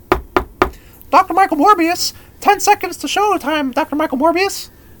Dr. Michael Morbius. 10 seconds to showtime, Dr. Michael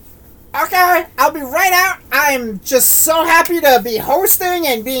Morbius. Okay, I'll be right out. I'm just so happy to be hosting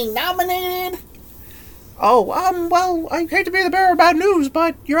and being nominated. Oh, well, I hate to be the bearer of bad news,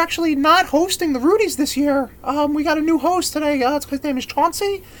 but you're actually not hosting the Rudies this year. We got a new host today. His name is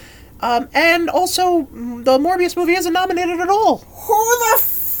Chauncey. And also, the Morbius movie isn't nominated at all. Who the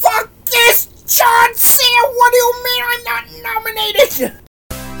fuck is Chauncey? What do you mean I'm not nominated?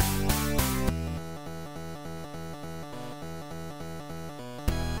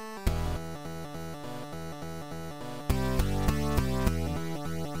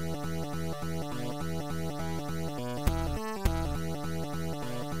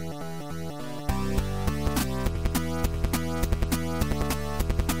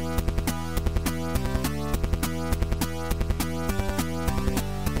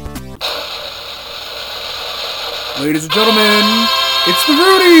 Ladies and gentlemen, it's the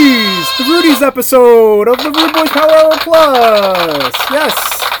Rudies! The Rudies episode of the Rude Boys Power Hour Plus! Yes!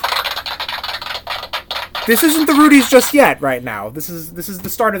 This isn't the Rudies just yet, right now. This is the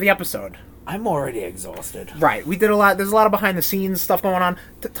start of the episode. I'm already exhausted. Right, we did a lot, there's a lot of behind the scenes stuff going on.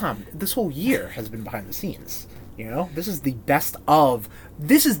 Tom, this whole year has been behind the scenes. You know? This is the best of,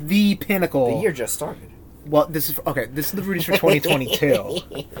 this is the pinnacle. The year just started. Well, this is the Rudies for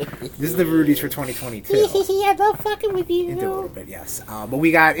 2022. This is the Rudies for 2022. I love fucking with you. You do a little bit, yes. But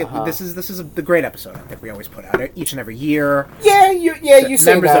we got this is the great episode. I think we always put out each and every year. Yeah, you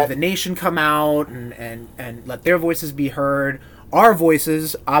say members that. of the nation come out and let their voices be heard. Our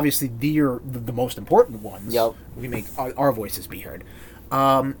voices, obviously, the most important ones. Yep. We make our voices be heard.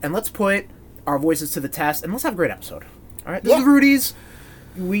 And let's put our voices to the test, and let's have a great episode. All right, this is the Rudies.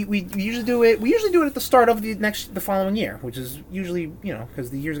 We usually do it. We usually do it at the start of the following year, which is usually because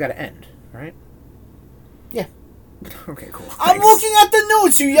the year's got to end, right? Yeah. Okay, cool. I'm Thanks. looking at the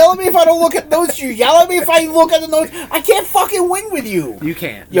notes. You yell at me if I don't look at notes. You yell at me if I look at the notes. I can't fucking win with you. You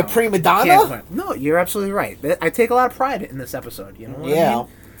can't. You no. prima donna? Can't win. No, you're absolutely right. I take a lot of pride in this episode. You know what I mean?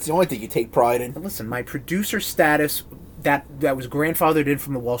 It's the only thing you take pride in. Listen, my producer status that was grandfathered in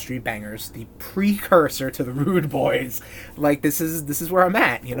from the Wall Street Bangers, the precursor to the Rude Boys. Like this is where I'm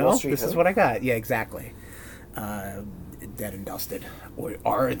at. You know, this is what I got. Yeah, exactly. Dead and dusted, or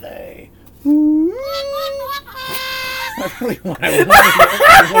are they? I really want to. Yeah,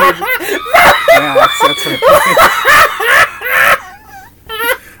 that's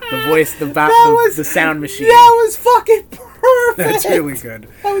the voice, the sound machine. That was fucking perfect. That's really good.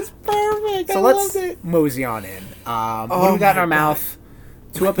 That was perfect. So let's mosey on in. What do we got in our mouth?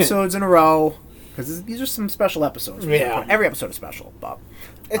 2 episodes in a row. Because these are some special episodes. Yeah. Every episode is special, but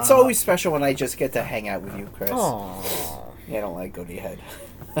it's always special when I just get to hang out with you, Chris. Oh. Yeah, I don't like go to your head.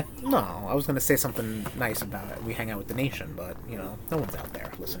 No, I was going to say something nice about it. We hang out with the nation, but, no one's out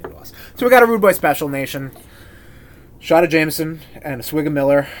there listening to us. So we got a Rude Boy special, nation. Shot of Jameson and a swig of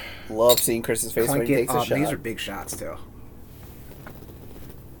Miller. Love seeing Chris's face when he takes a shot. These are big shots, too.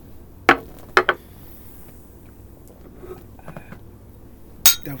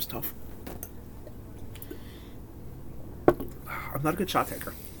 That was tough. I'm not a good shot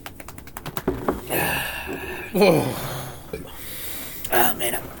taker.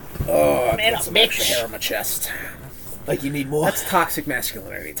 Man, I've some extra hair on my chest. Like you need more? That's toxic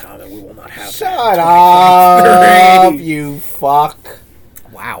masculinity, Tom, and we will not have Shut that. up, you fuck.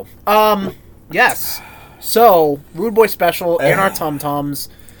 Wow. Yes. So, Rude Boy special in our tum-tums.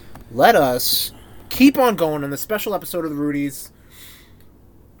 Let us keep on going on the special episode of the Rudies.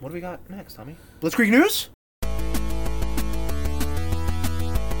 What do we got next, Tommy? Blitzkrieg News?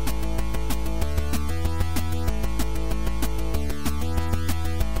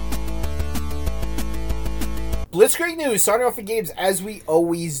 Blitzkrieg News, starting off the games as we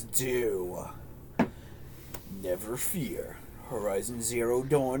always do. Never fear, Horizon Zero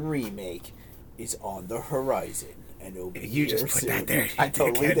Dawn Remake is on the horizon, and it'll be You just put that there. I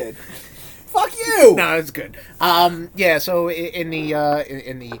totally did. Fuck you! No, it's good. Yeah. So in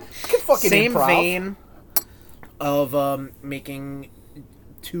the same vein of making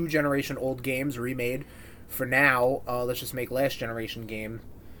 2-generation-old games remade, for now, let's just make last generation game.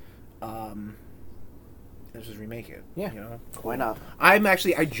 Let's just remake it. Yeah. Cool. Why not? I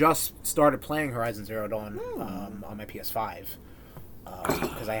just started playing Horizon Zero Dawn on my PS5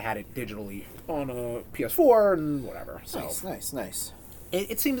 because I had it digitally on a PS4 and whatever. So Nice.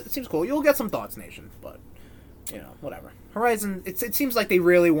 It seems cool. You'll get some thoughts, Nation, but whatever. Horizon. It seems like they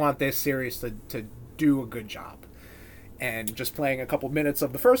really want this series to do a good job, and just playing a couple minutes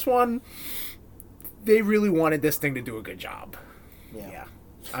of the first one, they really wanted this thing to do a good job. Yeah.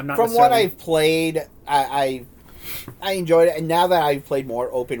 I'm not From what I've played, I I enjoyed it, and now that I've played more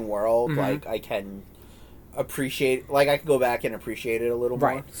open world, like I can appreciate, like I can go back and appreciate it a little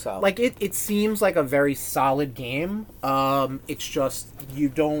more. So like it seems like a very solid game. It's just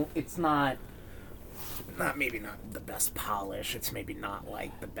it's not maybe not the best polish. It's maybe not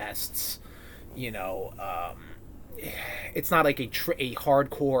like the best, it's not like a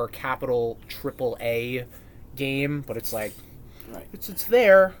hardcore capital AAA game, but it's like it's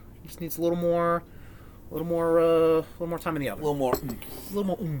there. It just needs a little more time in the oven. A little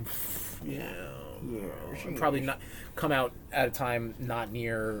more oomph. Yeah. Probably not come out at a time not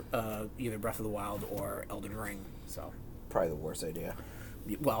near either Breath of the Wild or Elden Ring. So probably the worst idea.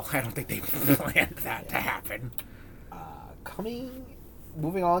 Well, I don't think they planned that to happen.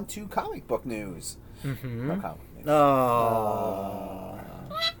 Moving on to comic book news. Mm-hmm. No comic news.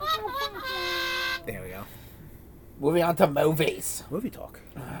 There we go. Moving on to movies. Movie talk.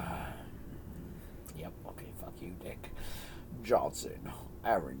 Yep. Okay. Fuck you, Dick Johnson.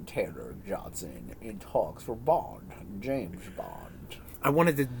 Aaron Taylor Johnson in talks for Bond. James Bond. I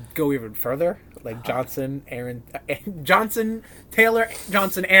wanted to go even further, like Johnson, Taylor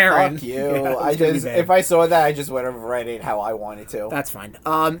Johnson, Aaron. Fuck you! If I saw that, I just would have read it how I wanted to. That's fine.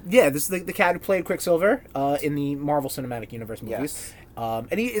 This is the cat who played Quicksilver in the Marvel Cinematic Universe movies. Yes.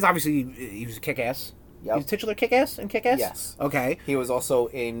 And he was Kick-Ass. Yep. He's titular Kick-Ass in Kick-Ass? Yes. Okay. He was also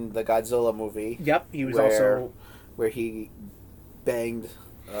in the Godzilla movie. Yep. He was also where he banged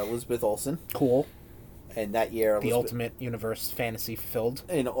Elizabeth Olsen. Cool. And that year, the ultimate universe fantasy fulfilled.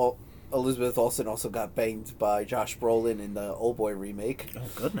 And Elizabeth Olsen also got banged by Josh Brolin in the Oldboy remake. Oh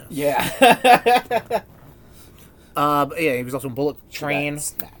goodness! Yeah. He was also in Bullet Train.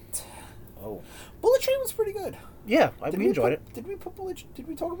 Snapped. Oh, Bullet Train was pretty good. Yeah, we enjoyed it. Did we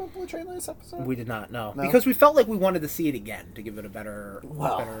talk about Bullet Train last episode? We did not. No, because we felt like we wanted to see it again to give it a better.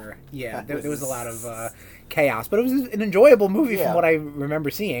 Yeah, there was a lot of chaos, but it was an enjoyable movie from what I remember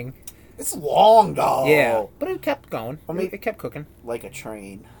seeing. It's long though. Yeah, but it kept going. I mean, it kept cooking like a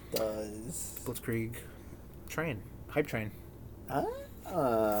train does. Blitzkrieg train, hype train.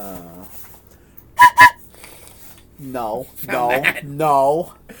 No. I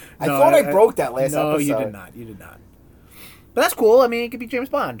thought I broke that last episode. No, you did not. But that's cool. I mean, it could be James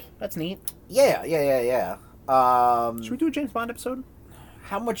Bond. That's neat. Yeah. Should we do a James Bond episode?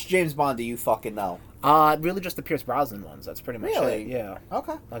 How much James Bond do you fucking know? Really just the Pierce Brosnan ones. That's pretty much it. Yeah.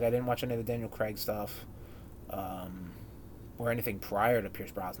 Okay. Like, I didn't watch any of the Daniel Craig stuff. Or anything prior to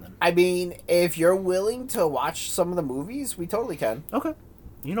Pierce Brosnan. I mean, if you're willing to watch some of the movies, we totally can. Okay.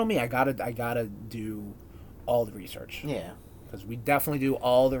 You know me, I gotta do all the research. Yeah. Because we definitely do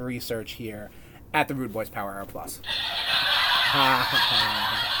all the research here at the Rude Boys Power Hour Plus.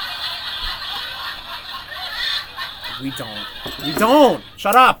 We don't.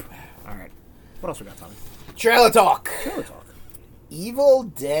 Shut up. All right. What else we got, Tommy? Trailer talk. Trailer talk. Evil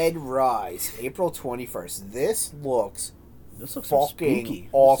Dead Rise, April 21st. This looks fucking spooky.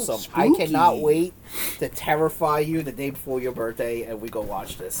 Awesome. I cannot wait to terrify you the day before your birthday and we go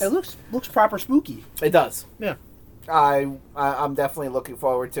watch this. It looks proper spooky. It does. Yeah. I'm definitely looking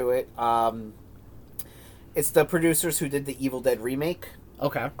forward to it. It's the producers who did the Evil Dead remake.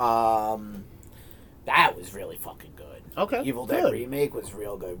 Okay. That was really fucking good. Okay. Evil Dead remake was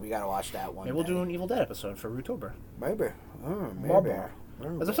real good. We gotta watch that one. Maybe we'll do an Evil Dead episode for Rootober. Maybe.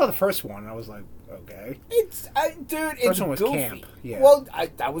 As I saw the first one, I was like, okay. First one was goofy. camp. Yeah. Well,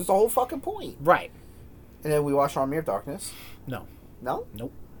 that was the whole fucking point. Right. And then we watched Army of Darkness. No. No?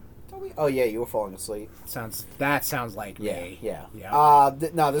 Nope. Oh yeah, you were falling asleep. That sounds like me. Yeah.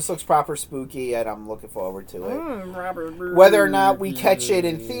 No, this looks proper spooky, and I'm looking forward to it. Robert. Whether or not we catch it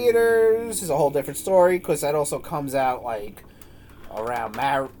in theaters is a whole different story, because that also comes out like around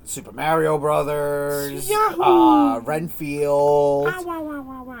Super Mario Brothers, Renfield.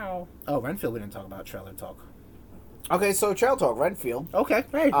 Wow. Oh, Renfield. We didn't talk about trailer talk. Okay, so trailer talk, Renfield. Okay,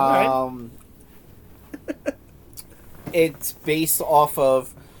 right. It's based off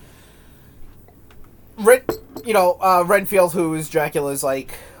of Renfield, who is Dracula's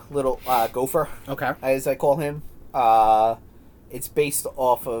like little gopher. Okay. As I call him. It's based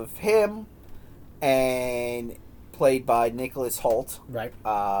off of him, and played by Nicholas Hoult. Right.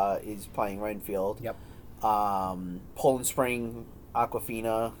 Is playing Renfield. Yep. Poland Spring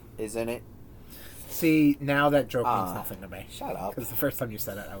Aquafina is in it. See, now that joke means nothing to me. Shut up. Because the first time you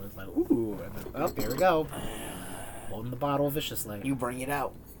said it, I was like, ooh. And then, here we go. Holding the bottle viciously. You bring it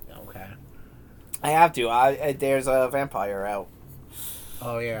out. Okay. I have to. There's a vampire out.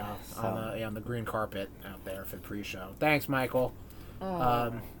 Oh, yeah. On the green carpet out there for the pre-show. Thanks, Michael.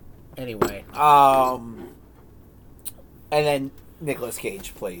 Anyway. And then Nicolas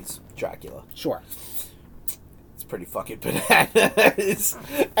Cage plays Dracula. Sure. pretty fucking bananas.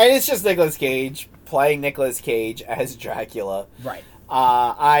 And it's just Nicolas Cage playing Nicolas Cage as Dracula. Right.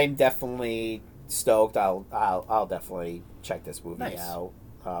 I'm definitely stoked. I'll definitely check this movie out,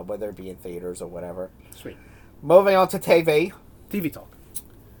 whether it be in theaters or whatever. Sweet. Moving on to TV. TV talk.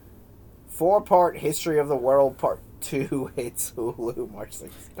 4-part History of the World Part 2 hits Hulu March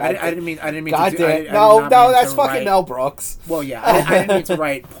 6th. I didn't mean. God damn. No, that's fucking Mel Brooks. Well, yeah, I didn't mean to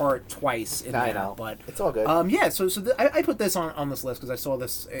write part twice in there, know, but it's all good. Yeah, so I put this on this list because I saw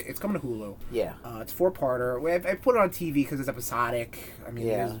this. It's coming to Hulu. Yeah. It's 4-parter. I put it on TV because it's episodic. I mean,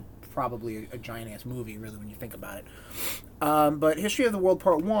 Yeah. it is probably a giant ass movie, really, when you think about it. But History of the World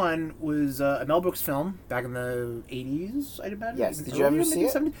Part 1 was a Mel Brooks film back in the 80s, I'd imagine. Yes. Did you ever see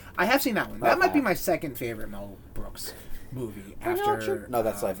it? 70s? I have seen that one. That might be my second favorite Mel Brooks movie after... No,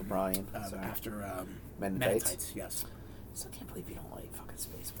 that's Life of Brian. After Men in Men in Tights. Tights, yes. I still can't believe you don't like fucking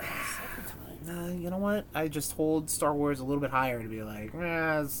Spaceballs. Every time. You know what? I just hold Star Wars a little bit higher to be like,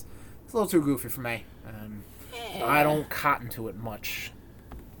 it's a little too goofy for me. I don't cotton to it much.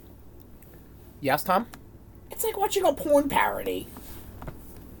 Yes, Tom? It's like watching a porn parody.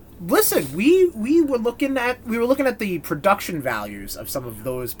 Listen, we were looking at the production values of some of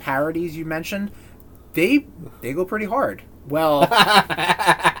those parodies you mentioned. They go pretty hard. Well,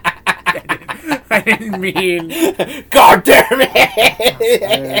 I didn't mean. God damn it!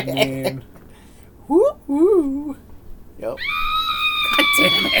 I mean. Woo woo. Yep. God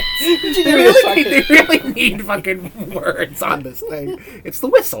damn it! They really need fucking words on this thing. It's the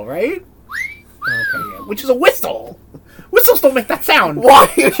whistle, right? Okay, yeah. Which is a whistle. Whistles don't make that sound. Why?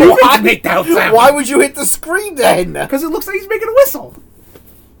 Humans make that sound. Why would you hit the screen then? Because it looks like he's making a whistle.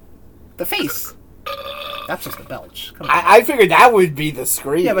 The face. That's just a belch. Come on. I figured that would be the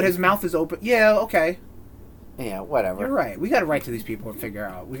screen. Yeah, but his mouth is open. Yeah, okay. Yeah, whatever. You're right. We gotta write to these people and figure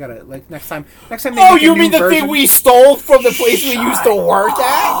out. We gotta, like, next time they Oh, make a you new mean the version... thing we stole from the place we used to work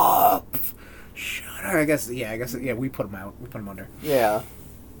at? Shut up. I guess, we put them out. We put them under. Yeah.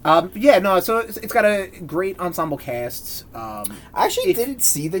 So it's got a great ensemble cast. I actually didn't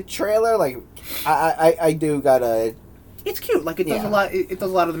see the trailer. Like, I do gotta... It's cute. Like, it does a lot. It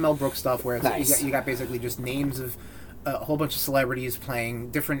does a lot of the Mel Brooks stuff where it's, nice. you got basically just names of a whole bunch of celebrities playing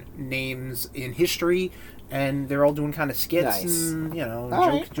different names in history, and they're all doing kind of skits and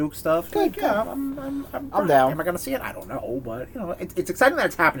joke stuff. Good. Yeah, I'm down. Am I gonna see it? I don't know, but it's exciting that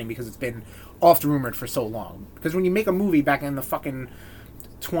it's happening because it's been oft rumored for so long. Because when you make a movie back in the fucking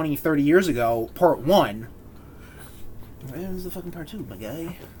 20, 30 years ago, part 1, where's the fucking part 2, my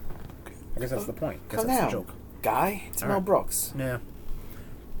guy? I guess that's the point. I guess that's the joke. Guy, it's Mel Brooks. Yeah.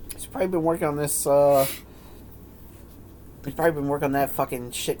 He's probably been working on this, he's probably been working on that fucking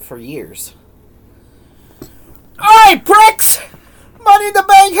shit for years. Alright, pricks! Money in the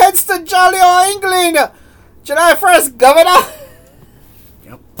Bank heads to Jolly O, England! July 1st, Governor!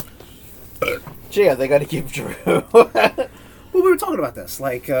 Yep. Gee, are they gonna give Drew? Well, we were talking about this.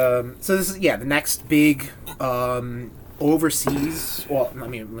 Like, so this is, the next big overseas... Well, I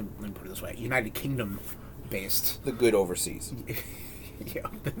mean, let me put it this way. United Kingdom based. The good overseas. Yeah,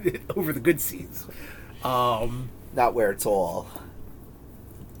 over the good seas. Not where it's all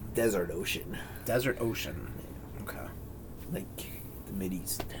desert ocean. Desert ocean. Okay. Like the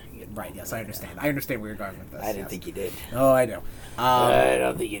Mideast. Right, yes, I understand. I understand where you're going with this. I didn't think you did. Oh, I do. I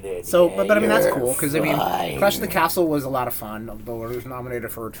don't think you did. So, but I mean, that's cool, because, I mean, Crash the Castle was a lot of fun, although it was nominated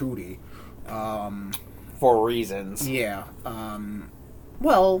for a Tootie. For reasons. Yeah.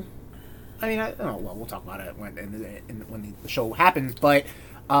 Well, I mean, we'll talk about it when the show happens, but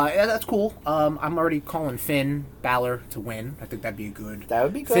that's cool. I'm already calling Finn Balor to win. I think that'd be good. That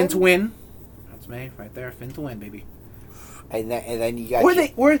would be good. Finn to win. That's me right there. Finn to win, baby. And then you got...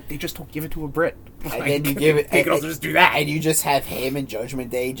 Or they just don't give it to a Brit. And then you give it... They could also just do that. And you just have him in Judgment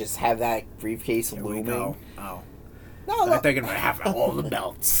Day, just have that briefcase looming. Oh. No, they're going to have all the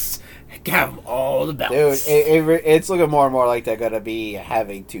belts. Have them all the belts. Dude, it's looking more and more like they're going to be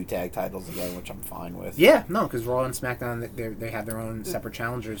having 2 tag titles again, which I'm fine with. Yeah, no, because Raw and SmackDown, they have their own separate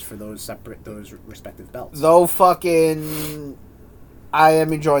challengers for those respective belts. Though fucking... I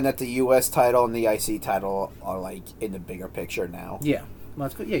am enjoying that the U.S. title and the IC title are, like, in the bigger picture now. Yeah. Well,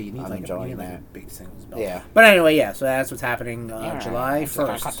 that's good. Yeah, you need, like a big singles belt. Yeah. But anyway, so that's what's happening July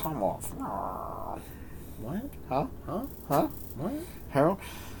 1st. Cut Tom off. What? Huh? What? Harold?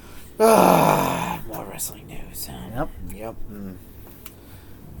 More wrestling news. Yep.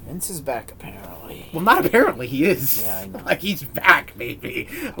 Vince is back, apparently. Well, not apparently. He is. Yeah, I know. Like, he's back, baby.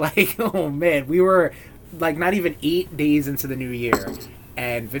 Like, oh, man. We were... like not even 8 days into the new year,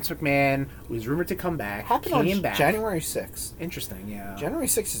 And Vince McMahon was rumored to come back. Happened back. January 6th. Interesting, yeah. January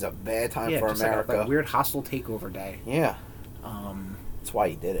 6th is a bad time for America. Like a weird hostile takeover day. Yeah. That's why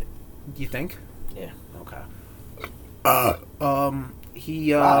he did it. You think? Yeah. Okay. Wow,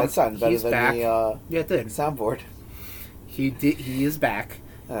 that sounded better than back. the yeah, it did. soundboard. He is back.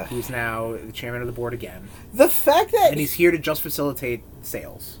 He's now the chairman of the board again. The fact that... And he's here to just facilitate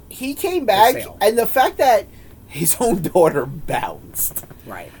sales. He came back, and the fact that his own daughter bounced.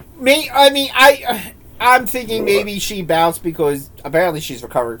 Right. I'm thinking maybe she bounced because apparently she's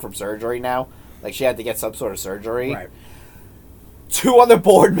recovering from surgery now. Like, she had to get some sort of surgery. Right. 2 other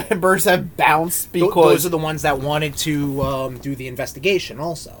board members have bounced because... Those are the ones that wanted to do the investigation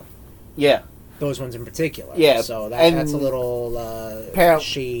also. Yeah. Those ones in particular. Yeah. So that's a little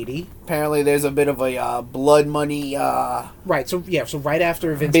shady. Apparently there's a bit of a blood money right, so right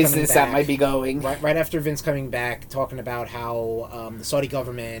after Vince business coming back, that might be going. Right after Vince coming back, talking about how the Saudi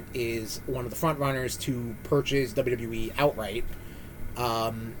government is one of the front runners to purchase WWE outright.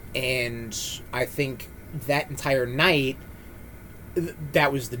 And I think that entire night,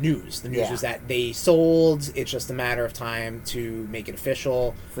 that was the news. The news was that they sold. It's just a matter of time to make it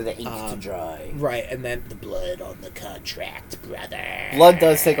official. For the ink to dry. Right, and then the blood on the contract, brother. Blood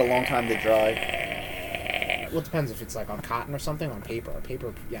does take a long time to dry. Well, it depends if it's like on cotton or something. On paper.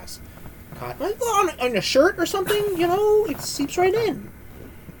 Paper, yes. Cotton. Like on a shirt or something, it seeps right in.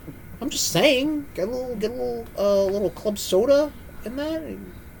 I'm just saying. Get a little club soda in that.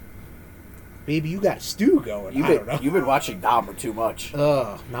 And maybe you got a stew going. I don't know. You've been watching Dahmer too much.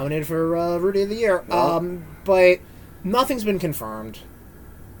 Nominated for Rudy of the Year. Yeah. But nothing's been confirmed.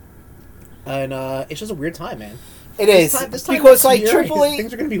 And it's just a weird time, man. It is. This time because, like, Triple H...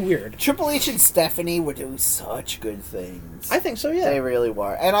 Things are going to be weird. Triple H and Stephanie were doing such good things. I think so, yeah. They really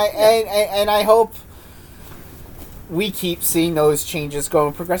were. And I hope we keep seeing those changes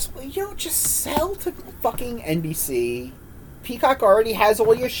going progressively. Just sell to fucking NBC. Peacock already has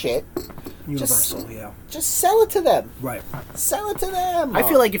all your shit. Universal, Just sell it to them. Right. Sell it to them. I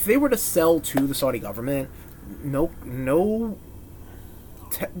feel like if they were to sell to the Saudi government, no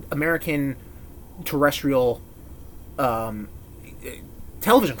American terrestrial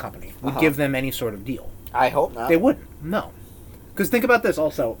television company would give them any sort of deal. I hope not. They wouldn't. No. Because think about this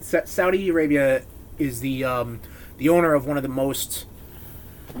also. Saudi Arabia is the owner of one of the most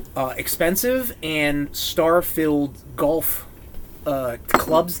expensive and star-filled golf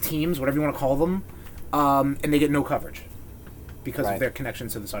clubs, teams, whatever you want to call them, and they get no coverage because of their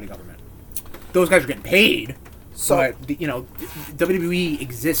connections to the Saudi government. Those guys are getting paid, but WWE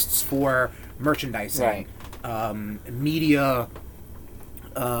exists for merchandising, media,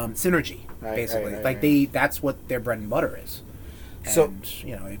 synergy, basically. That's what their bread and butter is. And,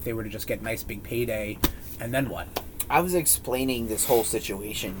 if they were to just get nice big payday, and then what? I was explaining this whole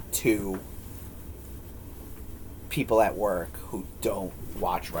situation to people at work who don't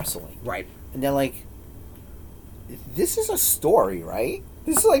watch wrestling. Right. And they're like, this is a story, right?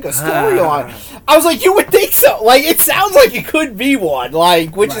 This is like a storyline. I was like, you would think so. Like, it sounds like it could be one.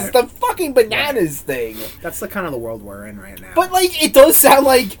 Like, which is the fucking bananas thing. That's the kind of the world we're in right now. But, like, it does sound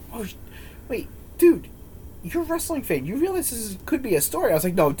like, wait, dude, you're a wrestling fan. You realize this could be a story. I was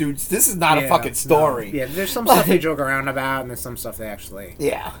like, no, dude, this is not a fucking story. No. Yeah, there's some stuff they joke around about, and there's some stuff they actually...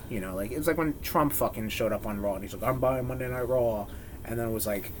 Yeah. Like, it was like when Trump fucking showed up on Raw, and he's like, I'm buying Monday Night Raw. And then it was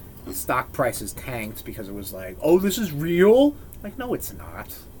like, stock prices tanked because it was like, oh, this is real? Like, no, it's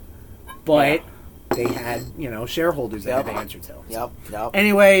not. But they had, shareholders that they had to answer to. Yep.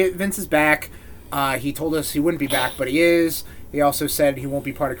 Anyway, Vince is back. He told us he wouldn't be back, but he is. He also said he won't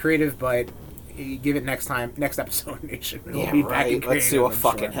be part of creative, but... Give it next episode, Nation. It'll be back in creative, let's see what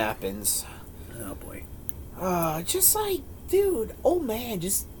fucking happens. Oh, boy. Just like, dude, old man,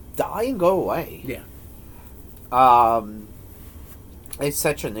 just die and go away. Yeah. It's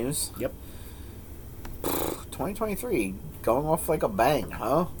such a news. Yep. 2023, going off like a bang,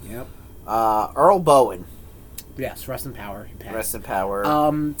 huh? Yep. Earl Bowen. Yes, rest in power. Rest in power.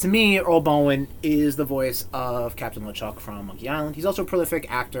 To me, Earl Bowen is the voice of Captain LeChuck from Monkey Island. He's also a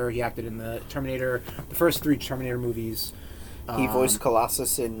prolific actor. He acted in the first 3 Terminator movies. He voiced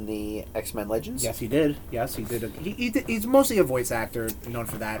Colossus in the X-Men Legends. Yes, he did. He's mostly a voice actor, known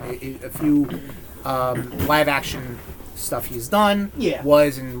for that. A few live action stuff he's done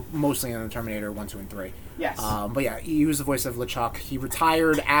was mostly in the Terminator 1, 2, and 3. Yes. But yeah, he was the voice of LeChuck. He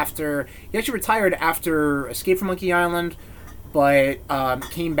actually retired after Escape from Monkey Island, but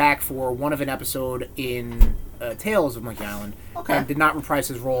came back for one of an episode in Tales of Monkey Island, and did not reprise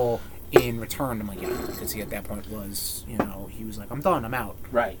his role in return. I'm like, yeah, because he at that point was, he was like, I'm done, I'm out.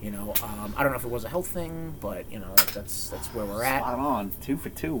 Right. I don't know if it was a health thing, but that's where we're at. Spot on. 2 for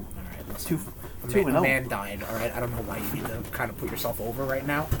 2. All right, let's a man died. All right, I don't know why you need to kind of put yourself over right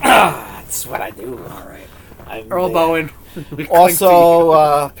now. That's what I do. All right. Earl Bowen.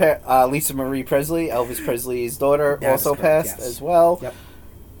 Also, Lisa Marie Presley, Elvis Presley's daughter, also passed as well. Yep.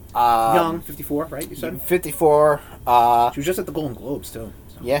 Young, 54, right? You said 54. She was just at the Golden Globes too.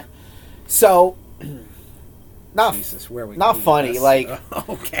 So. Yeah. So, not funny. Like,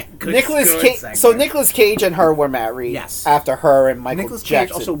 okay, Nicolas Cage. So Nicolas Cage and her were married. Yes. After her and Michael Nicolas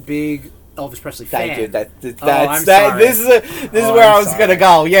Jackson. Cage, also big Elvis Presley fan. Thank you. I'm sorry. This is where I was gonna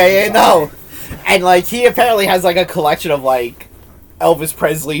go. Yeah, no. And like he apparently has like a collection of like Elvis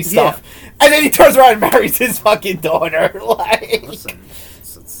Presley stuff, and then he turns around and marries his fucking daughter. Like, listen,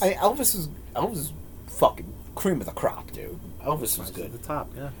 Elvis was fucking cream of the crop, dude. Elvis was good. At the top,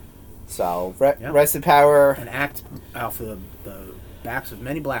 yeah. So rest in power. An act off the backs of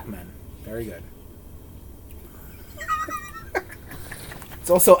many black men. Very good. It's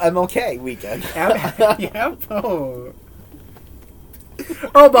also MLK weekend. Yep. Oh.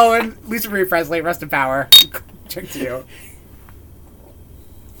 Earl Bowen, Lisa Marie Presley, rest in power. Check to you.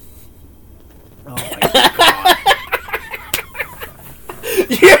 Oh my god.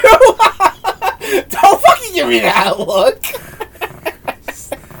 You don't fucking give me that look.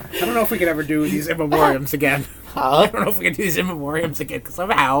 I don't know if we can ever do these in memoriams again. Huh? I don't know if we can do these in memoriams again, because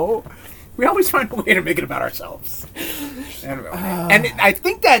somehow we always find a way to make it about ourselves. And I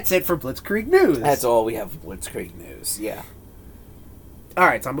think that's it for Blitzkrieg News. That's all we have for Blitzkrieg News, yeah. All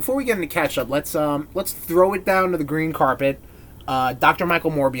right, Tom, before we get into catch-up, let's throw it down to the green carpet. Dr.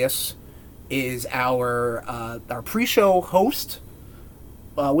 Michael Morbius is our pre-show host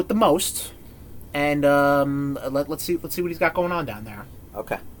with the most. And let's see what he's got going on down there.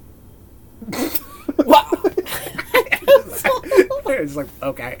 Okay. What? It's like,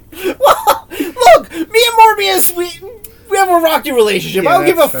 okay. Well, look, me and Morbius, we have a rocky relationship. I don't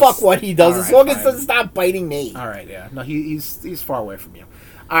give a fuck what he does as long as it doesn't stop biting me. All right, yeah. No, he's far away from you.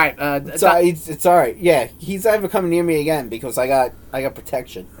 All right, it's all right. Yeah, he's never coming near me again because I got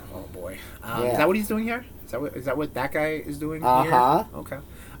protection. Oh boy, is that what he's doing here? Is that what that guy is doing? Uh huh. Here? Okay.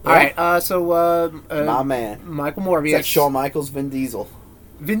 All right. So my man, Michael Morbius. It's like Shawn Michaels, Vin Diesel.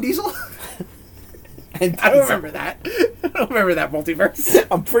 Vin Diesel. I don't remember that. I don't remember that multiverse.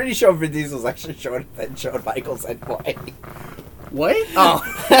 I'm pretty sure Vin Diesel's actually Shawn Michaels anyway. What? Oh.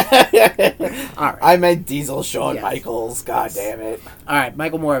 All right. I meant Diesel Shawn Michaels. God damn it. All right,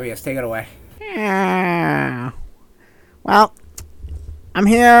 Michael Morbius, take it away. Well, I'm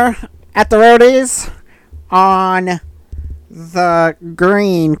here at the roadies on the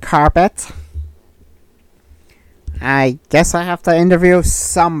green carpet. I guess I have to interview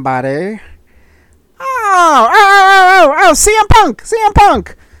somebody. Oh, CM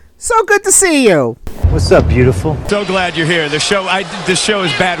Punk. So good to see you. What's up, beautiful? So glad you're here. The show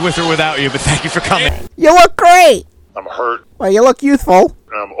is bad with or without you, but thank you for coming. You look great. I'm hurt. Well, you look youthful.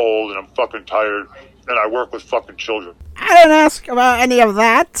 And I'm old and I'm fucking tired. And I work with fucking children. I didn't ask about any of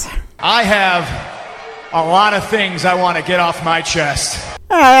that. I have a lot of things I want to get off my chest.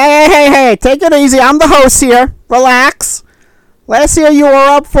 Hey, take it easy. I'm the host here. Relax. Last year you were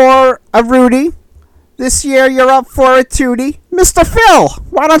up for a Rudy. This year you're up for a Tootie. Mr. Phil,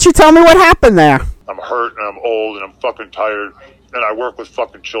 why don't you tell me what happened there? I'm hurt and I'm old and I'm fucking tired. And I work with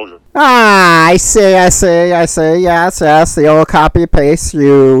fucking children. I see. Yes, the old copy paste,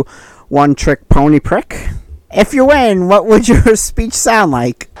 you one-trick pony prick. If you win, what would your speech sound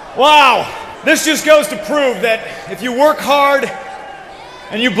like? Wow! This just goes to prove that if you work hard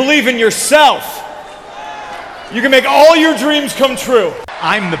and you believe in yourself, you can make all your dreams come true.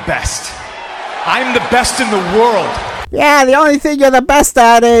 I'm the best. I'm the best in the world. Yeah, the only thing you're the best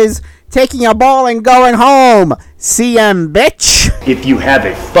at is taking a ball and going home. CM, bitch. If you have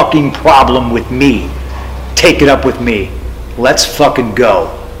a fucking problem with me, take it up with me. Let's fucking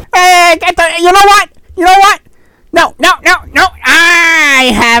go. Hey, you know what? No.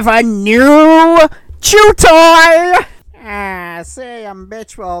 I have a new chew toy. CM,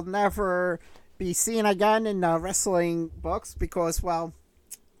 bitch will never be seen again in the wrestling books because, well,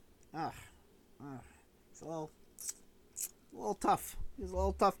 it's a little tough. It's a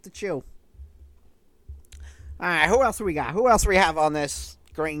little tough to chew. Alright, who else we got? Who else we have on this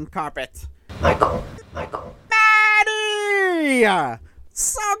green carpet? Michael. Maddie!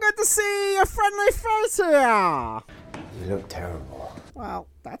 So good to see your friendly face here! You look terrible. Well,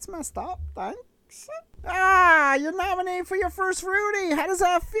 that's messed up. Thanks. You're nominated for your first Rudy. How does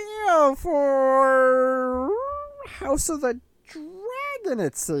that feel for House of the dragon,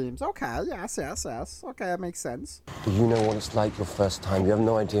 it seems. Okay, yes. Okay, that makes sense. Do you know what it's like your first time? You have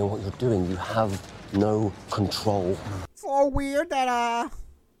no idea what you're doing. You have no control. It's a little weird that,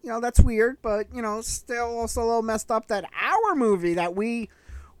 that's weird, but, still also a little messed up that our movie that we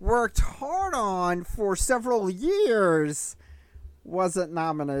worked hard on for several years wasn't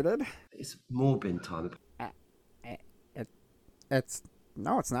nominated. It's Morbin time.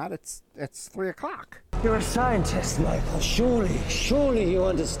 No, it's not. It's 3 o'clock. You're a scientist, Michael. Surely you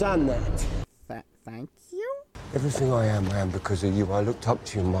understand that. Thank you? Everything I am because of you. I looked up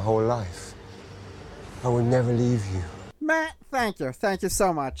to you my whole life. I will never leave you. Matt, thank you. Thank you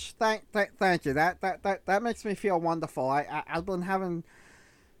so much. Thank you. That makes me feel wonderful. I've been having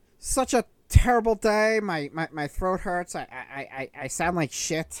such a terrible day. My throat hurts. I sound like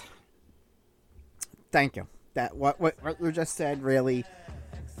shit. Thank you. That what you just said really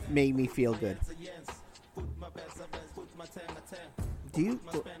made me feel good. Do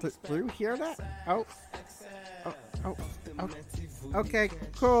you hear that? Oh. Okay,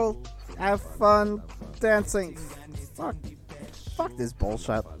 cool. Have fun dancing. Fuck this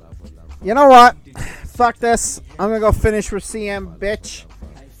bullshit. You know what? Fuck this. I'm gonna go finish with CM, bitch.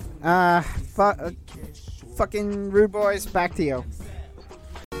 Fucking Rude Boys, back to you.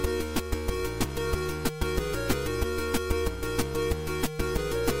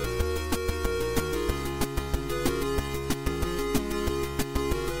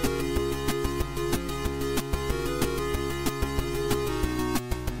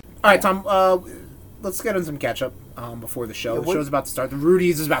 All right, Tom. Let's get in some catch up before the show. The show's about to start. The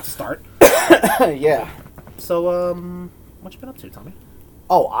Rudy's is about to start. Yeah. So, what you been up to, Tommy?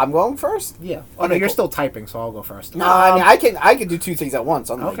 Oh, I'm going first? Yeah. Oh, no, you're still typing, so I'll go first. No, I can do two things at once,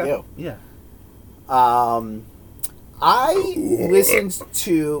 unlike you. Yeah. I listened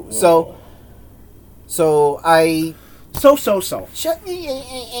to So I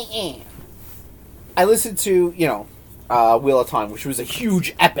listened to, Wheel of Time, which was a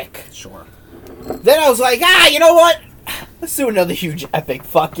huge epic. Sure. Then I was like, you know what? Let's do another huge epic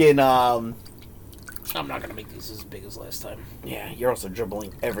fucking, I'm not gonna make these as big as last time. Yeah, you're also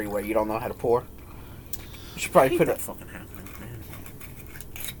dribbling everywhere. You don't know how to pour. You should probably put fucking happening, man.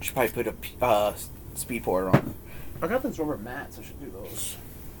 You should probably put a speed pourer on. I got those rubber mats. I should do those.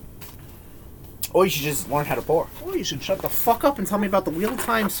 Or you should just learn how to pour. Or you should shut the fuck up and tell me about the Wheel of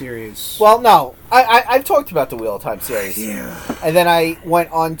Time series. Well, no. I've talked about the Wheel of Time series. Yeah. And then I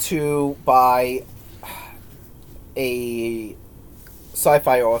went on to buy a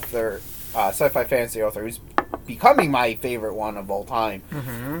sci-fi fantasy author who's becoming my favorite one of all time.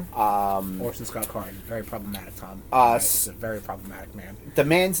 Mm-hmm. Orson Scott Card. Very problematic, Tom. He's a very problematic man. The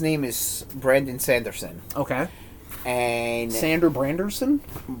man's name is Brandon Sanderson. Okay. And Sander Branderson?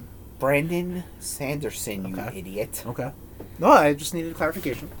 Brandon Sanderson, you idiot. Okay. No, I just needed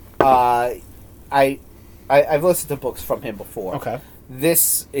clarification. I've listened to books from him before. Okay.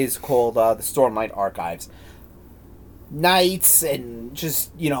 This is called the Stormlight Archives. Knights and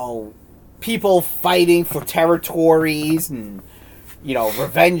just, people fighting for territories and,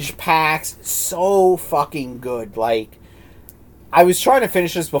 revenge packs. So fucking good. Like, I was trying to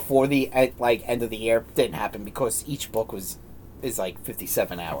finish this before the end of the year. Didn't happen because each book is like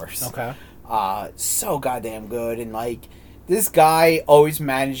 57 hours. Okay. So goddamn good. And, this guy always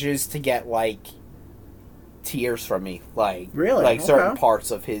manages to get, tears from me. Really? Certain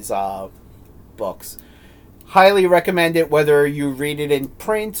parts of his books. Highly recommend it, whether you read it in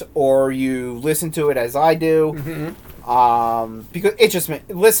print or you listen to it as I do. Mm-hmm. Because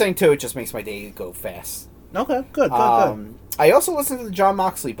listening to it just makes my day go fast. Okay, good. I also listened to the John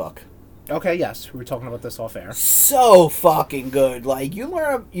Moxley book. Okay, yes, we were talking about this off air. So fucking good. You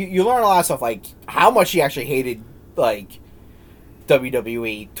learn a lot of stuff, how much he actually hated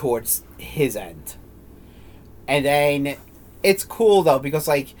WWE towards his end. And then it's cool though because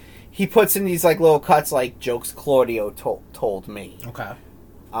he puts in these little cuts jokes Claudio told me. Okay.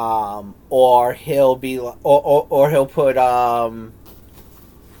 Or he'll be or he'll put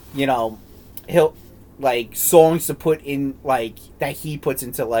he'll songs to put in that he puts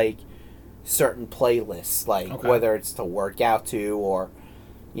into certain playlists, whether it's to work out to or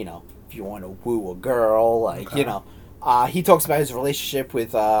if you want to woo a girl, he talks about his relationship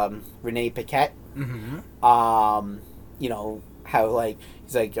with Renee Paquette. Mm-hmm. How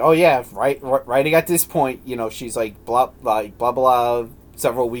he's oh yeah, writing at this point, she's blah blah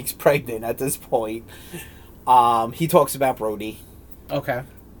several weeks pregnant at this point. He talks about Brody. Okay.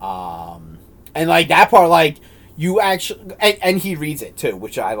 And that part, you actually and he reads it too,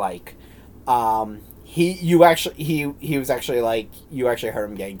 which I like. He was actually you actually heard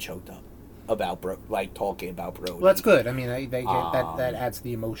him getting choked up about talking about Brody. Well, that's good. I mean, that adds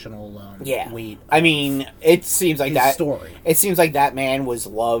the emotional weight. I mean, it seems like his that story. It seems like that man was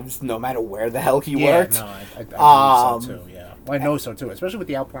loved no matter where the hell he Yeah, worked. no, I believe so too. Yeah, well, I know so too, especially with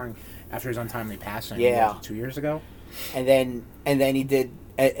the outpouring after his untimely passing. Yeah, 2 years ago. And then he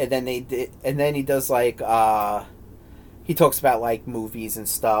does like he talks about like movies and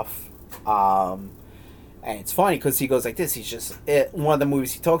stuff. And it's funny because he goes like this. He's just one of the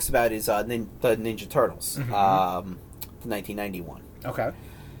movies he talks about is the Ninja Turtles, the 1991. Okay.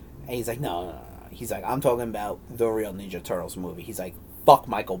 And he's like, no. He's like, I'm talking about the real Ninja Turtles movie. He's like, fuck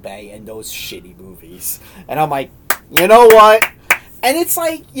Michael Bay and those shitty movies. And I'm like, you know what? And it's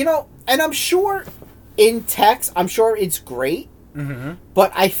like, and I'm sure in text, I'm sure it's great. Mm-hmm.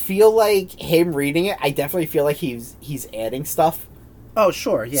 But I feel like him reading it, I definitely feel like he's adding stuff. Oh,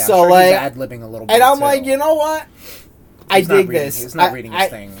 sure, yeah. So, I'm sure like, he's ad-libbing a little bit, and I'm too. like, you know what? I dig this. He's not reading his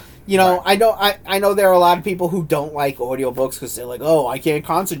thing. Right. I know there are a lot of people who don't like audiobooks because they're like, oh, I can't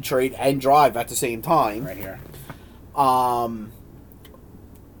concentrate and drive at the same time. Right here.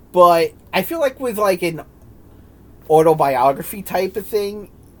 But I feel like with, like, an autobiography type of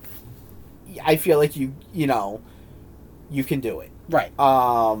thing, I feel like you can do it. Right.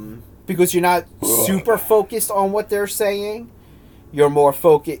 Because you're not super focused on what they're saying. You're more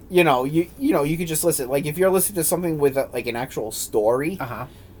focused, you could just listen. Like, if you're listening to something with, like, an actual story,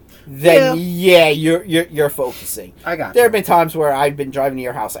 then, you're focusing. I got There have been times where I've been driving to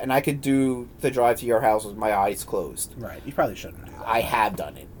your house, and I could do the drive to your house with my eyes closed. Right. You probably shouldn't do that. I have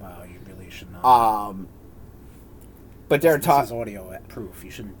done it. Wow, you really should not. But there are times... This is audio proof.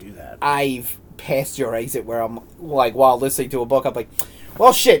 You shouldn't do that. I've passed your exit where I'm, like, while listening to a book, I'm like...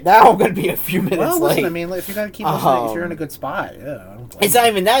 Well, shit, now I'm going to be a few minutes late. Well, listen, I mean, if you got to keep listening, if you're in a good spot, yeah. It's not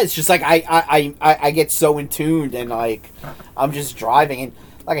even that. It's just, like, I get so in tuned, and, like, I'm just driving, and,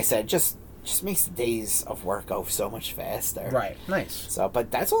 like I said, just makes the days of work go so much faster. Right. Nice. So,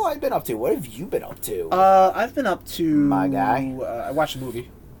 but that's all I've been up to. What have you been up to? I've been up to... My guy. I watched a movie.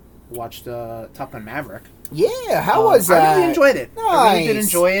 Watched Top Gun Maverick. Yeah, how was that? I really enjoyed it. Nice. I really did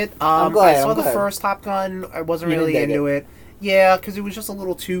enjoy it. I'm glad. I saw the first Top Gun. I wasn't really into it. Yeah, because it was just a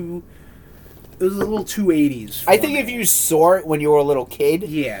little too... It was a little too 80s. I think if you saw it when you were a little kid...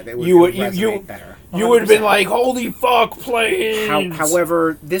 Yeah, they would resonate better. 100%. You would have been like, holy fuck, planes!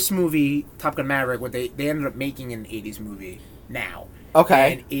 However, this movie, Top Gun Maverick, what they ended up making an 80s movie now.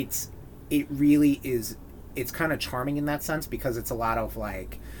 Okay. And it really is... It's kind of charming in that sense because it's a lot of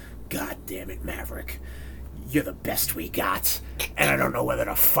like, God damn it, Maverick. You're the best we got, and I don't know whether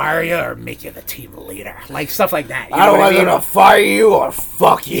to fire you or make you the team leader. Like, stuff like that. I don't know whether to fire you or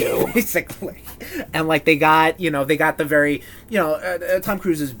fuck you. Basically. And, like, they got the very, Tom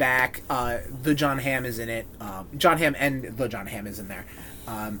Cruise is back. The John Hamm is in it. John Hamm and the John Hamm is in there.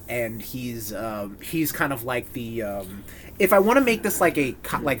 And he's kind of like the, if I want to make this like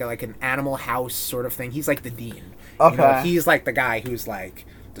an Animal House sort of thing, he's like the dean. Okay. He's like the guy who's like,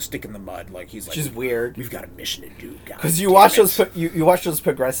 the stick in the mud, like he's like, which is weird. We've got a mission to do, guys. Because you watch those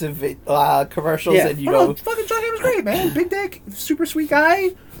progressive commercials, and fucking John Hamm is great, man. Big dick, super sweet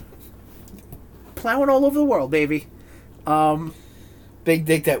guy, plowing all over the world, baby. Big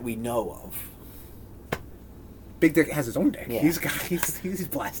dick that we know of. Big dick has his own dick. Yeah. He's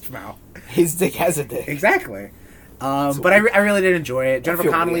blessed mouth. His dick has a dick. Exactly. But I really did enjoy it. Jennifer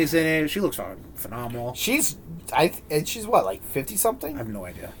Connelly's in it. She looks phenomenal. She's what, like 50-something? I have no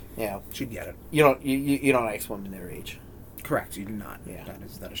idea. Yeah, she'd get it. You don't ask women their age. Correct. You do not. Yeah,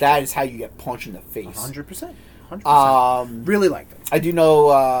 that is how you get punched in the face. 100%. 100%. Really liked it. I do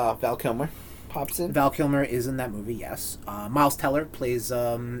know Val Kilmer pops in. Val Kilmer is in that movie. Yes. Miles Teller plays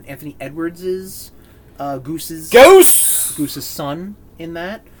Anthony Edwards's Goose's son in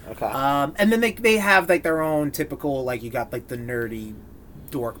that. Okay. And then they have like their own typical, like, you got like the nerdy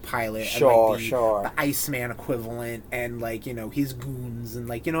dork pilot, sure, and like the Iceman equivalent, and like, his goons, and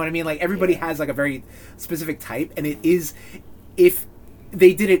like, you know what I mean, like everybody has like a very specific type, and it is, if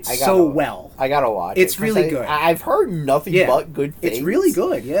they did it well, I gotta watch it's really good. I've heard nothing but good things. It's really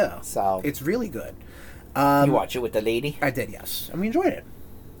good. Yeah, so it's really good. You watch it with the lady? I did, yes, and we enjoyed it.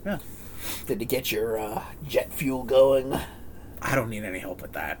 Yeah. Did it get your jet fuel going? I don't need any help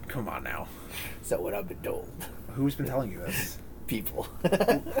with that. Come on now. Is that what I've been told? Who's been telling you this? People.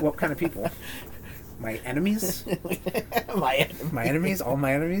 What kind of people? My enemies? My enemies? All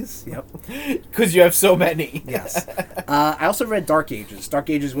my enemies? Yep. Because you have so many. Yes. I also read Dark Ages. Dark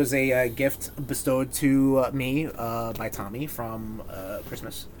Ages was a gift bestowed to me by Tommy from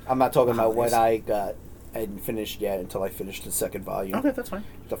Christmas. I'm not talking about what I got I hadn't finished yet until I finished the second volume. Okay, that's fine.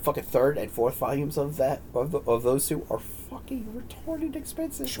 The fucking third and fourth volumes of those two are fucking retarded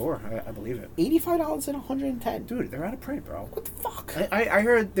expensive. Sure, I believe it. $85 and $110. Dude, they're out of print, bro. What the fuck? I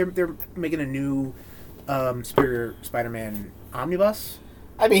heard they're making a new Superior Spider-Man omnibus.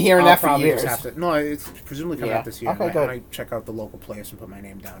 I've been hearing that for years. No, it's presumably coming out this year. Okay, good. I might check out the local place and put my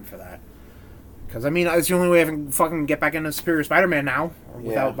name down for that. Because, I mean, it's the only way I can fucking get back into Superior Spider-Man now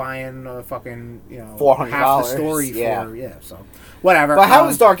without buying fucking, $400. half the story so whatever. But how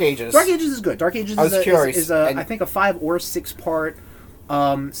is Dark Ages? Dark Ages is good. Dark Ages is I think a 5 or 6 part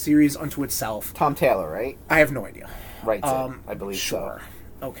series unto itself. Tom Taylor, right? I have no idea. Writes it, I believe sure.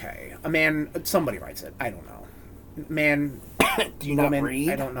 So. Okay. A man, somebody writes it. I don't know. Man, do you not read?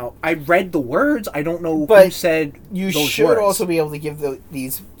 I don't know. I read the words. I don't know who said you those should words. Also be able to give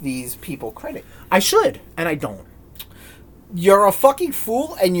these people credit. I should, and I don't. You're a fucking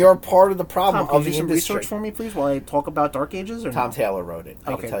fool, and you're part of the problem Tom, of the can you do some industry. research for me, please, while I talk about Dark Ages? Or Tom Taylor wrote it.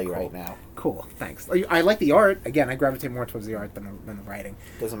 I can tell you cool. right now. Cool, thanks. I like the art. Again, I gravitate more towards the art than the writing.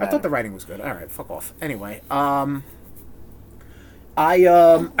 Doesn't matter. I thought the writing was good. All right, fuck off. Anyway, I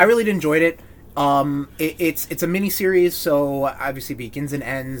really enjoyed it. It's a mini series, so obviously begins and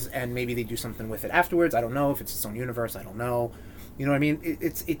ends, and maybe they do something with it afterwards. I don't know if it's its own universe. I don't know. You know what I mean?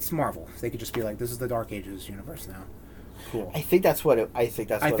 It's Marvel. They could just be like, this is the Dark Ages universe now. Cool. I think that's what it. I think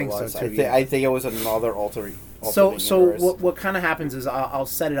that's what it was. So too, I think it was another alternate So universe. what kind of happens is I'll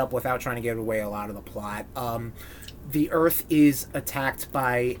set it up without trying to give away a lot of the plot. The Earth is affected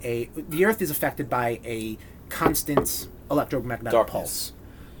by a constant electromagnetic pulse,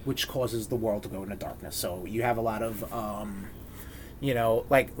 which causes the world to go into darkness. So you have a lot of,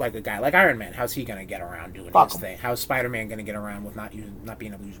 like a guy like Iron Man. How's he going to get around doing his thing? How's Spider-Man going to get around with not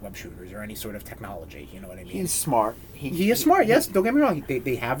being able to use web shooters or any sort of technology? You know what I mean? He's smart. He is smart. Yes, don't get me wrong.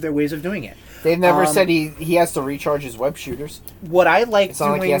 They have their ways of doing it. They've never said he has to recharge his web shooters. What I like, it's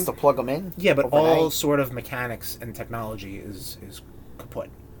not like he has to plug them in. Yeah, but all sort of mechanics and technology is kaput.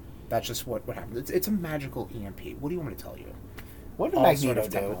 That's just what happens. It's a magical EMP. What do you want me to tell you? What did Magneto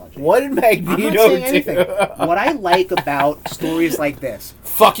do? What did Magneto I'm not saying anything. What I like about stories like this,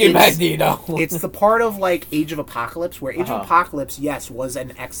 fucking Magneto. It's the part of like Age of Apocalypse, where Age of Apocalypse, yes, was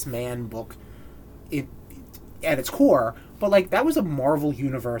an X-Man book, at its core, but like that was a Marvel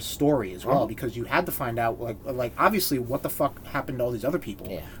Universe story as well, because you had to find out like obviously what the fuck happened to all these other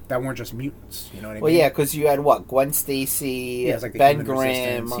people that weren't just mutants. You know what I mean? Well, yeah, because you had Gwen Stacy, like Ben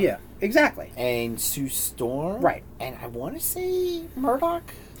Grimm, exactly, and Sue Storm, right? And I want to say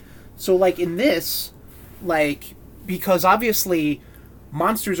Murdoch. So like in this, because obviously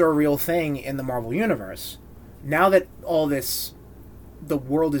monsters are a real thing in the Marvel Universe. Now that the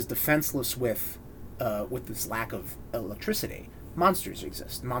world is defenseless with this lack of electricity, monsters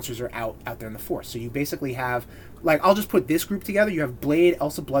exist. Monsters are out there in the force. So you basically have, I'll just put this group together. You have Blade,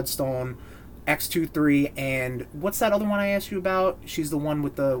 Elsa Bloodstone, X-23, and what's that other one I asked you about? She's the one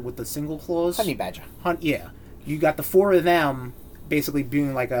with the single claws. Honey Badger. Yeah, you got the 4 of them basically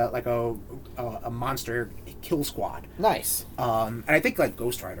being like a monster kill squad. Nice. And I think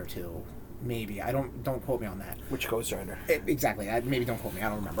Ghost Rider too. Maybe. I don't quote me on that. Which Ghost Rider? Exactly. Maybe don't quote me. I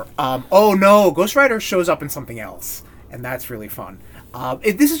don't remember. Oh no, Ghost Rider shows up in something else, and that's really fun.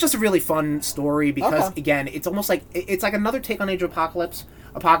 This is just a really fun story because again, it's almost like it's like another take on Age of Apocalypse.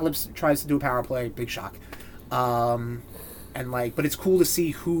 Apocalypse tries to do a power play, big shock, and but it's cool to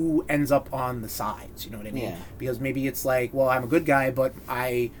see who ends up on the sides. You know what I mean? Yeah. Because maybe it's like, well, I'm a good guy, but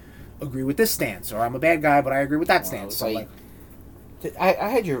I agree with this stance, or I'm a bad guy, but I agree with that stance. So I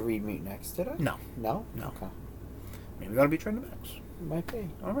had you read Mutant X, did I? No. No? No. Okay. Maybe that'll be Trend of X. Might be.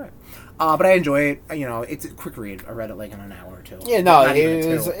 All right. But I enjoy it. It's a quick read. I read it in an hour or two. Yeah, no,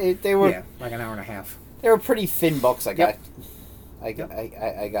 they were like an hour and a half. They were pretty thin books. I got.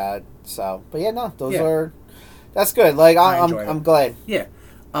 So, but yeah, no, those are. That's good. I'm glad. Yeah.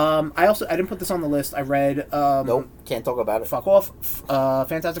 I didn't put this on the list. I read. Nope, can't talk about it. Fuck off.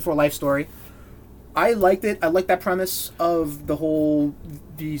 Fantastic Four Life Story. I liked it. I like that premise of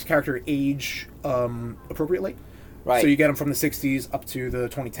these characters age appropriately. Right. So you get them from the 60s up to the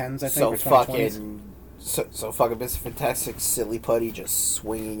 2010s, I think, or 2020s. So fucking Mr. Fantastic, silly putty, just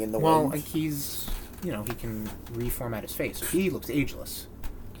swinging in the wind. Well, he's, he can reformat his face. He looks ageless.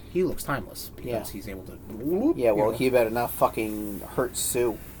 He looks timeless because he's able to. Yeah, well, he better not fucking hurt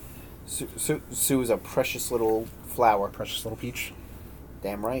Sue. Sue is a precious little flower. Precious little peach.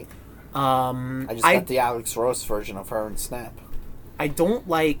 Damn right. I just got the Alex Ross version of her in Snap. I don't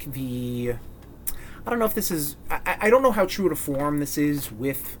like I don't know if this is... I don't know how true to form this is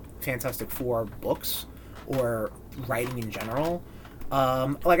with Fantastic Four books or writing in general.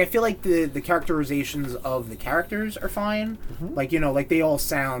 Like, I feel like the characterizations of the characters are fine. Mm-hmm. Like, you know, like, they all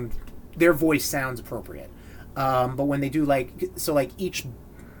sound... Their voice sounds appropriate. But when they do, like... So, like, each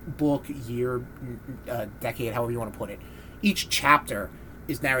book, year, decade, however you want to put it, each chapter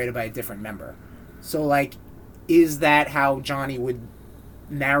is narrated by a different member. So, like, is that how Johnny would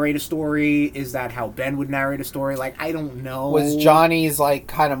narrate a story? Is that how Ben would narrate a story? Like, I don't know. Was Johnny's, like,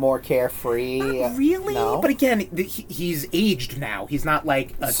 kind of more carefree? Not really, No? but again, he's aged now. He's not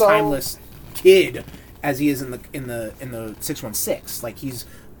like a timeless kid as he is in the 616. Like, he's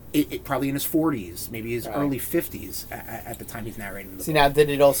probably in his 40s, maybe his early 50s at the time he's narrating the See, book. now, did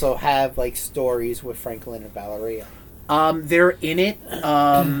it also have, like, stories with Franklin and Valeria? They're in it,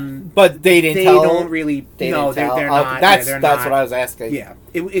 but they didn't they tell. don't really. No, they're not. That's they're that's not. what I was asking. Yeah,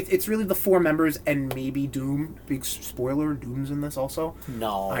 it's really the 4 members and maybe Doom. Big spoiler: Doom's in this also.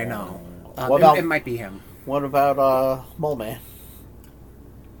 No, I know. What about, it might be him. What about Mole Man?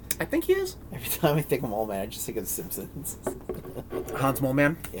 I think he is. Every time I think of Mole Man, I just think of The Simpsons. Hans Mole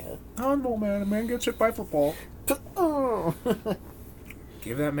Man. Yeah. Hans Mole Man. A man gets hit by football. Oh.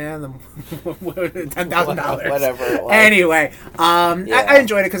 Give that man the $10,000. Whatever. It was. Anyway, Yeah. I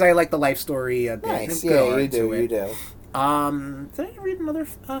enjoyed it because I like the life story. Nice. Good Yeah, art you do. to it. You do. Did I read another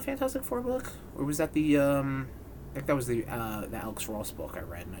Fantastic Four book, or was that the? I think that was the Alex Ross book I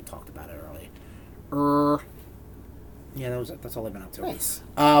read, and I talked about it early. Yeah, that was it. That's all I've been up to. Nice.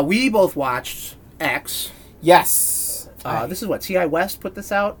 We both watched X. Yes. This is what T.I. West put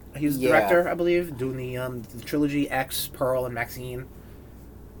this out. He's the Yeah. director, I believe, doing the trilogy X, Pearl, and Maxine.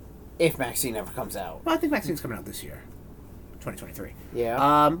 If Maxine ever comes out. Well, I think Maxine's coming out this year, 2023.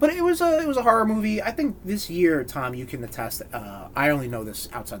 Yeah. But it was a horror movie. I think this year, Tom, you can attest. I only know this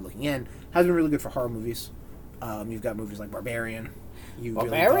outside looking in. Has been really good for horror movies. You've got movies like Barbarian.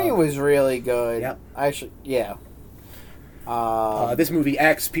 Barbarian was really good. Yep. Yeah. This movie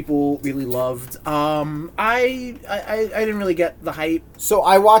X, people really loved. I didn't really get the hype. So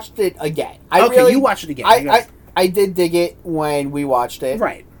I watched it again. You watched it again. I did dig it when we watched it.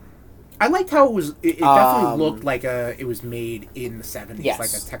 Right. I liked how it was. It definitely looked like it was made in the 70s, Yes. like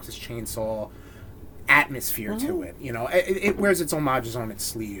a Texas Chainsaw atmosphere to it. You know, it wears its homages on its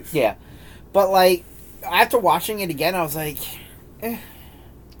sleeve. Yeah. But, like, after watching it again, I was like, eh.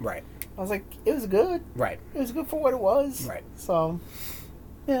 Right. I was like, it was good. Right. It was good for what it was. Right. So,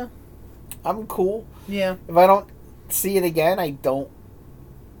 Yeah. I'm cool. Yeah. If I don't see it again, I don't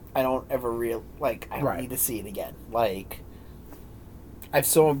ever I don't Right. need to see it again. Like, I've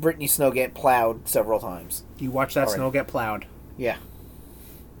saw Brittany Snow get plowed several times. You watch that Alright. snow get plowed. Yeah.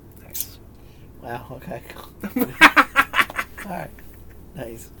 Nice. Wow, okay. Alright.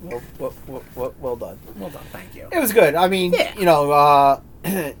 Nice. Well done. Well done. Thank you. It was good. I mean, Yeah. you know,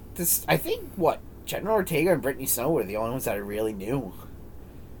 I think, Jenna Ortega and Brittany Snow were the only ones that I really knew.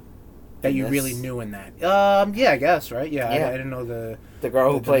 That you Yes. really knew in that. Yeah, I guess, right? Yeah. Yeah. I didn't know the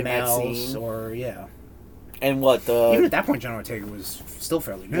girl who played males Maxine. or, yeah. And what, Even at that point, John Ortega was still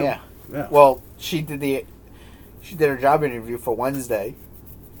fairly new. Yeah. Yeah. Well, she did her job interview for Wednesday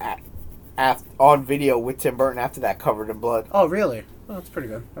on video with Tim Burton after that, covered in blood. Oh, really? Well, that's pretty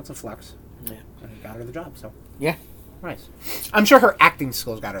good. That's a flex. Yeah. And it got her the job, so. Yeah. Nice. I'm sure her acting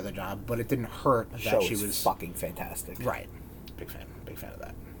skills got her the job, but it didn't hurt that Show she was was... fucking fantastic. Right. Big fan of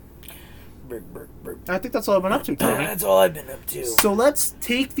that. Brr, brr, brr. I think that's all I've been up to, Tommy. That's all I've been up to. So let's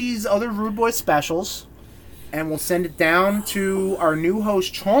take these other Rude Boy specials, and we'll send it down to our new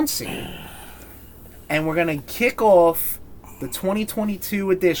host, Chauncey, and we're going to kick off the 2022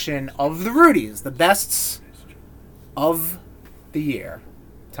 edition of the Rudies, the bests of the year.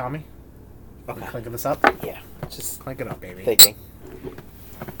 Tommy? Okay. Clinking this up? Yeah. Just Clink it up, baby. thinking.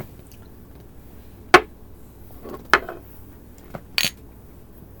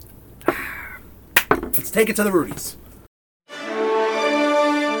 Let's take it to the Rudies.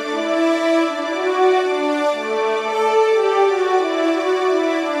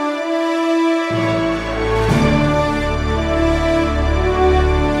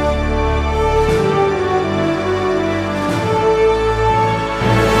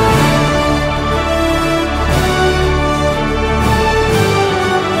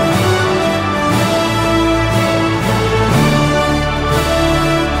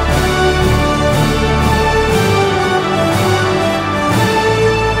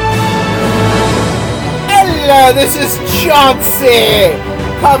 Hello, this is Chauncey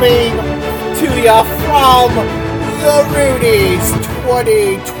coming to you from the Rudies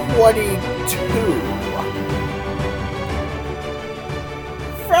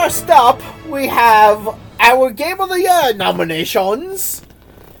 2022. First up, we have our Game of the Year nominations.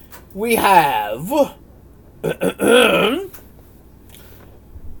 We have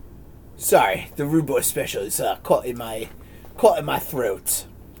Sorry, the Rude Boy special is caught in my throat.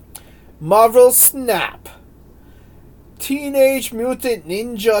 Marvel Snap. Teenage Mutant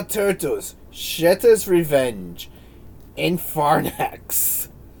Ninja Turtles. Shredder's Revenge. Infernax.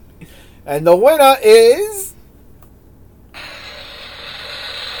 And the winner is...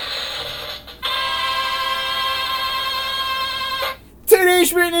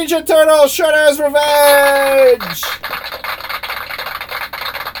 Teenage Mutant Ninja Turtles Shredder's Revenge!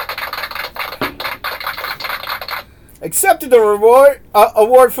 Accepted the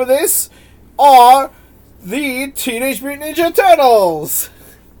award for this are the Teenage Mutant Ninja Turtles.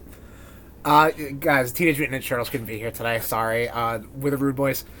 Guys, Teenage Mutant Ninja Turtles couldn't be here today. Sorry. We're the Rude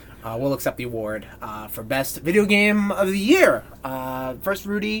Boys. We'll accept the award for Best Video Game of the Year. First,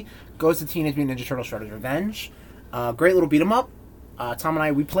 Rudy goes to Teenage Mutant Ninja Turtles Shredder's Revenge. Great little beat 'em up. Tom and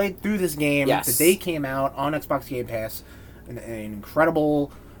I, we played through this game the day it came out on Xbox Game Pass. An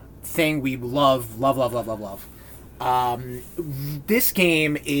incredible thing we love. This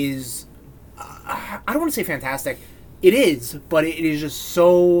game is, I don't want to say fantastic. It is, but it is just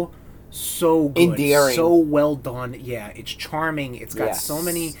so good. Endearing. So well done. Yeah, it's charming. It's got so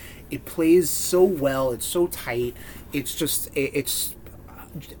many, it plays so well. It's so tight. It's just, it's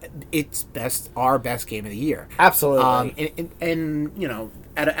our best game of the year. Absolutely. And you know,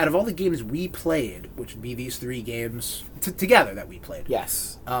 out of all the games we played, which would be these three games together that we played.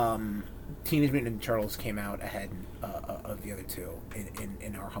 Yes. Teenage Mutant Ninja Turtles came out ahead of the other two,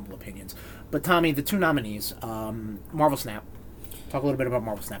 in our humble opinions. But Tommy, the two nominees, Marvel Snap. Talk a little bit about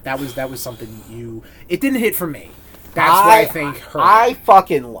Marvel Snap. That was something it didn't hit for me. That's what I think hurt.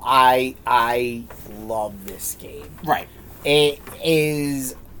 I love this game. Right. It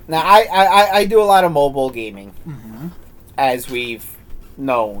is now. I do a lot of mobile gaming, as we've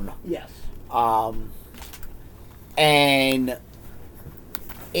known. Yes. And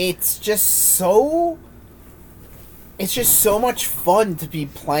it's just so much fun to be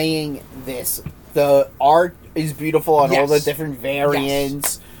playing this. The art is beautiful on all the different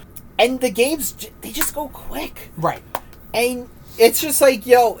variants, and the games they just go quick. Right. And it's just like,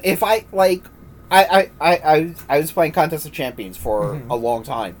 yo, if I was playing Contest of Champions for a long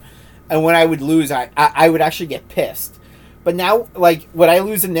time, and when I would lose, I would actually get pissed. But now, like, when I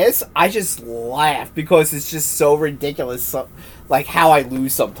lose in this, I just laugh because it's just so ridiculous, like, how I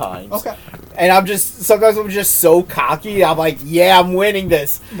lose sometimes. Okay. And sometimes I'm just so cocky, I'm like, yeah, I'm winning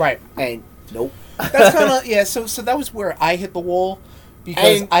this. Right. And, nope. That's kind of, yeah, so that was where I hit the wall,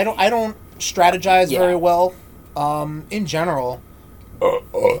 because I don't strategize very well, in general.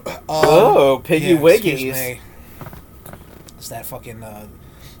 Piggy Wiggies. Excuse me. It's that fucking, the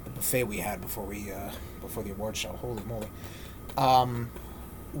buffet we had before the award show. Holy moly. I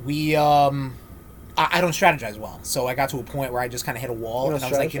don't strategize well, so I got to a point where I just kind of hit a wall, and I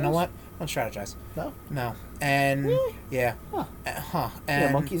was like, you know what? I don't strategize. No. And really? Yeah.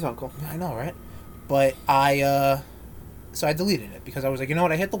 And monkey's uncle. I know, right? But so I deleted it because I was like, you know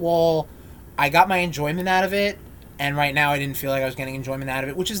what? I hit the wall. I got my enjoyment out of it, and right now I didn't feel like I was getting enjoyment out of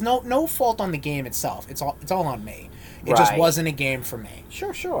it, which is no fault on the game itself. It's all on me. It just wasn't a game for me.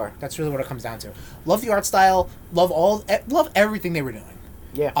 Sure. That's really what it comes down to. Love the art style. Love everything they were doing.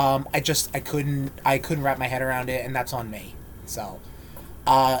 Yeah. I couldn't wrap my head around it, and that's on me. So,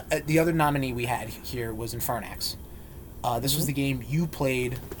 the other nominee we had here was Infernax. This was the game you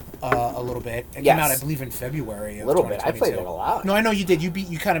played a little bit. It came out, I believe, in February. Of a little bit. I played it a lot. No, I know you did.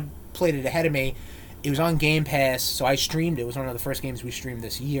 You kind of played it ahead of me. It was on Game Pass, so I streamed it. It was one of the first games we streamed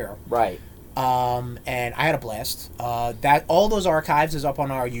this year. Right. And I had a blast. That all those archives is up on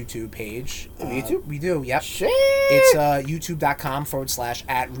our YouTube page. YouTube? We do, yep. Shit. It's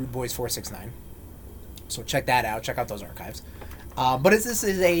youtube.com/@rudeboys469. So check that out. Check out those archives. But this is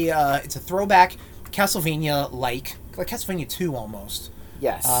it's a throwback Castlevania like Castlevania 2 almost.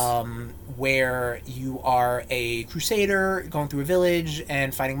 Yes. Where you are a crusader going through a village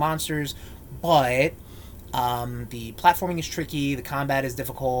and fighting monsters, but the platforming is tricky, the combat is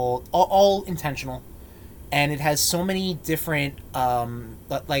difficult, all intentional, and it has so many different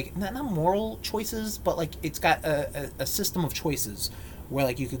like not moral choices, but like it's got a system of choices where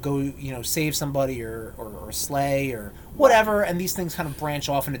like you could go, save somebody or slay or whatever, and these things kind of branch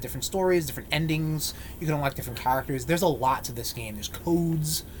off into different stories, different endings. You can unlock different characters. There's a lot to this game. There's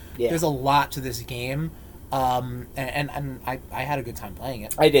codes. Yeah. There's a lot to this game, and I had a good time playing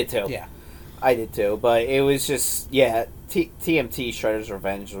it. I did too. Yeah. I did too, but it was just, TMT Shredder's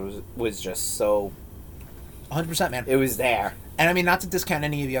Revenge was just so... 100%, man. It was there. And I mean, not to discount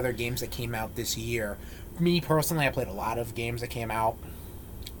any of the other games that came out this year. Me, personally, I played a lot of games that came out.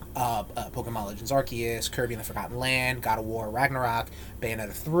 Pokemon Legends Arceus, Kirby and the Forgotten Land, God of War Ragnarok,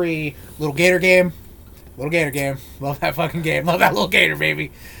 Bayonetta 3, Little Gator Game. Love that fucking game. Love that Little Gator,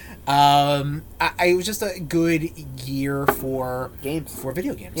 baby. It was just a good year for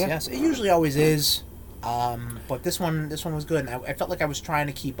video games. Yeah. Yes, it usually always is. But this one was good, and I felt like I was trying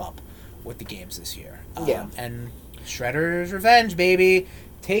to keep up with the games this year. And Shredder's Revenge, baby,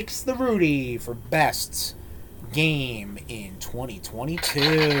 takes the Rudy for best game in 2022.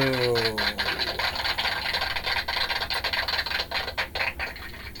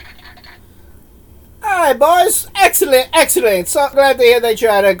 Alright, boys. Excellent. So glad to hear that you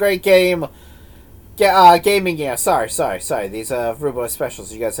had a great game. Gaming year. Sorry. These Rude Boy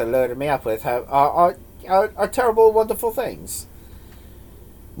specials you guys have loaded me up with are terrible, wonderful things.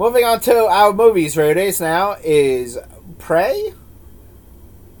 Moving on to our movies, Rudies, now is Prey,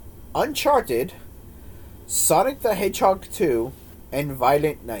 Uncharted, Sonic the Hedgehog 2, and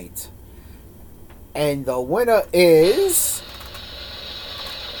Violent Night. And the winner is...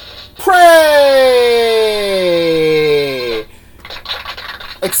 Prey!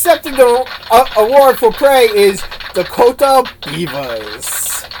 Accepting the award for Prey is Dakota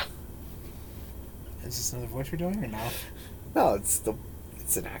Beavers. Is this another voice we're doing or no? No, it's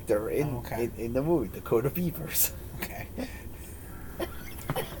an actor in the movie, Dakota Beavers. Okay.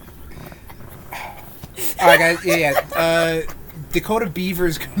 Alright, guys, yeah. Dakota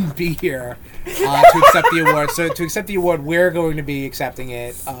Beavers couldn't be here to accept the award. So to accept the award, we're going to be accepting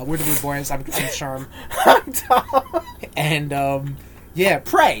it. We're the Rude Boys. I'm Sherm. I'm Tom. And,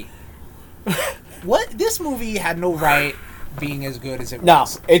 Prey. What? This movie had no right being as good as it was. No,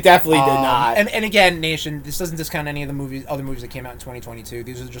 it definitely did not. And again, Nation, this doesn't discount any of the other movies that came out in 2022.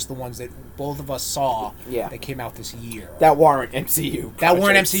 These are just the ones that both of us saw that came out this year. That weren't MCU. That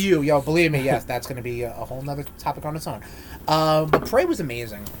weren't MCU. Yo, believe me, yes, that's going to be a whole nother topic on its own. But Prey was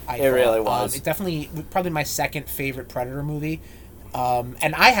amazing. I thought. Really was. It definitely, probably my second favorite Predator movie.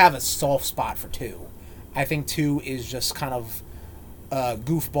 And I have a soft spot for 2. I think 2 is just kind of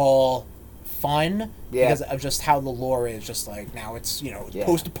goofball fun because of just how the lore is. Just like now it's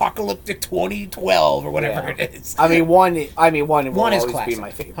post-apocalyptic 2012 or whatever it is. I mean one will is always classic. be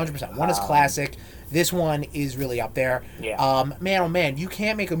my favorite. 100%. One is classic. This one is really up there. Yeah. Man, you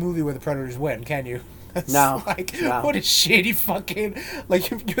can't make a movie where the Predators win, can you? No. What a shitty fucking...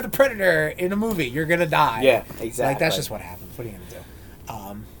 Like, you're the Predator in a movie. You're gonna die. Yeah, exactly. Like, that's just what happens. What are you gonna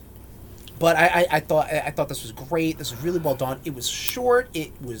do? But I thought this was great. This was really well done. It was short.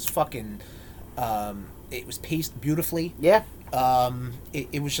 It was fucking... it was paced beautifully. Yeah.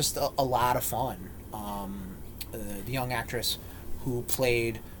 It was just a lot of fun. The young actress who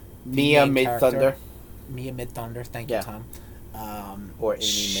played Mia Midthunder. Thank you, Tom. Or Amy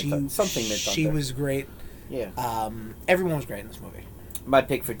Midthunder. Something Midthunder. She was great. Yeah. Everyone was great in this movie. My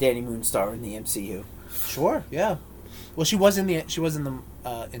pick for Danny Moonstar in the MCU. Sure. Yeah. Well, she was in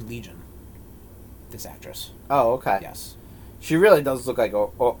in Legion. This actress. Oh, okay. Yes. She really does look like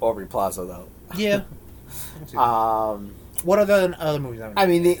Aubrey Plaza, though. Yeah. What are the other movies? I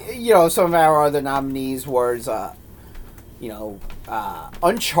mean, some of our other nominees was,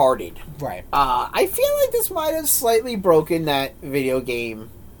 Uncharted. Right. I feel like this might have slightly broken that video game.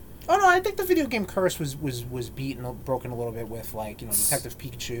 Oh no, I think the video game curse was broken a little bit with Detective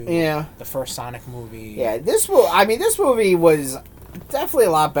Pikachu. Yeah. The first Sonic movie. Yeah, this movie was definitely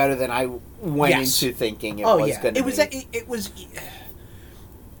a lot better than I went into thinking it was going to be. It was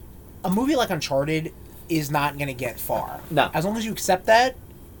a movie like Uncharted is not going to get far. No. As long as you accept that,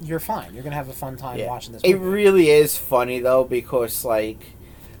 you're fine. You're going to have a fun time watching this movie. It really is funny, though, because,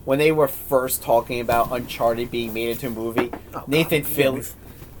 when they were first talking about Uncharted being made into a movie, Nathan Fillion...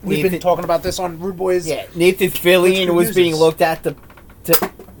 We've been talking about this on Rude Boys. Yeah, Nathan Fillion was being looked at to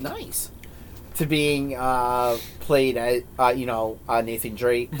being played as Nathan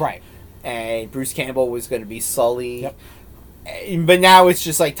Drake, right? And Bruce Campbell was going to be Sully. Yep. But now it's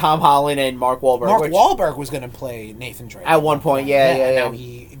just like Tom Holland and Mark Wahlberg. Wahlberg was going to play Nathan Drake at one point. Yeah. Now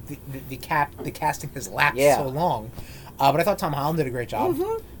the casting has lapsed so long. But I thought Tom Holland did a great job.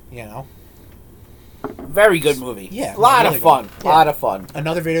 Mm-hmm. Very good movie. Yeah. A lot of fun. A lot of fun.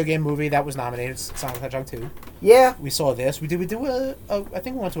 Another video game movie that was nominated, Sonic the Hedgehog 2. Yeah. We saw this. We did I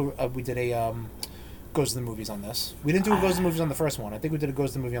think we did a Goes to the Movies on this. We didn't do a Goes to the Movies on the first one. I think we did a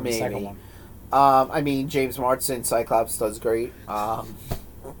Goes to the Movie on the second one. James Marsden, Cyclops, does great.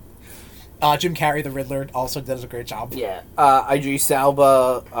 Jim Carrey, the Riddler, also does a great job. Yeah. Idris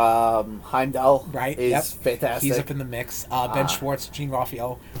Elba, Heimdall, right? is fantastic. He's up in the mix. Ben Schwartz, Jean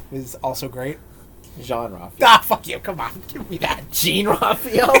Raphael is also great. Jean Raphael. Fuck you! Come on, give me that. Jean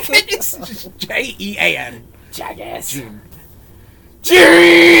Raphael. It's Jean. Jackass. Jean. G!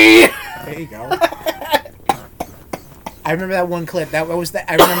 There you go. I remember that one clip. That was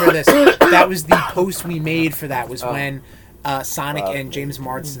I remember this. That was the post we made for that. Was when Sonic and James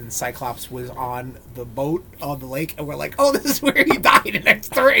Marsden Cyclops was on the boat on the lake, and we're like, "Oh, this is where he died in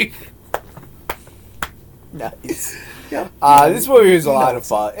X3." Nice. Yeah. This movie was a lot of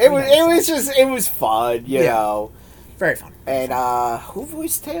fun. It was fun, you know. Very fun. And who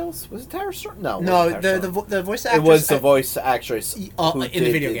voiced Tails? Was it Tara Strong? No, the voice actress. It was the voice actress in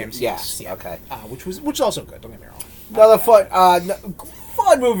the video games. Yes. Yeah. Okay. Which was also good. Don't get me wrong. Another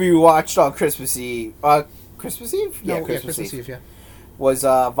fun movie we watched on Christmas Eve. Christmas Eve? Yeah, Christmas Eve. Yeah. Was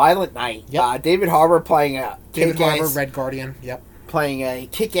Violent Night. Yep. David Harbour playing a David Harbour, Red Guardian. Yep. Playing a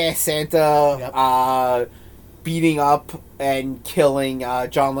kick-ass Santa. Yep. Beating up and killing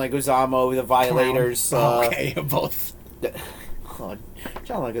John Leguizamo, the Violators. Okay, both.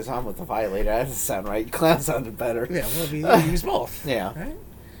 John Leguizamo, the Violator. That doesn't sound right. Clown sounded better. Yeah, well, he was both. Yeah. Right?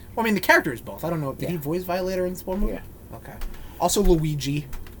 Well, I mean, the character is both. I don't know. Did he voice Violator in this one movie? Yeah. Okay. Also, Luigi.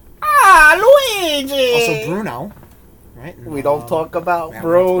 Luigi! Also, Bruno. Right? And, we don't talk about I'm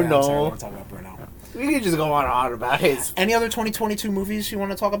Bruno. sorry, we don't talk about Bruno. We can just go on about his. Any other 2022 movies you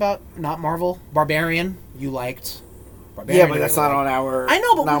want to talk about? Not Marvel? Barbarian, you liked. Barbarian, Yeah, but that's not on our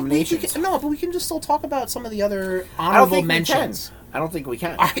nominations. but we can just still talk about some of the other honorable mentions. I don't think we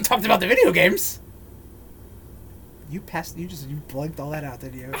can. I talked about the video games. You blanked all that out,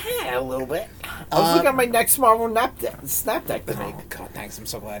 didn't you? Yeah, a little bit. I was looking at my next Marvel snap deck to make. Oh, God, thanks. I'm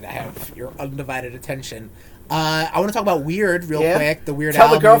so glad I have your undivided attention. I want to talk about Weird real quick. The Weird Al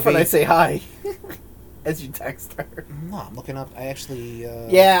Tell the girlfriend movie. I say hi. As you text her. No, I'm looking up. I actually...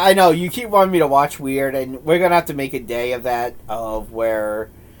 Yeah, I know. You keep wanting me to watch Weird, and we're going to have to make a day of that, of where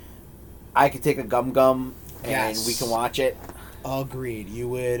I could take a gum and we can watch it. Agreed. You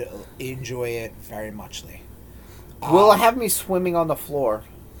would enjoy it very muchly. Will it have me swimming on the floor?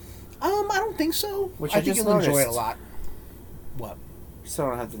 I don't think so. Which I think you'll enjoy it a lot. What? Still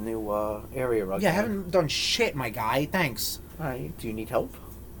don't have the new area rug. Yeah, I haven't done shit, my guy. Thanks. Alright, do you need help?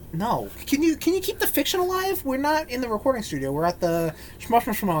 No. Can you keep the fiction alive? We're not in the recording studio. We're at the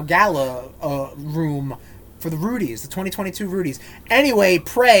Schmushmush Gala room for the Rudies, the 2022 Rudies. Anyway,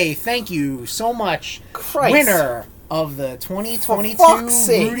 Prey, thank you so much. Christ. Winner of the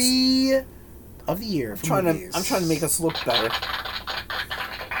 2022 Rudy of the Year. I'm trying to make us look better.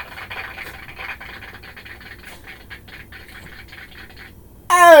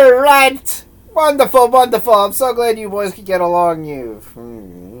 Alright! Wonderful, wonderful. I'm so glad you boys could get along.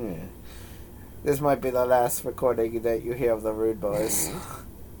 This might be the last recording that you hear of the Rude Boys.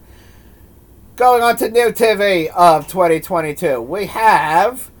 Going on to new TV of 2022. We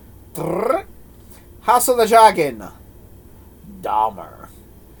have House of the Dragon, Dahmer,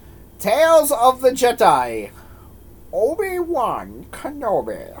 Tales of the Jedi, Obi-Wan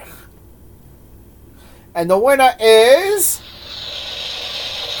Kenobi. And the winner is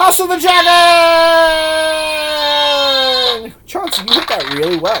House of the Dragon! Chauncey, you hit that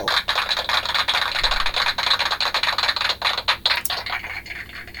really well.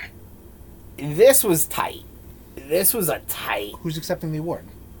 This was tight. This was a tight... Who's accepting the award?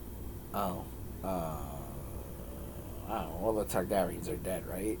 Oh. All the Targaryens are dead,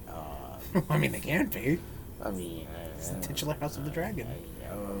 right? I mean, they can't be. I mean... It's the titular House of the Dragon.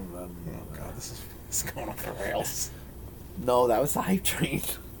 Oh, God, this is going off the rails. No, that was the hype train.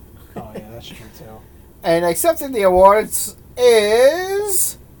 Oh, yeah, that's true, too. And accepting the awards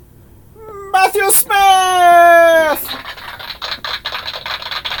is... Matthew Smith!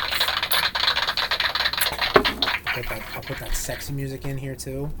 I'll put that sexy music in here,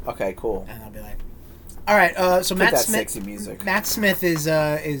 too. Okay, cool. And I'll be like... Alright, so Matt Smith... sexy music. Matt Smith is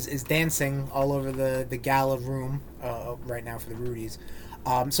dancing all over the gala room right now for the Rudies.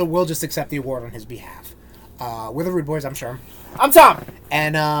 So we'll just accept the award on his behalf. We're the Rude Boys, I'm sure. I'm Tom!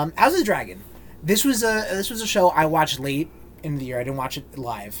 And House of the Dragon. This was a show I watched late in the year. I didn't watch it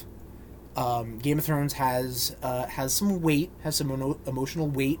live. Game of Thrones has some weight, has some emotional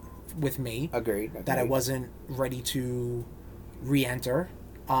weight with me. Agreed. That I wasn't ready to re-enter.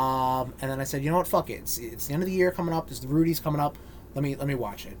 And then I said, you know what, fuck it. It's the end of the year coming up. There's the Rudies coming up. Let me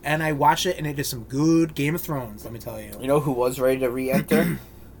watch it. And I watched it, and it is some good Game of Thrones, let me tell you. You know who was ready to re-enter?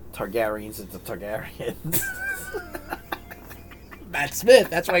 Targaryens and the Targaryens. Matt Smith,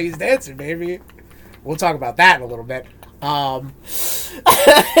 that's why he's dancing, baby. We'll talk about that in a little bit.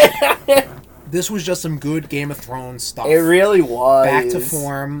 This was just some good Game of Thrones stuff. It really was. Back to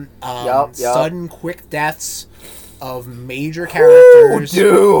form. Yep. Sudden, quick deaths of major characters.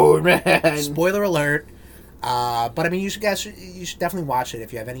 Dude, man. Spoiler alert. But I mean, you should definitely watch it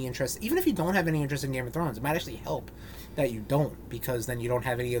if you have any interest. Even if you don't have any interest in Game of Thrones, it might actually help that you don't, because then you don't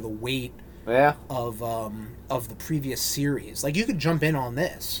have any of the weight of the previous series. Like, you could jump in on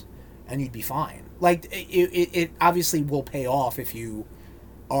this and you'd be fine. Like, it obviously will pay off if you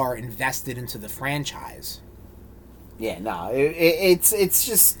are invested into the franchise. Yeah, no, it's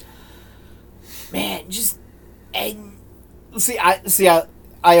just, man, just, and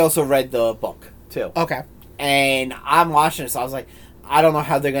I also read the book too. Okay. And I'm watching this, so I was like, I don't know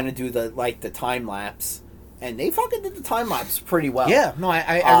how they're gonna do the time lapse, and they fucking did the time lapse pretty well. Yeah, no,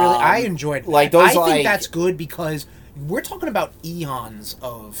 I enjoyed that. Like those, I think that's good because we're talking about eons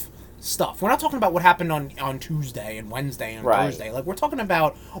of stuff. We're not talking about what happened on Tuesday and Wednesday and Thursday. Like, we're talking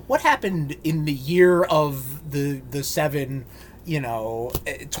about what happened in the year of the 7,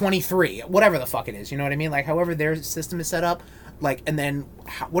 23, whatever the fuck it is. You know what I mean? Like, however their system is set up. Like, and then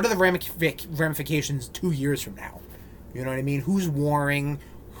what are the ramifications 2 years from now? You know what I mean? Who's warring?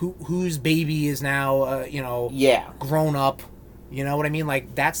 Whose baby is now, grown up? You know what I mean?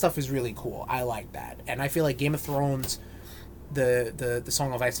 Like, that stuff is really cool. I like that. And I feel like Game of Thrones, the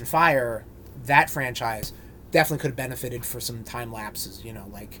Song of Ice and Fire, that franchise definitely could have benefited for some time lapses.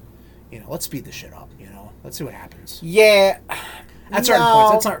 Let's speed this shit up. Let's see what happens. Yeah. At certain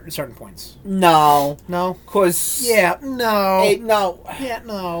points. At certain points. No. No? Because... Yeah, no. No. Yeah,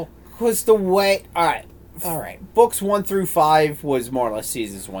 no. Because the way... Alright. Alright. Books 1 through 5 was more or less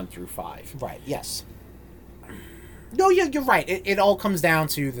seasons 1 through 5. Right, yes. No, you're right. It all comes down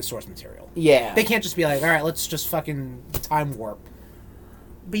to the source material. Yeah. They can't just be like, alright, let's just fucking time warp.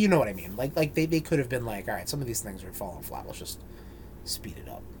 But you know what I mean. Like they could have been like, alright, some of these things are falling flat. Let's just speed it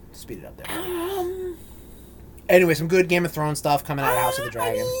up. Speed it up there. Anyway, some good Game of Thrones stuff coming out of House of the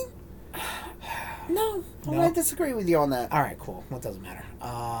Dragon. No, I'm going to disagree with you on that. All right, cool. Well, it doesn't matter.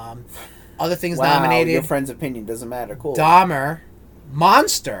 Other things wow, nominated. Your friend's opinion doesn't matter. Cool. Dahmer,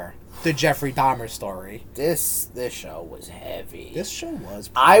 Monster, the Jeffrey Dahmer story. This show was heavy. This show was.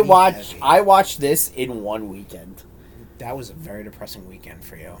 I heavy. watched this in one weekend. That was a very depressing weekend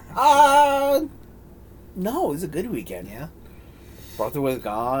for you. No, it was a good weekend. Yeah. Brother was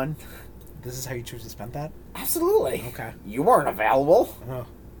gone. This is how you choose to spend that? Absolutely. Okay. You weren't available. Oh.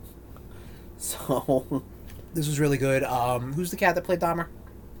 So. This was really good. Who's the cat that played Dahmer?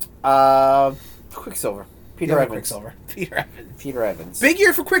 Quicksilver. Peter Evans. Quicksilver. Peter Evans. Peter Evans. Big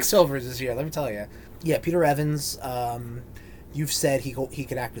year for Quicksilver this year, let me tell you. Yeah, Peter Evans, you've said he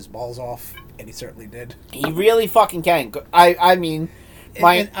could act his balls off, and he certainly did. He really fucking can. I mean,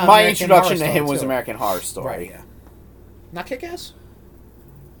 my introduction to him was American Horror Story. Right, yeah. Not Kick-Ass?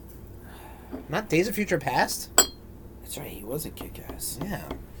 Not Days of Future Past? That's right, he wasn't Kick-Ass. Yeah,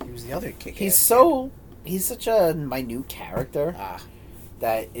 he was the other Kick-Ass. He's such a minute character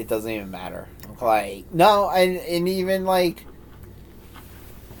that it doesn't even matter. Okay. Like, no, and even like,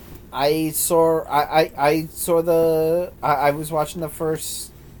 I was watching the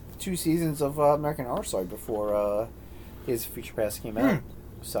first 2 seasons of American Horror Story before Days of Future Past came out.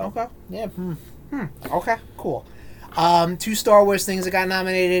 So okay, yeah, okay, cool. 2 Star Wars things that got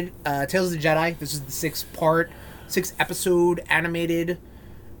nominated. Tales of the Jedi. This is the 6 episode animated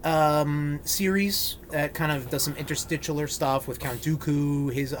series that kind of does some interstitial stuff with Count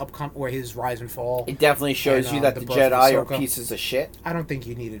Dooku, his rise and fall. It definitely shows you that the Jedi are pieces of shit. I don't think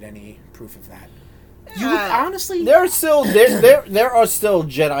you needed any proof of that. You would, honestly, there are still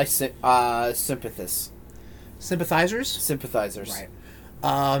Jedi sympathizers. Right.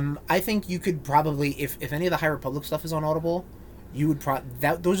 I think you could probably, if any of the High Republic stuff is on Audible, you would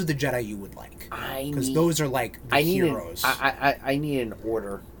those are the Jedi you would like, because those are like the heroes. I need an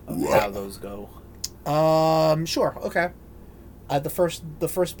order of how those go. Sure, okay. The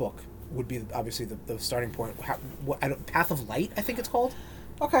first book would be obviously the starting point. Path of Light, I think it's called.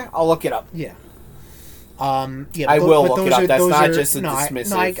 Okay, I'll look it up. Yeah. I will look it up. That's not just a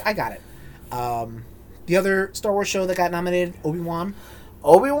dismissive. No, I got it. The other Star Wars show that got nominated, Obi-Wan.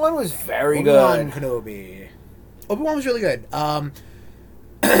 Obi-Wan was very good. Obi-Wan Kenobi. Obi-Wan was really good.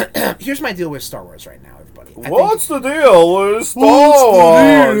 Here's my deal with Star Wars right now, everybody. What's the deal with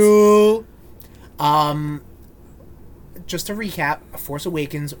Star Wars? Just to recap, Force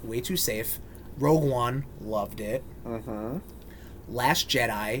Awakens, way too safe. Rogue One, loved it. Mm-hmm. Last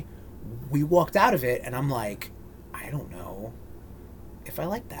Jedi, we walked out of it, and I'm like, I don't know if I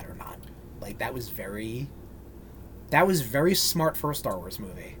like that or not. Like, that was very smart for a Star Wars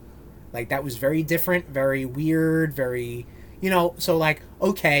movie. Like, that was very different, very weird, very, so like,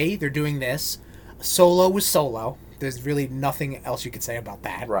 okay, they're doing this. Solo was Solo. There's really nothing else you could say about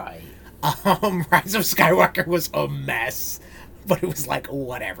that. Right. Rise of Skywalker was a mess, but it was like,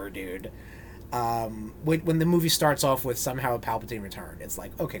 whatever, dude. When the movie starts off with somehow Palpatine returned, it's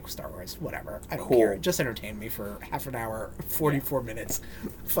like, okay, Star Wars, whatever. I don't care. Just entertain me for half an hour, 44 minutes,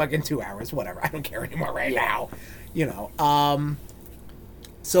 fucking 2 hours, whatever. I don't care anymore now. You know.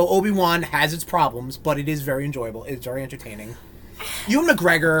 So Obi-Wan has its problems, but it is very enjoyable. It's very entertaining. Ewan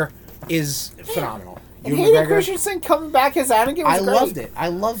McGregor is phenomenal. And Hayden Christensen coming back as Anakin was great. I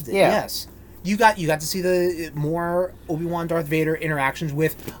loved it. Yeah. Yes. You got to see the more Obi-Wan Darth Vader interactions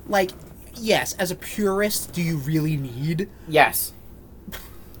with, like, yes, as a purist, do you really need? Yes.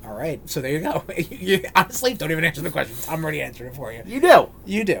 All right, so there you go. You honestly don't even answer the question. I'm already answering it for you. You do.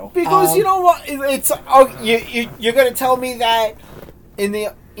 You do. Because you know what? It's you're going to tell me that in the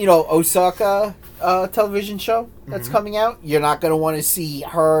Osaka television show that's coming out, you're not going to want to see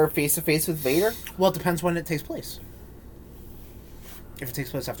her face to face with Vader? Well, it depends when it takes place. If it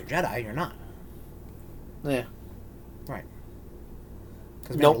takes place after Jedi, you're not. Yeah. Right.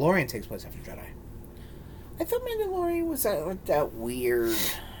 Because Mandalorian takes place after Jedi. I thought Mandalorian was that weird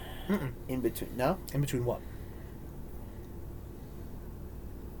in between. No? In between what?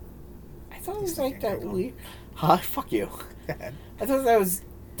 I thought it was like that weird. Huh? Fuck you. I thought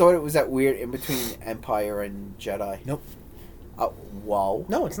it was that weird in between Empire and Jedi. Nope. Whoa.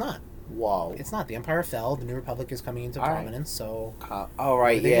 No, it's not. Whoa. It's not. The Empire fell. The New Republic is coming into prominence. So. All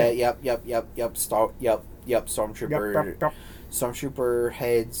right. Yeah. Yep. Stormtrooper. Yep. Stormtrooper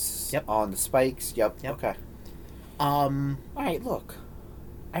heads on the spikes. Yep. Okay. All right. Look,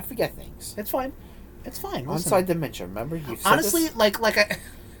 I forget things. It's fine. It's fine. Inside dimension. Remember you said honestly, this? like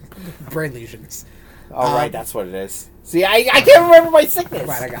brain lesions. All right, that's what it is. See, I can't remember my sickness.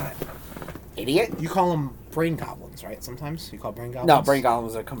 Right, I got it. Idiot. You call them brain goblins, right? Sometimes you call brain goblins. No, brain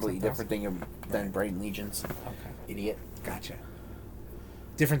goblins are a completely different thing than brain legions. Okay. Idiot. Gotcha.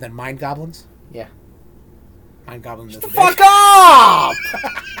 Different than mind goblins. Yeah. Mind goblins. Shut the fuck up!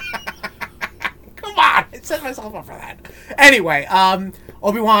 Come on, I set myself up for that. Anyway,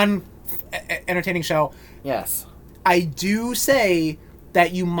 Obi-Wan, entertaining show. Yes. I do say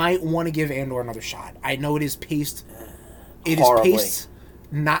that you might want to give Andor another shot. I know it is paced. It horribly. is paced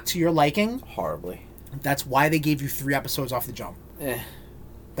not to your liking. Horribly. That's why they gave you 3 episodes off the jump.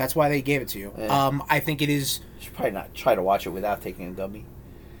 That's why they gave it to you. I think it is. You should probably not try to watch it without taking a gummy.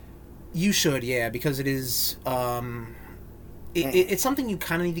 You should, yeah, because it is. It's something you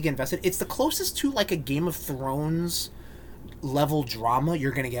kind of need to get invested. It's the closest to like a Game of Thrones level drama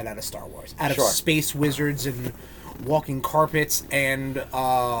you're going to get out of Star Wars, out of space wizards and walking carpets and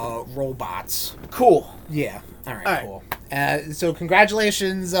robots. Cool. Yeah. All right. Cool. So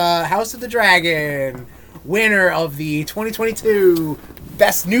congratulations, House of the Dragon, winner of the 2022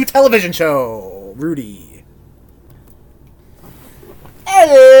 Best New Television Show, Rudy.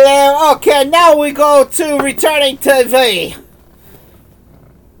 Hello. Okay, now we go to Returning TV.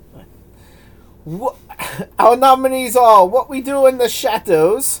 Our nominees are What We Do in the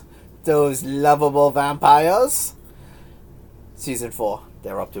Shadows, Those Lovable Vampires. Season 4.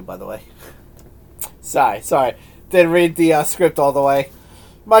 They're up to, by the way. Sorry. Didn't read the script all the way.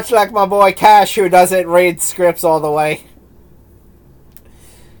 Much like my boy Cash, who doesn't read scripts all the way.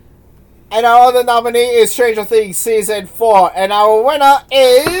 And our other nominee is Stranger Things Season 4. And our winner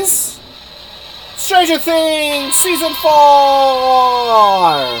is Stranger Things Season 4!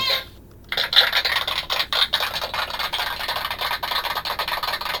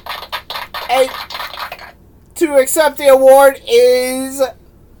 And to accept the award is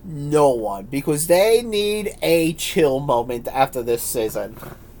no one, because they need a chill moment after this season.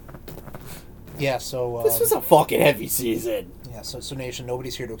 Yeah, so this was a fucking heavy season. Yeah, so Nation,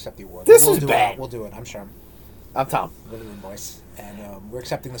 nobody's here to accept the award. This is bad. We'll do it. I'm sure. I'm Tom. Literally, boys, and we're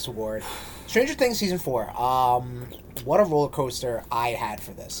accepting this award. Stranger Things Season 4. What a roller coaster I had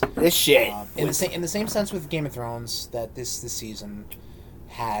for this. This shit. In the same sense with Game of Thrones, that this season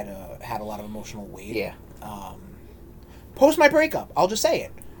had a lot of emotional weight. Yeah. Post my breakup, I'll just say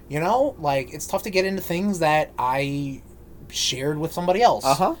it. You know, like, it's tough to get into things that I shared with somebody else.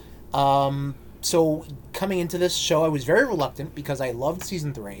 So coming into this show, I was very reluctant because I loved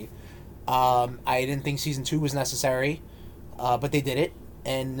Season 3. I didn't think Season 2 was necessary, but they did it.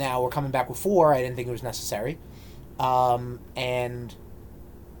 And now we're coming back with 4. I didn't think it was necessary. And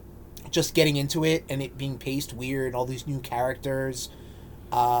just getting into it and it being paced weird, all these new characters.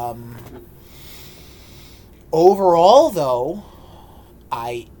 Overall, though,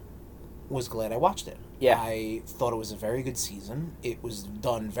 I was glad I watched it. Yeah. I thought it was a very good season. It was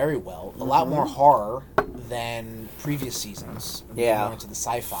done very well. A lot more horror than previous seasons. Yeah. More into the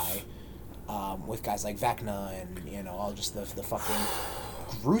sci-fi, with guys like Vecna and, all just the fucking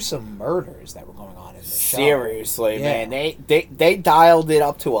gruesome murders that were going on in this show. Seriously, Yeah. man, they dialed it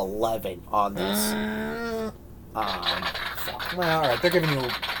up to 11 on this. Fuck. Well, all right, they're giving you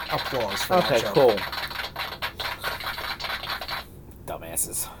applause for that Okay, show. cool.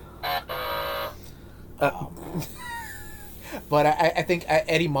 Dumbasses. But I think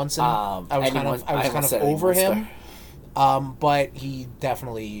Eddie Munson, I was kind of over him. But he was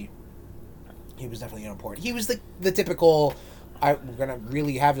definitely unimportant. He was the typical, we're gonna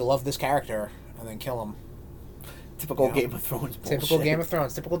really have you love this character and then kill him. Typical Game of Thrones bullshit. Typical Game of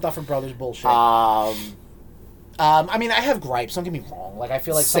Thrones. Typical Duffer Brothers bullshit. I mean, I have gripes. Don't get me wrong. Like, I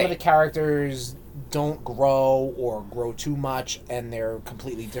feel like some of the characters don't grow or grow too much, and they're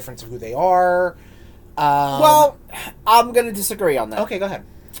completely different to who they are. Well, I'm gonna disagree on that. Okay, go ahead.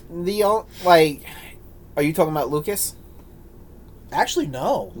 Are you talking about Lucas? Actually,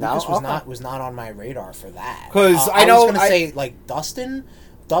 no. No? Lucas Okay. was not on my radar for that. 'Cause I was going to say, like, Dustin.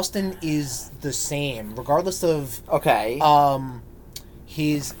 Dustin is the same, regardless of Okay.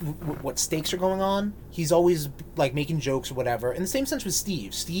 what stakes are going on. He's always like making jokes or whatever. In the same sense with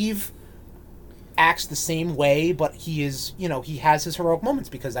Steve. Steve acts the same way, but he is, he has his heroic moments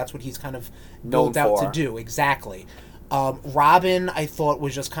because that's what he's kind of built out to do. Exactly. Robin, I thought,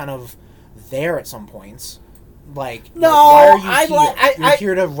 was just kind of there at some points. No, why are you here? You're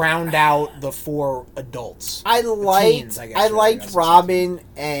here to round out the 4 adults. I liked guess, Robin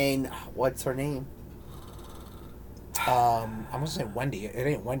and what's her name? I'm gonna say Wendy. It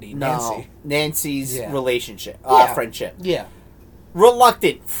ain't Wendy. No, Nancy's relationship, friendship. Yeah,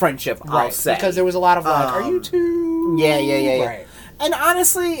 reluctant friendship. Right. I'll say because there was a lot of like, are you two? Yeah. Right. And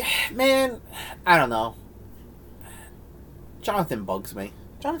honestly, man, I don't know. Jonathan bugs me.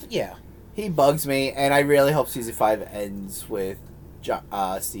 Yeah. He bugs me, and I really hope season 5 ends with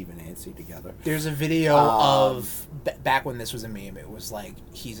Steve and Nancy together. There's a video of back when this was a meme. It was like,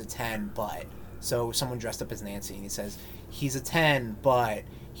 he's a 10, but so someone dressed up as Nancy, and he says he's a 10, but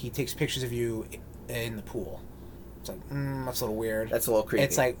he takes pictures of you in the pool. It's like, that's a little weird. That's a little creepy.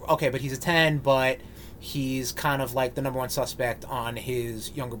 It's like, okay, but he's a 10, but he's kind of like the number 1 suspect on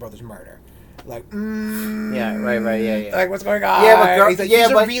his younger brother's murder. Like, yeah, right, yeah. Like, what's going on? Yeah, but he's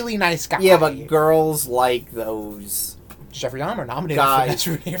a really nice guy. Yeah, but girls like those Jeffrey Dahmer nominated guys,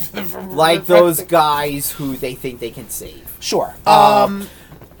 for best like those guys who they think they can save. Sure.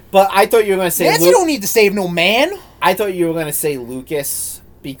 But I thought you were going to say Nancy don't need to save no man. I thought you were going to say Lucas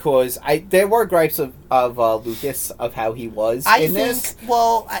because there were gripes of Lucas of how he was in this.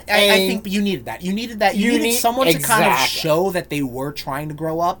 Well, I think you needed that. You needed that. You needed someone to kind of show that they were trying to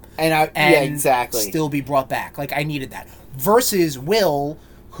grow up and still be brought back. Like, I needed that. Versus Will,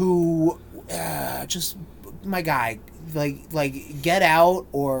 who just, my guy, like get out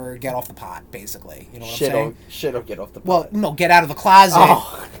or get off the pot, basically. You know what I'm saying? Shit or get off the pot. Well, no, get out of the closet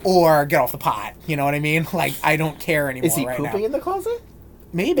or get off the pot. You know what I mean? Like, I don't care anymore. Is he pooping in the closet?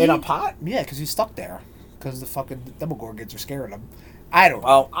 Maybe. In a pot? Yeah, because he's stuck there. Because the fucking Demogorgons are scaring him. I don't know.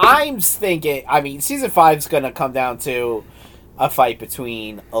 Well, I'm thinking, season 5's going to come down to a fight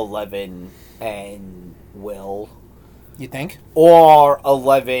between 11 and Will. You think? Or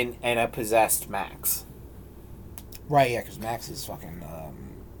 11 and a possessed Max. Right, yeah, because Max is fucking...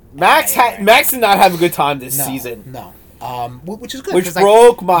 Max did not have a good time this season. No. Which is good. Which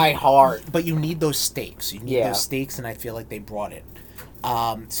broke my heart. But you need those stakes. You need those stakes, and I feel like they brought it.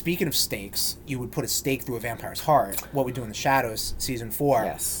 Speaking of stakes, you would put a stake through a vampire's heart. What We Do in the Shadows, season 4.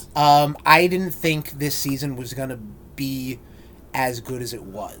 Yes. I didn't think this season was going to be as good as it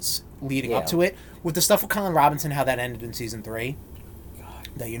was leading up to it. With the stuff with Colin Robinson, how that ended in season 3.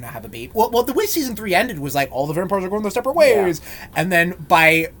 That you now have a baby. Well, the way season 3 ended was like all the vampires are going their separate ways. Yeah. And then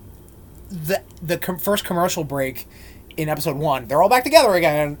by the first commercial break in episode 1, they're all back together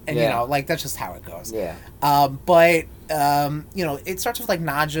again. And, that's just how it goes. Yeah. But it starts with, like,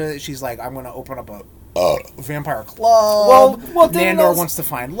 Nadja. She's like, I'm going to open up a vampire club. Well, Nandor wants to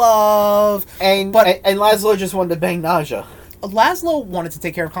find love. And Laszlo just wanted to bang Nadja. Laszlo wanted to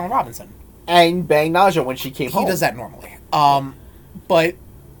take care of Colin Robinson. And bang Nadja when she came home. He does that normally. But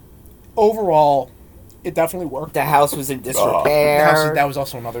overall, it definitely worked. The house was in disrepair. That was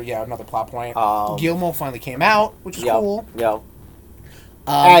also another plot point. Gilmo finally came out, which is cool. Yep.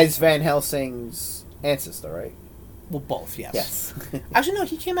 As Van Helsing's ancestor, right? Well, both, yes. Yes. Actually, no,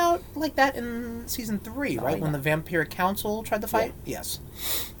 he came out like that in season 3, right? When the Vampire Council tried to fight? Yeah.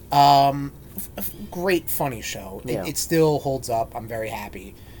 Yes. Great, funny show. Yeah. It still holds up. I'm very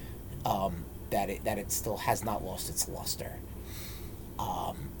happy that it still has not lost its luster.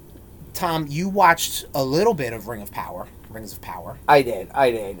 Tom, you watched a little bit of Rings of Power. I did.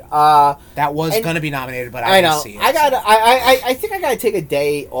 That was going to be nominated, but I didn't see it. I think I gotta take a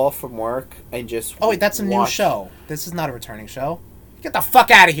day off from work and just. Oh wait, that's a new show. This is not a returning show. Get the fuck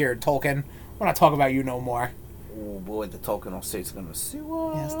out of here, Tolkien. We're not talking about you no more. Oh boy, the Tolkien state's gonna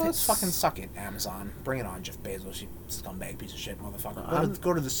sue us. Yes, fucking suck it, Amazon. Bring it on, Jeff Bezos, you scumbag piece of shit, motherfucker.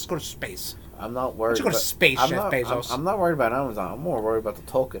 Go to space. I'm not worried. Go to space, Jeff Bezos. I'm not worried about Amazon. I'm more worried about the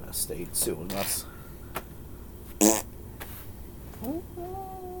Tolkien estate suing us.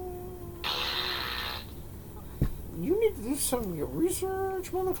 You need to do some of your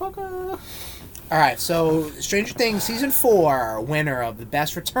research, motherfucker. Alright, so Stranger Things Season 4, winner of the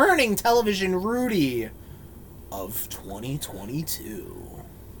Best Returning Television Rudy of 2022.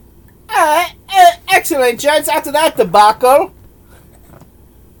 Excellent, gents. After that debacle.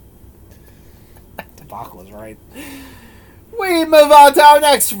 Debacle is right. We move on to our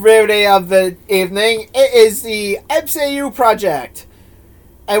next Rudy of the evening. It is the MCU project.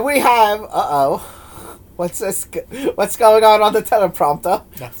 And we have... What's this? What's going on the teleprompter?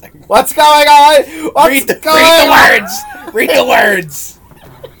 Nothing. What's going on? Read the words! Read the words!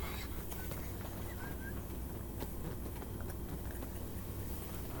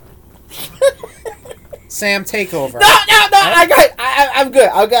 Sam, take over. No! I'm good.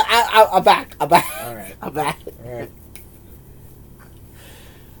 I'm back. Alright. I'm back. Alright.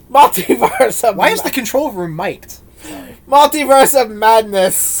 Multiverse of... Why is the control room mic'd? Multiverse of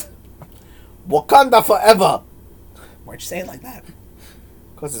Madness. Wakanda Forever. Why'd you say it like that?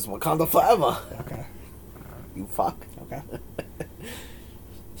 Because it's Wakanda Forever. Okay. You fuck. Okay.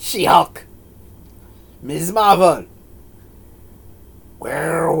 She-Hulk. Ms. Marvel.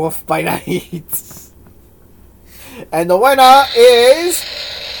 Werewolf by Night. And the winner is...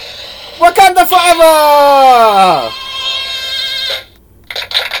 Wakanda Forever!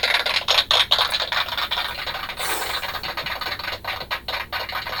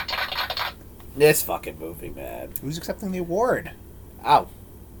 This fucking movie, man. Who's accepting the award? Ow.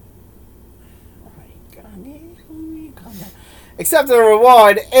 Accepting the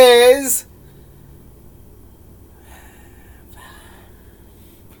reward is...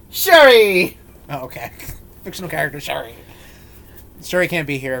 Shuri! Oh, okay. Fictional character Shuri. Shuri can't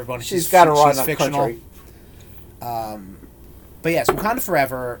be here, everyone. She's got to run a fictional. country. But yes, Wakanda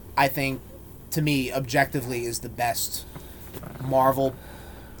Forever, I think, to me, objectively, is the best Marvel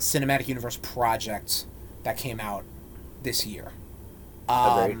Cinematic Universe project that came out this year.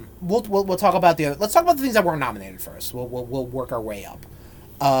 We'll talk about let's talk about the things that weren't nominated first. We'll work our way up.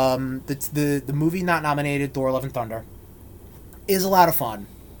 The movie not nominated, Thor: Love and Thunder, is a lot of fun.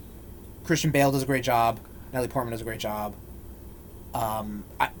 Christian Bale does a great job. Natalie Portman does a great job.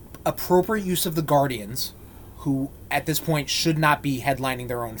 Appropriate use of the Guardians, who at this point should not be headlining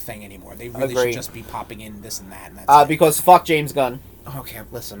their own thing anymore. They really should just be popping in this and that. And that's because fuck James Gunn. Okay,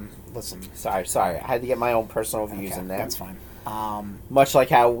 listen. Sorry. I had to get my own personal views in there. That's fine. Much like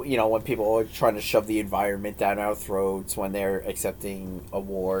how, when people are trying to shove the environment down our throats when they're accepting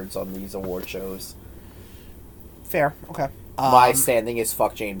awards on these award shows. Fair. Okay. My standing is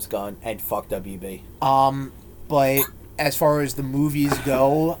fuck James Gunn and fuck WB. But as far as the movies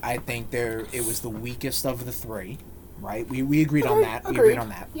go, I think it was the weakest of the three. Right? We agreed on that. Agreed. We agreed on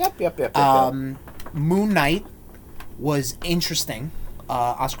that. Yep. Moon Knight was interesting.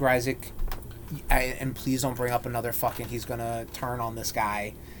 Oscar Isaac, and please don't bring up another fucking he's gonna turn on this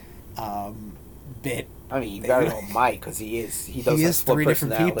guy bit. I mean, you gotta know Mike, because he does three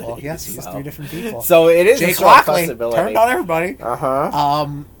different people. Yes, he is three different people. So it is Jake a strong Lockley possibility. turned on everybody.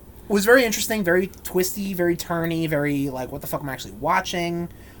 Was very interesting, very twisty, very turny, very like, what the fuck am I actually watching?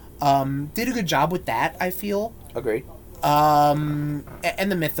 Did a good job with that, I feel. Agreed. And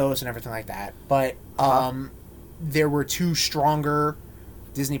the mythos and everything like that. But there were two stronger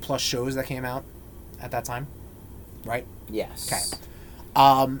Disney Plus shows that came out at that time, right? Yes.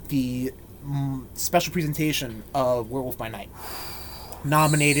 Okay. The special presentation of Werewolf by Night,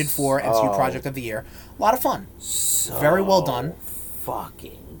 nominated for MCU Project of the Year. A lot of fun. Very well done.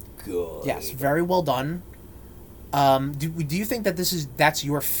 Fucking good. Yes, very well done. Do you think that that's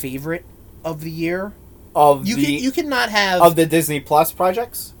your favorite of the year? You cannot have of the Disney Plus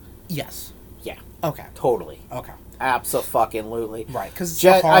projects? Yes. Yeah. Okay. Totally. Okay. Abso-fucking-lutely. Right, because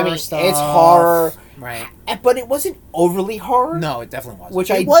it's horror stuff. It's horror. Right. But it wasn't overly horror. No, it definitely wasn't. Which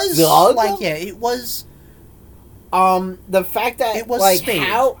it was dug. It was. The fact that it was like spayed.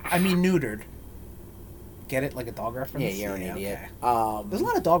 how neutered. Get it, like a dog reference. Yeah, you're an idiot. Okay. There's a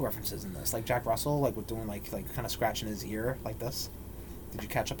lot of dog references in this, like Jack Russell, like with doing like kind of scratching his ear like this. Did you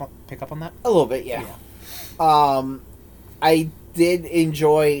pick up on that? A little bit, yeah. I did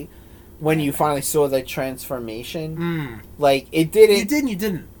enjoy when you finally saw the transformation. Like, it didn't... You did and you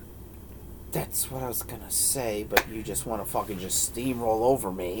didn't. That's what I was gonna say, but you just want to fucking just steamroll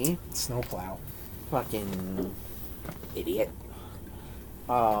over me. Snowplow. Fucking idiot.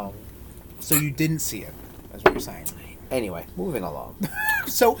 So you didn't see it, that's what you're saying. Anyway, moving along.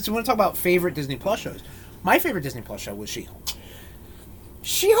 So we want to talk about favorite Disney Plus shows. My favorite Disney Plus show was She-Hulk.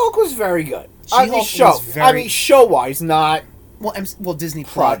 She-Hulk was very good. She-Hulk was show-wise, not well, Disney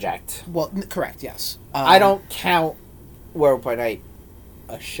Plus. project. Well, correct, yes. I don't count Werewolf by Night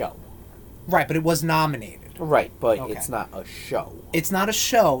a show. Right, but it was nominated. Right, but Okay. it's not a show. It's not a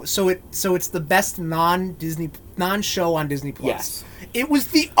show, so it's the best non-show on Disney Plus. Yes. It was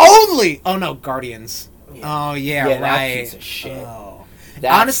the only. Oh no, Guardians. Yeah. Oh yeah, Yeah, that right. piece of shit. Oh.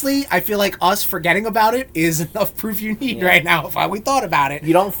 That's- Honestly, I feel like us forgetting about it is enough proof you need right now. If we thought about it,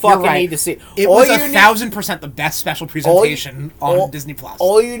 You don't You're fucking right. need to see it. It All was you 1,000% the best special presentation on Disney Plus.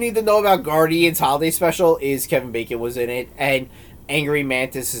 All you need to know about Guardians Holiday Special is Kevin Bacon was in it, and Angry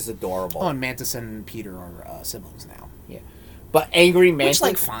Mantis is adorable. Oh, and Mantis and Peter are siblings now. Yeah, but Angry Mantis, Which,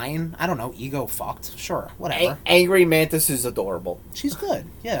 like, fine. I don't know. Ego fucked. Sure, whatever. Angry Mantis is adorable. She's good.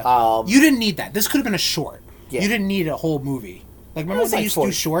 Yeah. You didn't need that. This could have been a short. Yeah. You didn't need a whole movie. Like, remember when they used to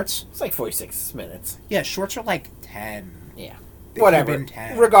do shorts? It's like 46 minutes. Yeah, shorts are like 10. Yeah. They Whatever. could've been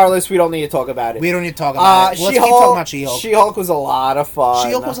 10. Regardless, we don't need to talk about it. We don't need to talk about it. Let's keep talking about She-Hulk. She-Hulk was a lot of fun.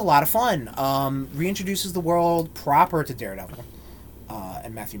 She-Hulk was a lot of fun. Reintroduces the world proper to Daredevil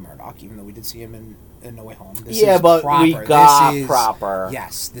and Matthew Murdock, even though we did see him in No Way Home. This is but proper. we got This is, proper.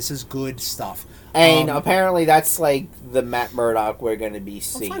 Yes, this is good stuff. And apparently that's like the Matt Murdock we're going to be I'm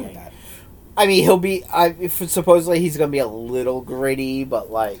seeing. fine with that. I mean, he'll be... supposedly he's going to be a little gritty, but,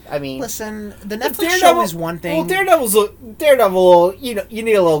 like, I mean... Listen, the Netflix show is one thing. Well, Daredevil, you know, you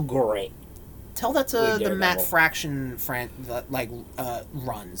need a little grit. Tell that to the Daredevil. Matt Fraction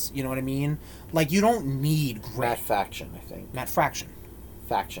runs. You know what I mean? Like, you don't need grit. Matt Faction, I think. Matt Fraction.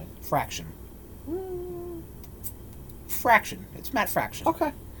 Faction. Fraction. Fraction. It's Matt Fraction.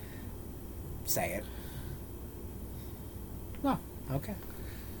 Okay. Say it. No. Okay.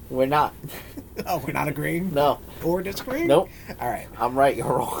 We're not. Oh, we're not agreeing? No. Or disagreeing? Nope. All right. I'm right, you're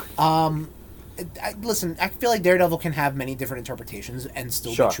wrong. Listen, I feel like Daredevil can have many different interpretations and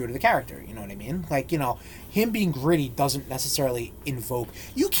still Sure. be true to the character. You know what I mean? Like, you know, him being gritty doesn't necessarily invoke.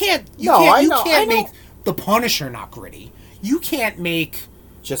 You can't make the Punisher not gritty. You can't make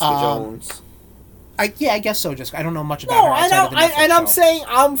Jessica Jones. I guess so. Just I don't know much about her outside of the Netflix I'm show. saying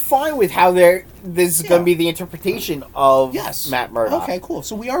I'm fine with how this is going to be the interpretation of Matt Murdock. Okay, cool.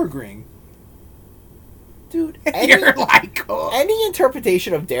 So we are agreeing. Dude, You're like, oh. any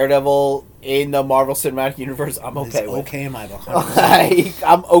interpretation of Daredevil in the Marvel Cinematic Universe, I'm okay with. Okay in my book. Like,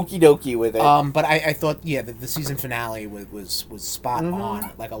 I'm okie dokie with it. But I thought, the season finale was spot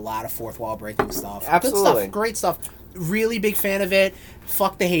on. Like, a lot of fourth wall breaking stuff. Absolutely. Good stuff. Great stuff. Really big fan of it.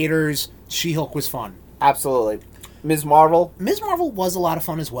 Fuck the haters. She-Hulk was fun. Absolutely. Ms. Marvel. Ms. Marvel was a lot of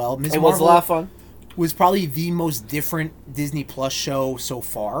fun as well. It was a lot of fun. Was probably the most different Disney Plus show so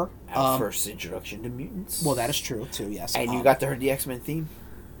far. Our first introduction to mutants. Well, that is true, too, yes. And you got to hear the X-Men theme?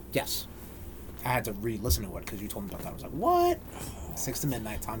 Yes. I had to re-listen to it because you told me about that. I was like, what? 6 to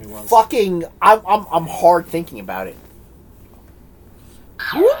Midnight, Tommy was. Fucking... I'm hard thinking about it.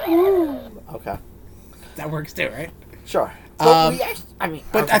 Okay. That works too, right? Sure. I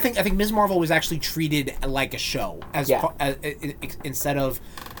okay. think Ms. Marvel was actually treated like a show instead of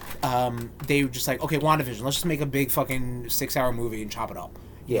they were just like, okay, WandaVision, let's just make a big fucking 6-hour movie and chop it up.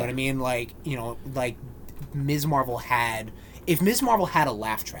 You know what I mean? Like, you know, like Ms. Marvel had, if Ms. Marvel had a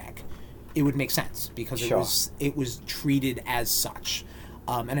laugh track, it would make sense because it was treated as such.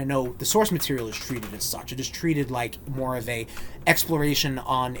 And I know the source material is treated as such. It is treated like more of a exploration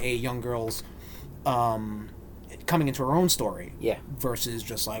on a young girl's coming into her own story. Yeah. Versus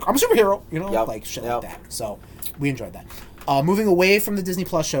just like, I'm a superhero, you know, like shit like that. So we enjoyed that. Moving away from the Disney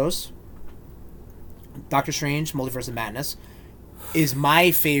Plus shows, Doctor Strange, Multiverse of Madness is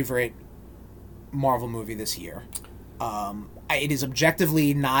my favorite Marvel movie this year. It is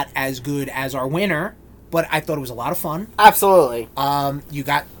objectively not as good as our winner, but I thought it was a lot of fun. Absolutely. You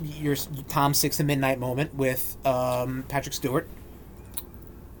got your Tom 6 to Midnight moment with Patrick Stewart.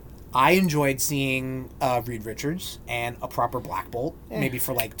 I enjoyed seeing Reed Richards and a proper Black Bolt, maybe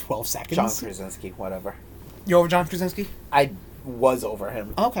for like 12 seconds. John Krasinski, whatever. You over John Krasinski? I was over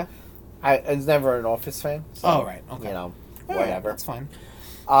him. Oh, okay. I was never an Office fan. So, right. Okay. You know, All whatever. Right, that's fine.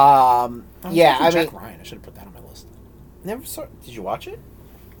 Jack Ryan. I should have put that on my list. Never saw. Did you watch it?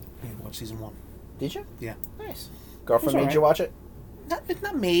 Yeah, watch season 1. Did you? Yeah. Nice. Girlfriend made you watch it? It's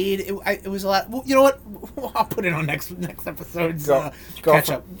not made. It was a lot. Well, you know what? I'll put it on next episode's Go catch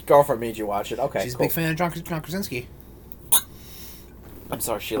up. Girlfriend made you watch it. Okay, She's cool. a big fan of John Krasinski. I'm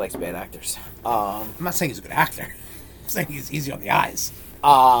sorry, she likes bad actors. I'm not saying he's a good actor. I'm saying he's easy on the eyes.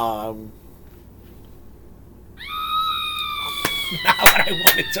 Not Not what I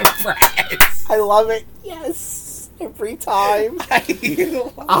wanted to press. I love it. Yes, every time.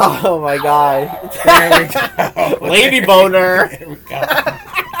 There Oh my god. we go. Lady boner. There we go.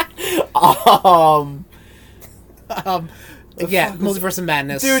 Yeah, Multiverse of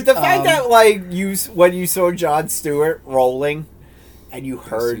Madness. Dude, the fact that like when you saw Jon Stewart rolling, and you See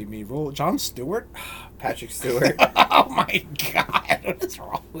heard me roll. Jon Stewart? Patrick Stewart. Oh my god, what is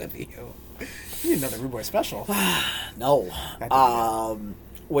wrong with you? You need another Rude Boy special. No.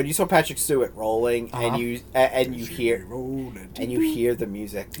 When you saw Patrick Stewart rolling, and you hear the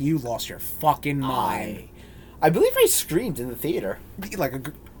music, You lost your fucking mind. I believe I screamed in the theater.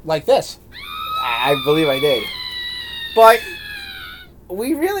 Like this. I believe I did. But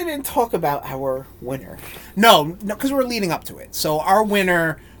we really didn't talk about our winner. No, because we're leading up to it. So our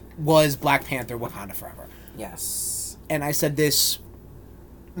winner was Black Panther: Wakanda Forever. Yes. And I said this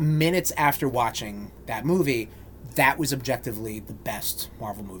minutes after watching that movie. That was objectively the best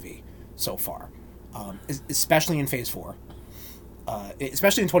Marvel movie so far, especially in Phase 4.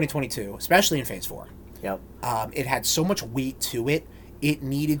 Especially in 2022, especially in Phase 4. Yep. It had so much weight to it. It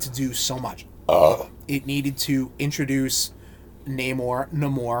needed to do so much. It needed to introduce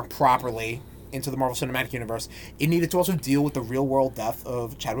Namor properly into the Marvel Cinematic Universe. It needed to also deal with the real-world death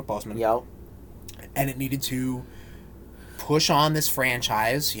of Chadwick Boseman. Yep. And it needed to push on this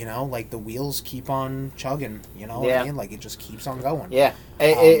franchise, like the wheels keep on chugging, what I mean? Like, it just keeps on going. Yeah.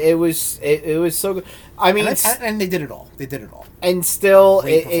 It was so good. I mean... And they did it all. They did it all. And still,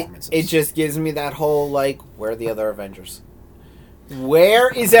 Great performances. it just gives me that whole, like, where are the other Avengers? Where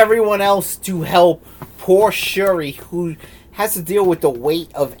is everyone else to help poor Shuri, who has to deal with the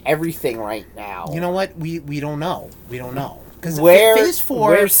weight of everything right now? You know what? We don't know. We don't know. Because Phase 4...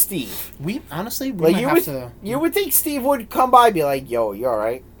 Where's Steve? We honestly, like, might have to... You would think Steve would come by and be like, yo, you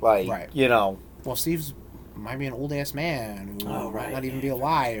alright? Like, Right. Well, Steve's might be an old-ass man who right. might not even be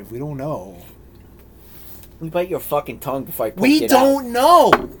alive. We don't know. We bite your fucking tongue before I poke We it don't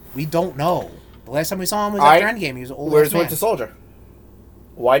out. know. We don't know. The last time we saw him was after Endgame. He was an old-ass Where's man. Winter Soldier?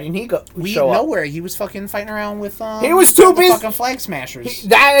 Why didn't he go? We show up? nowhere. He was fucking fighting around with He was too the busy. fucking Flag Smashers.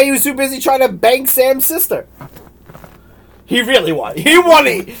 He was too busy trying to bang Sam's sister. He really was. He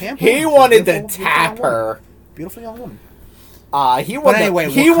wanted to tap her. Beautiful young woman. He wanted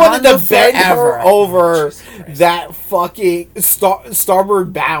Wakanda to bend her forever. over that fucking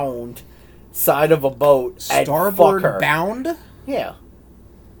starboard bound side of a boat and fuck Starboard her. bound? Yeah.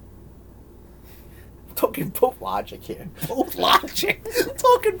 Talking boat logic here. Boat logic.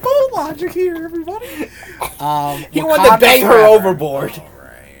 Talking boat logic here, everybody. He wanted to bang her overboard.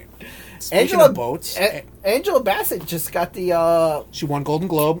 Right. Speaking of boats, Angela Bassett just got the she won Golden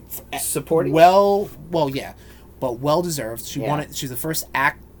Globe. supporting. Well, yeah, but well deserved. She Yeah. won it. She's the first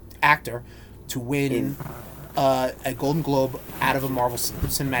actor to win a Golden Globe out of a Marvel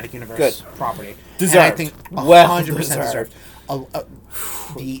Cinematic Universe Good. property. Deserved. And I think Well 100% deserved.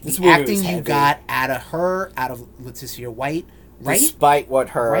 The This movie acting was you heavy. got out of her, out of Letitia White, right? Despite what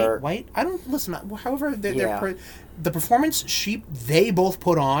her White. I don't listen. However, Yeah. the performance they both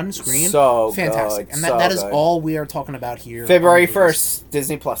put on screen, So fantastic, good, and so that is good. all we are talking about here. February on Movies. 1st,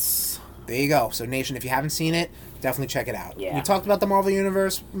 Disney Plus. There you go. So, Nation, if you haven't seen it, definitely check it out. Yeah. We talked about the Marvel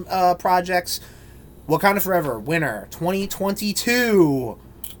Universe projects. Wakanda Forever, winner 2022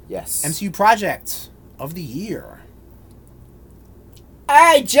 Yes. MCU project of the year.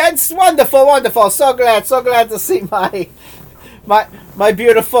 Hey, gents, wonderful. So glad to see my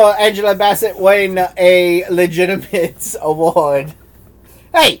beautiful Angela Bassett win a legitimate award.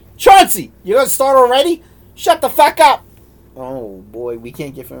 Hey, Chauncey, you gonna start already? Shut the fuck up. Oh boy, we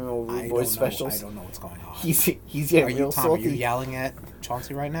can't give him a Rude Boy specials. I don't know what's going on. He's getting Are you, real Tom, salty. are you yelling at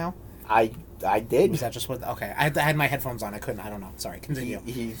Chauncey right now? I did. Was that just what? Okay, I had my headphones on. I couldn't. I don't know. Sorry. Continue.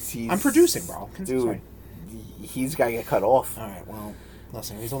 He's I'm producing, bro. dude. Sorry. He's gotta get cut off. All right. Well,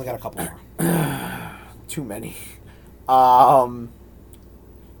 listen. He's only got a couple more. Too many.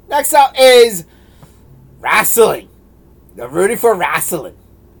 Next up is wrestling. The rooting for wrestling.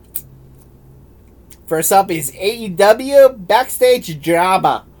 First up is AEW Backstage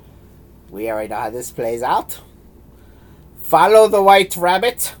Drama. We already know how this plays out. Follow the White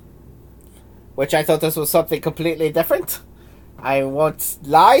Rabbit, which I thought this was something completely different. I won't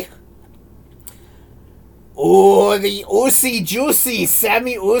lie. Oh, the Usi Juicy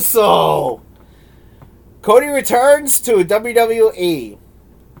Sammy Uso Cody returns to WWE.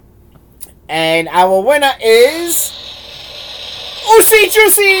 And our winner is... Usi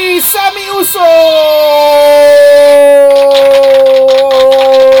Juicy Sami Uso!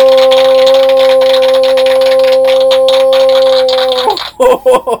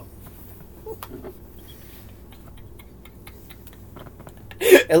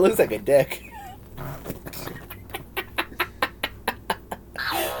 It looks like a dick.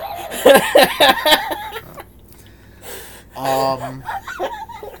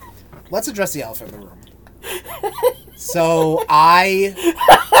 Let's address the elephant in the room. So I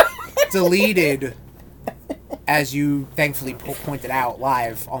deleted, as you thankfully pointed out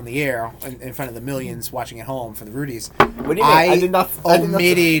live on the air in front of the millions watching at home for the Rudies. What do you mean? I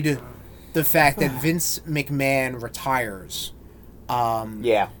omitted the fact that Vince McMahon retires.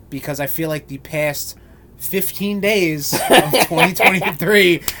 Yeah. Because I feel like the past 15 days of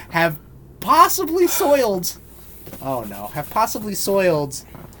 2023 have possibly soiled... Oh, no. Have possibly soiled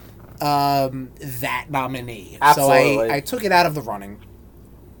that nominee. Absolutely. So I took it out of the running.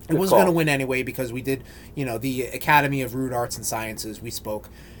 It was going to win anyway because we did, the Academy of Rude Arts and Sciences, we spoke.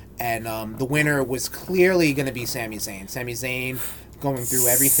 And the winner was clearly going to be Sami Zayn. Sami Zayn going through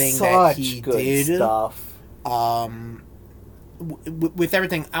everything that he did. Stuff. With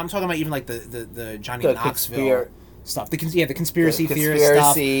everything, I'm talking about even like the Johnny Knoxville stuff. The conspiracy theorist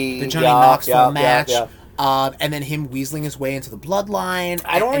stuff. The Johnny Knoxville match. And then him weaseling his way into the bloodline.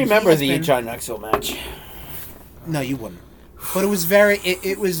 I don't remember the Johnny Knoxville match. No, you wouldn't. But it was very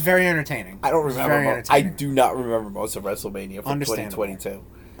entertaining. I don't remember. I do not remember most of WrestleMania from 2022.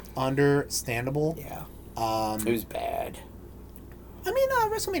 Understandable. Yeah. It was bad. I mean,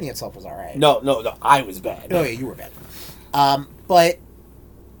 WrestleMania itself was all right. No, I was bad. Oh yeah, you were bad. But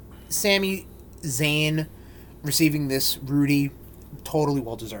Sami Zayn receiving this Rudy, totally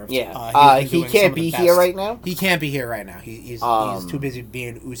well deserved. Yeah. He can't be here right now. He can't be here right now. He's too busy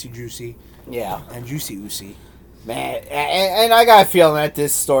being Usi Juicy. Yeah. And Juicy Usi. Man, and I got a feeling that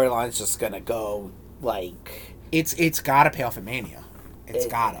this storyline's just gonna go like it's gotta pay off at Mania. It's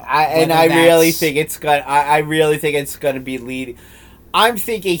gotta. I really think it's gonna be leading. I'm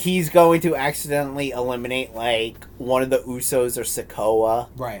thinking he's going to accidentally eliminate like one of the Usos or Sikoa,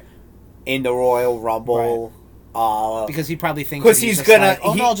 right, in the Royal Rumble. Right. Because he probably thinks because he's gonna.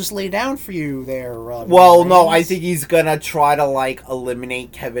 Like, no, I'll just lay down for you there. Well, no, I think he's gonna try to like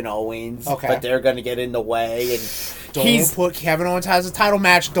eliminate Kevin Owens. Okay, but they're gonna get in the way, and don't put Kevin Owens has a title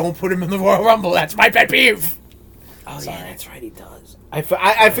match. Don't put him in the Royal Rumble. That's my pet peeve. Oh sorry. Yeah, that's right. He does. I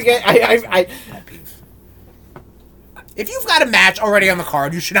forget. I pet peeve. If you've got a match already on the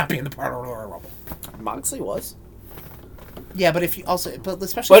card, you should not be in the part of the Royal Rumble. Moxley was. Yeah, but especially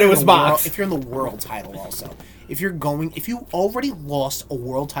it was Mox. If you're in the world title, also, if you already lost a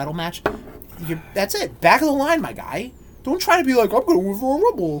world title match, that's it. Back of the line, my guy. Don't try to be like I'm going to win for a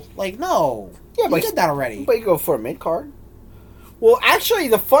Rumble. Like no, yeah, you did that already. But you go for a mid card. Well, actually,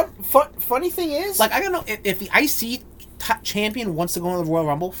 the funny thing is, like I don't know if the IC champion wants to go into the Royal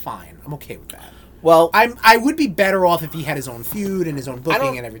Rumble, fine, I'm okay with that. Well, I would be better off if he had his own feud and his own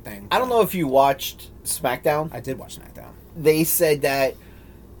booking and everything. I don't know if you watched SmackDown. I did watch SmackDown. They said that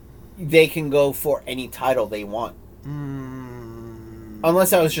they can go for any title they want. Unless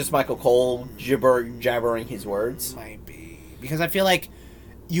that was just Michael Cole jabbering his words. Might be. Because I feel like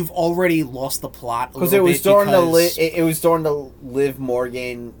you've already lost the plot because it was during the Liv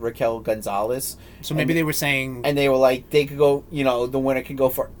Morgan, Raquel Gonzalez. So maybe they were saying... And they were like, they could go, the winner could go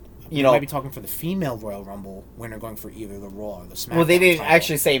for... You might be talking for the female Royal Rumble winner going for either the Raw or the SmackDown. Well, they didn't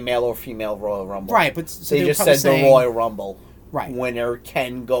actually say male or female Royal Rumble. Right, but so they just said the Royal Rumble winner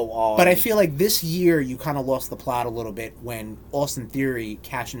can go on. But I feel like this year you kind of lost the plot a little bit when Austin Theory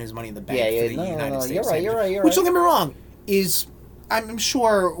cashing his Money in the Bank for the United States. You're right. Which, don't get me wrong, is, I'm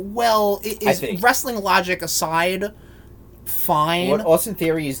sure, wrestling logic aside, fine. What Austin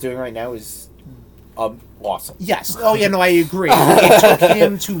Theory is doing right now is... awesome. Yes. Oh, yeah, no, I agree. It took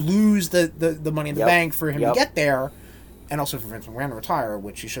him to lose the Money in the Bank for him to get there, and also for Vince McMahon to retire,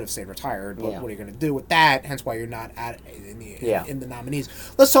 which he should have stayed retired. But what are you going to do with that? Hence why you're not in the nominees.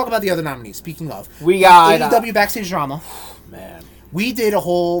 Let's talk about the other nominees. Speaking of, we got AEW backstage drama. Man, we did a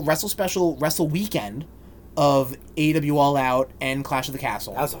whole Wrestle Weekend of AEW All Out and Clash of the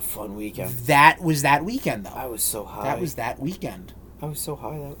Castle. That was a fun weekend. That was that weekend, though. I was so high. That was that weekend. I was so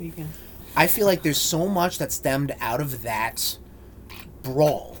high that weekend. I feel like there's so much that stemmed out of that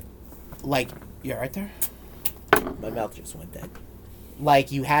brawl. Like, you right there? My mouth just went dead.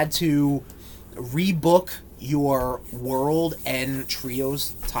 Like, you had to rebook your World and Trios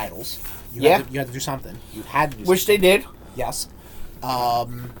titles. You had to do something. You had to do Which they did. Yes.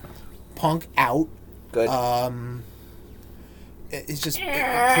 Punk out. Good. It's just pretty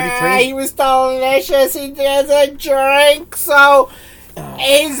crazy. He was delicious. He doesn't drink, so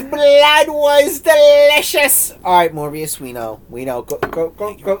his blood was delicious. All right, Morbius, we know.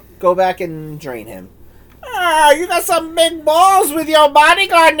 Go back and drain him. You got some big balls with your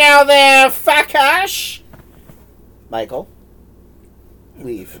bodyguard now there, Fakash. Michael,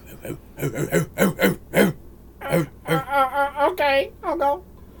 leave. Okay, I'll go.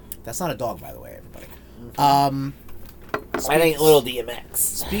 That's not a dog, by the way, everybody. That ain't little DMX.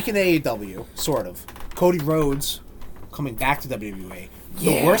 Speaking of AEW, sort of. Cody Rhodes coming back to WWE.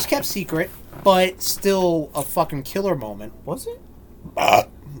 Yeah. The worst kept secret, but still a fucking killer moment. Was it?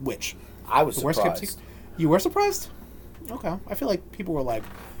 Which? I was The worst kept surprised. secret. You were surprised? Okay. I feel like people were like,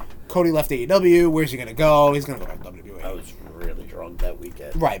 Cody left AEW, where's he gonna go? He's gonna go back to WWE. I was really drunk that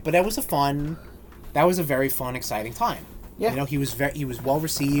weekend. Right, but that was a very fun, exciting time. Yeah. You know, he was well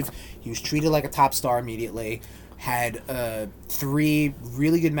received. He was treated like a top star immediately. Had 3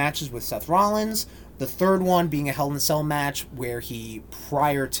 really good matches with Seth Rollins. The third one being a Hell in a Cell match where he,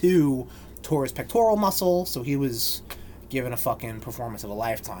 prior to, tore his pectoral muscle, so he was given a fucking performance of a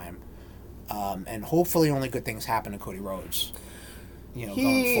lifetime. And hopefully only good things happen to Cody Rhodes. You know,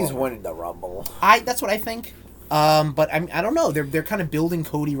 he's winning the Rumble. That's what I think. But I don't know. They're kind of building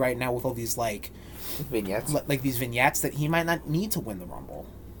Cody right now with all these vignettes, like these vignettes that he might not need to win the Rumble.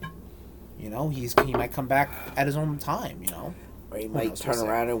 You know, he might come back at his own time. You know, or he might turn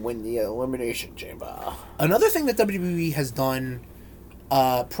around and win the Elimination Chamber. Another thing that WWE has done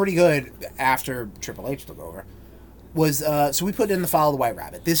pretty good after Triple H took over was so we put in the Follow the White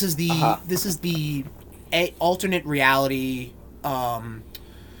Rabbit. This is the alternate reality. All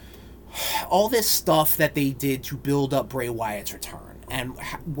this stuff that they did to build up Bray Wyatt's return. And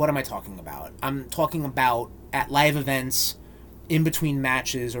what am I talking about? I'm talking about at live events, in between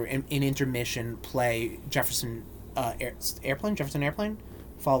matches, or in intermission, play Jefferson Airplane?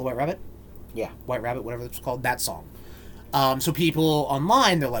 Follow the White Rabbit? Yeah. White Rabbit, whatever it's called, that song. So people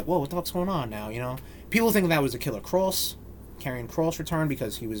online, they're like, whoa, what the fuck's going on now, you know? People think that was a Killer Kross, Karrion Kross return,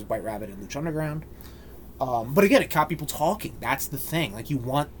 because he was White Rabbit in Lucha Underground. But again, it caught people talking. That's the thing. Like, you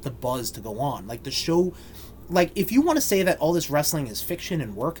want the buzz to go on. Like, the show... Like, if you want to say that all this wrestling is fiction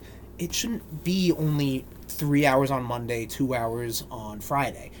and work, it shouldn't be only 3 hours on Monday, 2 hours on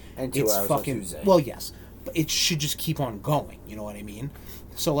Friday. And 2 hours on Tuesday. Well, yes. But it should just keep on going. You know what I mean?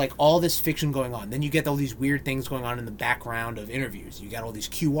 So, like, all this fiction going on. Then you get all these weird things going on in the background of interviews. You got all these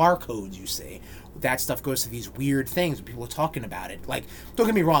QR codes you see. That stuff goes to these weird things when people are talking about it. Like, don't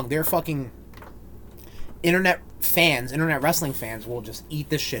get me wrong. They're fucking... Internet wrestling fans will just eat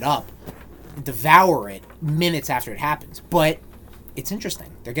this shit up, devour it minutes after it happens. But it's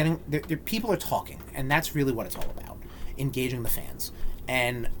interesting. People are talking, and that's really what it's all about. Engaging the fans.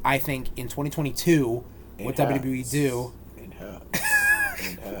 And I think in 2022, what WWE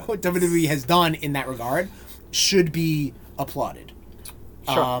what WWE has done in that regard should be applauded.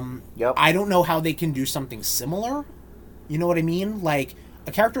 Sure. Yep. I don't know how they can do something similar. You know what I mean? Like,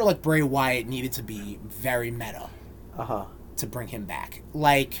 a character like Bray Wyatt needed to be very meta to bring him back.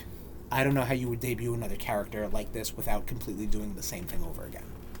 Like, I don't know how you would debut another character like this without completely doing the same thing over again.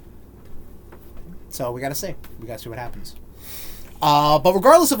 So we gotta see. We gotta see what happens. But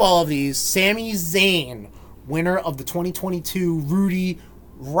regardless of all of these, Sami Zayn, winner of the 2022 Rudy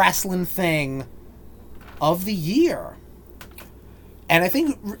Wrestling Thing of the Year. And I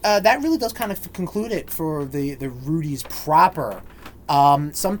think that really does kind of conclude it for the Rudies proper.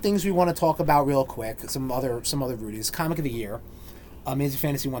 Some things we want to talk about real quick. Some other Rudies. Comic of the Year, Amazing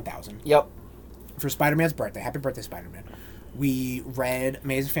Fantasy 1000. Yep. For Spider-Man's birthday. Happy birthday, Spider-Man. We read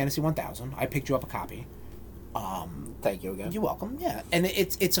Amazing Fantasy 1000. I picked you up a copy. Thank you again. You're welcome. Yeah, and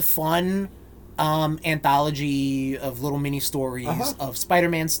it's a fun anthology of little mini stories of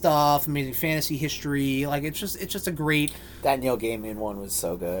Spider-Man stuff, Amazing Fantasy history. Like, it's just a great. That Neil Gaiman one was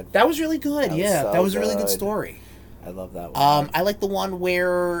so good. That was really good. That was a really good story. I love that one. I like the one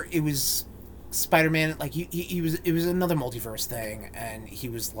where it was Spider-Man. Like, it was another multiverse thing, and he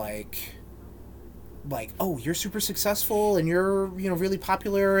was like, oh, you're super successful and you're really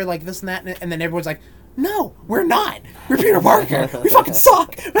popular, like this and that, and then everyone's like, no, we're not. We're Peter Parker. We fucking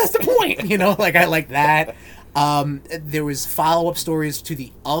suck. That's the point. Like, I like that. There was follow-up stories to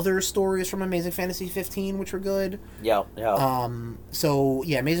the other stories from Amazing Fantasy 15, which were good. Yeah. So,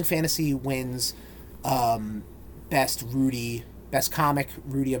 yeah, Amazing Fantasy wins best comic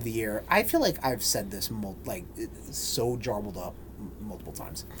Rudy of the year. I feel like I've said this, it's so jarbled up multiple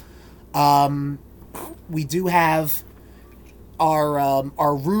times. We do have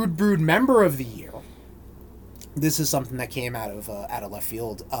our Rude Brood member of the year. this is something that came out of left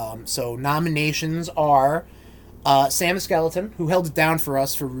field. So nominations are Sam the Skeleton, who held it down for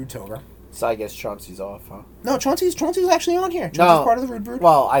us for Rudetober. So I guess Chauncey's off, huh? No, Chauncey's actually on here. Chauncey's part of the Rude Brood.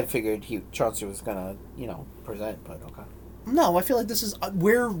 Well, I figured Chauncey was gonna, present, but okay. No, I feel like this is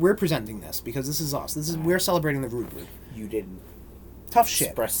we're presenting this because this is us. We're celebrating the Rude Brood. You didn't Tough shit.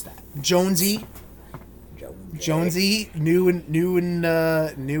 express that. Jonesy, new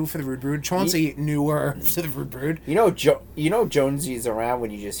for the Rude Brood. Chauncey, newer to the Rude Brood. Jonesy's around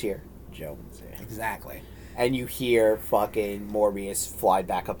when you just hear Jonesy. Exactly. And you hear fucking Morbius fly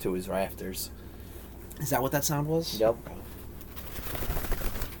back up to his rafters. Is that what that sound was? Yep.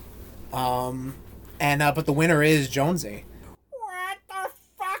 But the winner is Jonesy. What the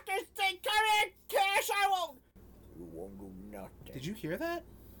fuck is this? Come in, Cash, I won't. You won't do nothing. Did you hear that?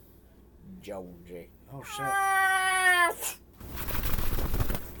 Jonesy. Oh shit.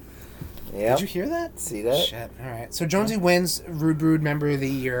 Yep. Did you hear that? See that? Shit. All right. So Jonesy wins Rude Brood Member of the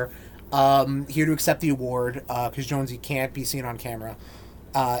Year. Here to accept the award, because Jonesy can't be seen on camera,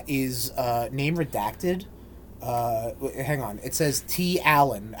 is name redacted. Hang on. It says T.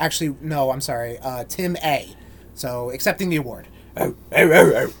 Allen. Actually, no, I'm sorry. Tim A. So, accepting the award. All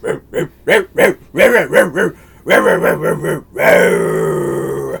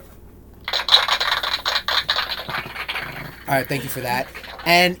right, thank you for that.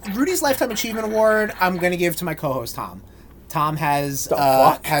 And Rudy's Lifetime Achievement Award, I'm going to give to my co-host, Tom. Tom has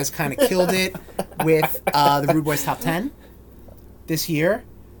kind of killed it with the Rude Boys Top 10 this year.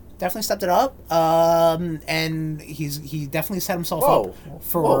 Definitely stepped it up, and he definitely set himself up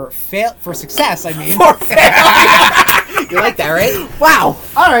for success. I mean, you like that, right? Wow.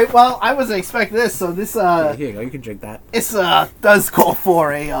 All right. Well, I wasn't expecting this, so this Here you go. You can drink that. This does call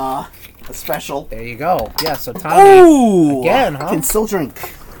for a special. There you go. Yeah. So Tommy again, huh? Can still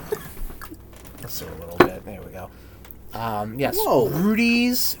drink. Let's see a little bit. There we go. Yes. Whoa.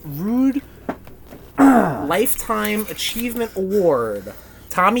 Rudy's Rude Lifetime Achievement Award.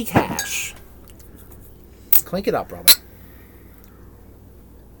 Tommy Cash. Clink it up, brother.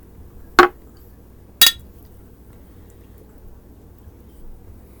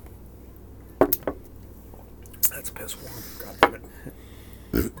 That's piss warm. God damn it.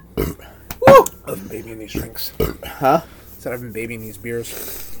 Woo! I've been babying these drinks. Huh? Said I've been babying these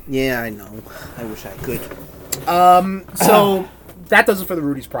beers. Yeah, I know. I wish I could. So that does it for the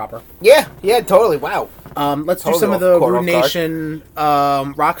Rudy's proper. Yeah, totally. Wow. Let's do some of the Rude Nation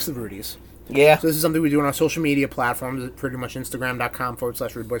rocks the Rudies. Yeah. So this is something we do on our social media platforms, pretty much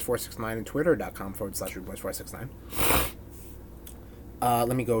Instagram.com/RudeBoys469 and Twitter.com/RudeBoys469.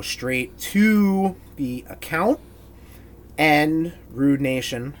 Let me go straight to the account. And Rude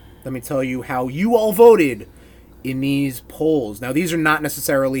Nation, let me tell you how you all voted in these polls. Now, these are not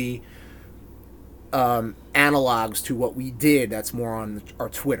necessarily analogs to what we did. That's more on our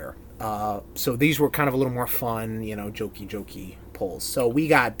Twitter. So these were kind of a little more fun, jokey polls. So we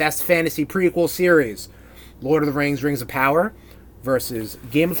got Best Fantasy Prequel Series, Lord of the Rings, Rings of Power, versus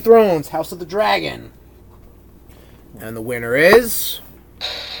Game of Thrones, House of the Dragon. And the winner is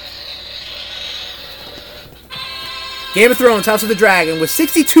Game of Thrones, House of the Dragon, with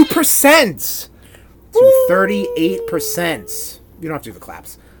 62% to 38%. You don't have to do the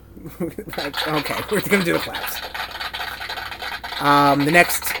claps. Okay, we're going to do the claps. The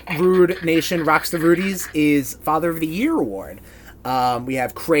next Rude Nation Rocks the Rudies is Father of the Year Award. We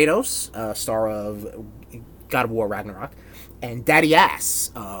have Kratos, star of God of War Ragnarok, and Daddy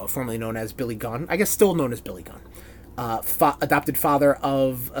Ass, formerly known as Billy Gunn. I guess still known as Billy Gunn. Adopted father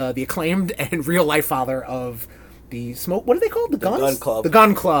of the acclaimed and real-life father of the smoke. What are they called? The Gun Club. The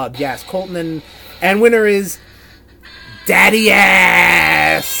Gun Club, yes. Colton and winner is Daddy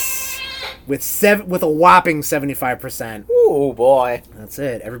Ass. With a whopping 75%. Oh boy, that's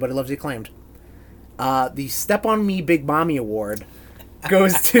it. Everybody loves the acclaimed. The Step on Me Big Mommy Award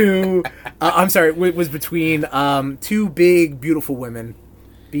goes to. I'm sorry, it was between two big beautiful women,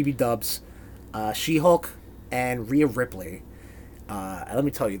 BB Dubs, She-Hulk and Rhea Ripley. Let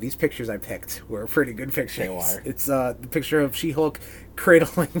me tell you, these pictures I picked were pretty good pictures. They are. It's the picture of She-Hulk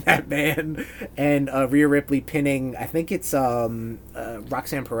cradling that man and Rhea Ripley pinning. I think it's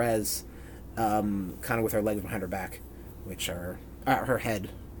Roxanne Perez. Kind of with her legs behind her back, which are her head.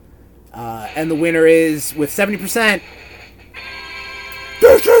 And the winner is, with 70%,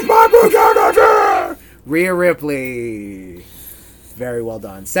 this is my virginity! Rhea Ripley. Very well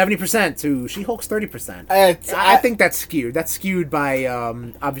done. 70% to She-Hulk's 30%. I think that's skewed. That's skewed by,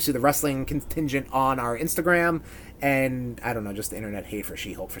 obviously, the wrestling contingent on our Instagram, and, I don't know, just the internet hate for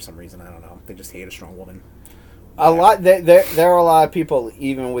She-Hulk for some reason. I don't know. They just hate a strong woman. There are a lot of people,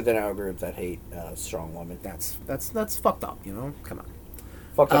 even within our group, that hate strong women. That's fucked up. You know, come on.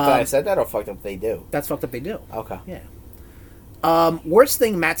 Fucked up that I said that, or fucked up they do? That's fucked up they do. Okay. Yeah. Worst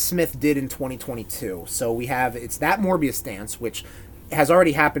thing Matt Smith did in 2022. So it's that Morbius dance, which has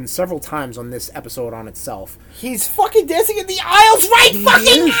already happened several times on this episode on itself. He's fucking dancing in the aisles right fucking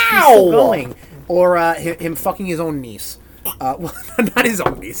now! He's still going. Or him fucking his own niece. Well, not his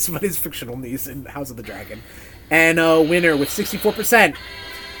own niece, but his fictional niece in House of the Dragon. And winner with 64%.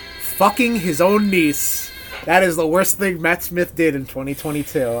 Fucking his own niece. That is the worst thing Matt Smith did in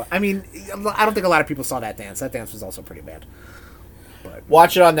 2022. I mean, I don't think a lot of people saw that dance. That dance was also pretty bad. But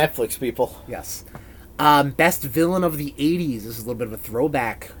watch it on Netflix, people. Yes. Best villain of the 80s. This is a little bit of a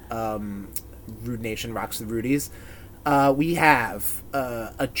throwback. Rude Nation rocks the Rudies. We have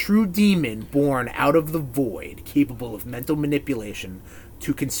a true demon born out of the void, capable of mental manipulation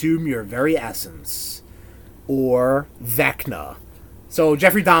to consume your very essence. Or Vecna. So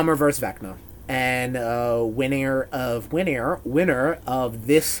Jeffrey Dahmer versus Vecna. And winner of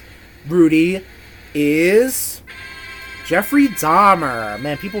this Rudy is Jeffrey Dahmer.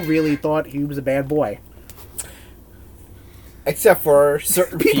 Man, people really thought he was a bad boy. Except for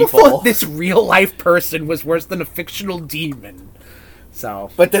certain people thought this real life person was worse than a fictional demon. So,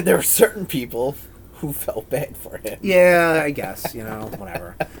 but then there were certain people who felt bad for him. Yeah, I guess,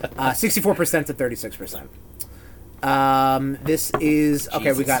 whatever. 64% to 36%. This is okay.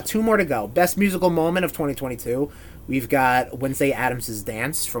 Jesus. We got 2 more to go. Best musical moment of 2022. We've got Wednesday Addams'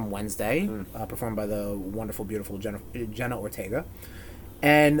 Dance from Wednesday, performed by the wonderful, beautiful Jenna Ortega.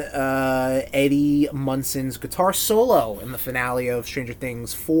 And Eddie Munson's guitar solo in the finale of Stranger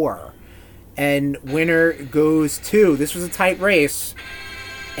Things 4. And winner goes to, this was a tight race,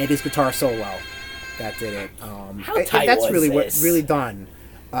 Eddie's guitar solo. That did it. How tight that's was really this? Really done.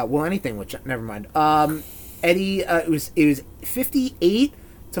 Well, anything, which, never mind. Eddie, it was 58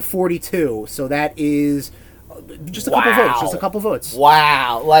 to 42, so that is just a couple votes.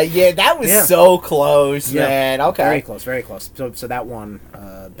 Wow. That was so close, man. Okay. Very close. So that won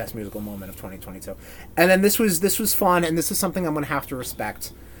best musical moment of 2022. And then this was fun, and this is something I'm going to have to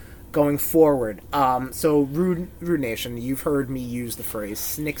respect going forward. So Rude Nation, you've heard me use the phrase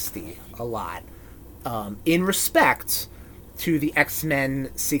Snixty a lot in respect to the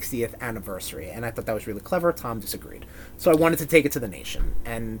X-Men 60th anniversary, and I thought that was really clever. Tom disagreed. So I wanted to take it to the nation.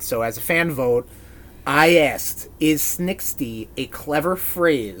 And so as a fan vote, I asked, is Snixty a clever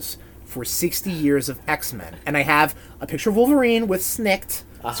phrase for 60 years of X-Men? And I have a picture of Wolverine with Snicked,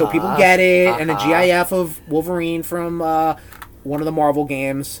 so people get it, and a GIF of Wolverine from one of the Marvel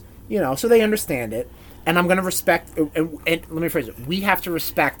games, so they understand it. And I'm going to respect, and let me phrase it, we have to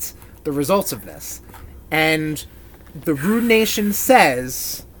respect the results of this. And the Rude Nation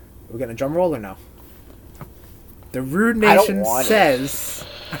says, we're getting a drum roll or no? The Rude Nation says,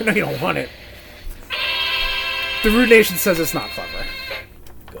 I know you don't want it. The Rude Nation says it's not clever.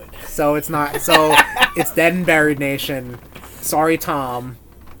 Good. So it's not. So it's dead and buried, Nation. Sorry, Tom,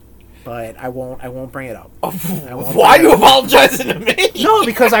 but I won't bring it up. Why are you apologizing to me? No,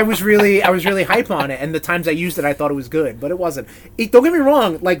 because I was really hype on it, and the times I used it, I thought it was good, but it wasn't. Don't get me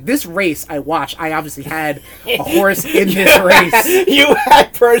wrong. Like this race I watched, I obviously had a horse in this race. You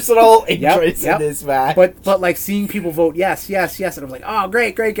had personal interest in this match, but like seeing people vote yes, and I'm like, oh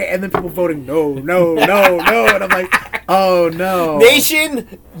great, and then people voting no, and I'm like, oh no.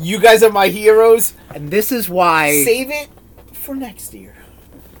 Nation, you guys are my heroes, and this is why save it for next year.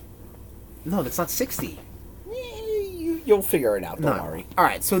 No, that's not 60. You'll figure it out. Don't worry. All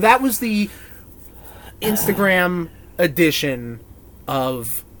right, so that was the Instagram edition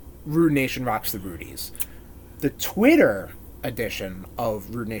of Rude Nation Rocks the Rudies. The Twitter edition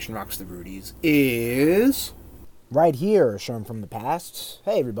of Rude Nation Rocks the Rudies is right here, Sherm from the past.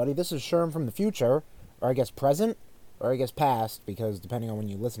 Hey, everybody, this is Sherm from the future, or I guess present, or I guess past, because depending on when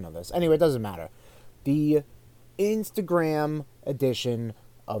you listen to this. Anyway, it doesn't matter. The Instagram edition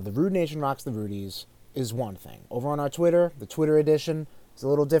of the Rude Nation Rocks the Rudies is one thing. Over on our Twitter, the Twitter edition is a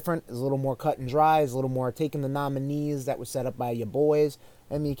little different, is a little more cut and dry, is a little more taking the nominees that was set up by your boys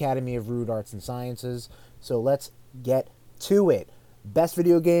and the Academy of Rude Arts and Sciences. So let's get to it. Best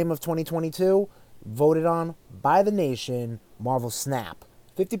video game of 2022, voted on by the nation, Marvel Snap.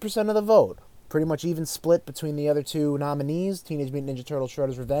 50% of the vote. Pretty much even split between the other 2 nominees, Teenage Mutant Ninja Turtles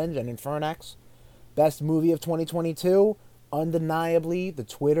Shredder's Revenge and Infernax. Best movie of 2022, undeniably, the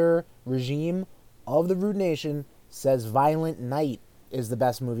Twitter regime of the Rude Nation says Violent Night is the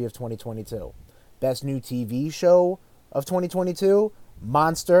best movie of 2022. Best new TV show of 2022,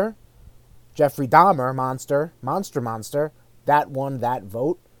 Monster. Jeffrey Dahmer, Monster. That won that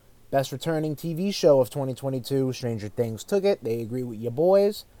vote. Best returning TV show of 2022, Stranger Things took it. They agree with your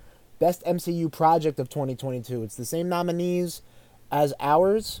boys. Best MCU project of 2022. It's the same nominees as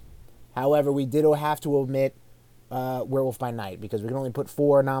ours. However, we did have to omit Werewolf by Night because we can only put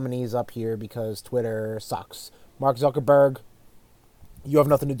 4 nominees up here because Twitter sucks. Mark Zuckerberg, you have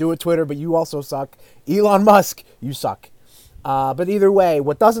nothing to do with Twitter, but you also suck. Elon Musk, you suck. But either way,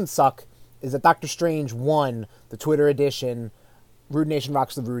 what doesn't suck is that Doctor Strange won the Twitter edition Rude Nation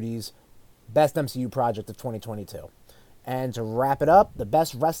Rocks the Rudies Best MCU Project of 2022. And to wrap it up, the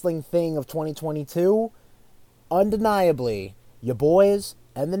best wrestling thing of 2022, undeniably, your boys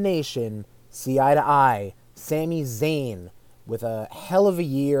and the nation see eye to eye. Sami Zayn with a hell of a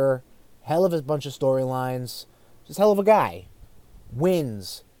year, hell of a bunch of storylines, just hell of a guy,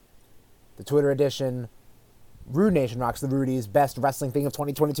 wins the Twitter edition Rude Nation Rocks the Rudies Best Wrestling Thing of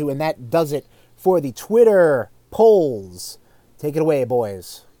 2022, and that does it for the Twitter polls. Take it away,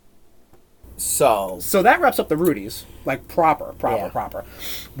 boys. So that wraps up the Rudies, like proper.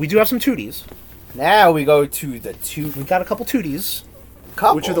 We do have some Tooties. Now we go to the two. We got a couple Tooties,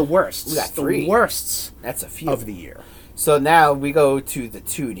 which are the worsts. We got 3. The worsts. That's a few of the year. So now we go to the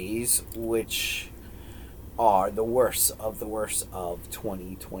Tooties, which are the worst of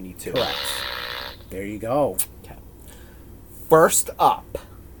 2022. Correct. There you go. Okay. First up,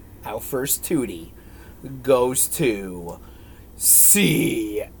 our first Tootie goes to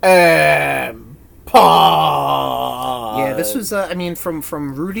CM Punk. Yeah, this was,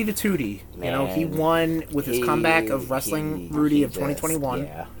 from Rudy to Tootie. Man, he won with his comeback of Wrestling Rudy of 2021.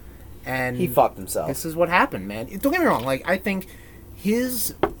 Yeah. And he fucked himself. This is what happened, man. Don't get me wrong. Like, I think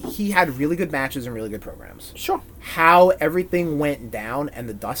he had really good matches and really good programs. Sure. How everything went down and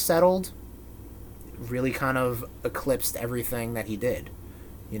the dust settled really kind of eclipsed everything that he did.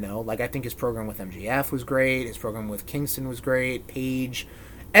 You know, like, I think his program with MJF was great. His program with Kingston was great. Paige.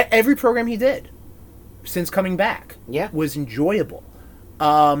 Every program he did since coming back was enjoyable.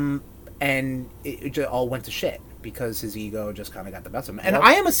 And it just all went to shit because his ego just kind of got the best of him. And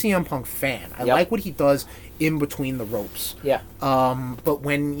I am a CM Punk fan. I like what he does in between the ropes. Yeah. But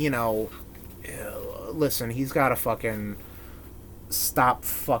when, listen, he's got to fucking stop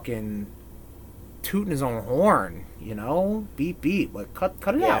fucking tooting his own horn, beep, like cut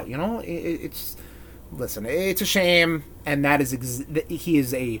it out, it's a shame, and that is he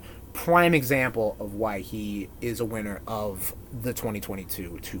is a prime example of why he is a winner of the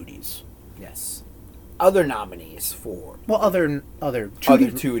 2022 Tooties. Yes. Other nominees for other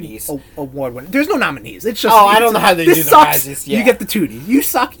Tooties award winner. There's no nominees. It's just I don't know how they do the prizes. Yeah. You get the Tooties. You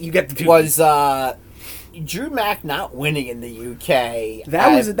suck. You get the Tooties. Was Drew Mack not winning in the UK?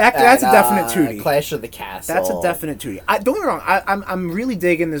 That's a definite Tootie. Clash of the Castle. That's a definite Tootie. Don't get me wrong. I'm really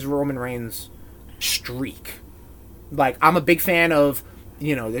digging this Roman Reigns streak. Like, I'm a big fan of,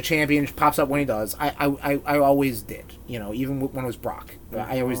 the champion pops up when he does. I always did. Even when it was Brock,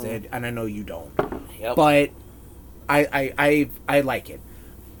 I always did, and I know you don't. Yep. But I like it.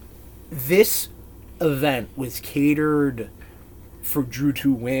 This event was catered for Drew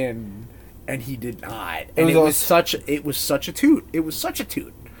to win, and he did not. And it was such a toot. It was such a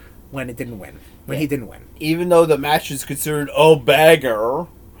toot when it didn't win. He didn't win. Even though the match is considered a bagger.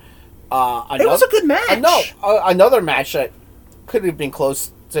 It was a good match. Another match that could have been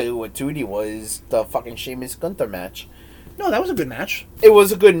close to what Tootie was the fucking Sheamus Gunther match. No, that was a good match. It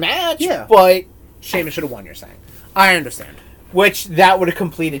was a good match, yeah, but Sheamus should have won, you're saying. I understand. Which, that would have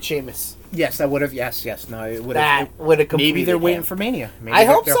completed Sheamus. Yes, that would have. Yes. No, it would have. That would have completed. Maybe they're waiting for Mania. Maybe I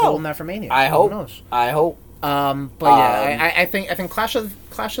hope they're so. holding that for Mania. I hope. Who knows? I hope. But yeah, I think Clash of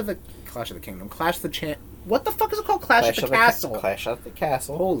the Kingdom, Clash of the What the fuck is it called? Clash of the Castle. Clash of the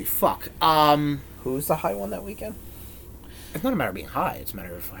Castle. Holy fuck. Who's the high one that weekend? It's not a matter of being high. It's a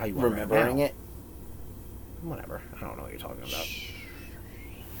matter of how you want remembering it. Whatever. I don't know what you're talking about.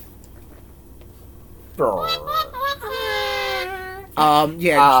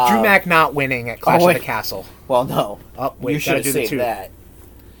 Drew Mack not winning at Clash of the Castle. Well, no. You should have saved that.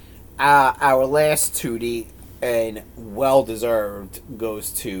 Our last Tootie, and well-deserved,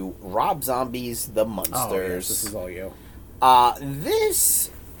 goes to Rob Zombie's The Munsters. Oh, yes, this is all you. This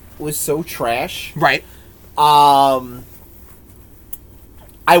was so trash. Right.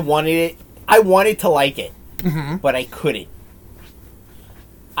 I wanted to like it, but I couldn't.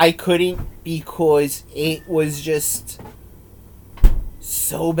 Because it was just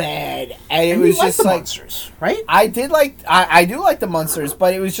so bad, and it was just like Munsters, right? I do like the Munsters,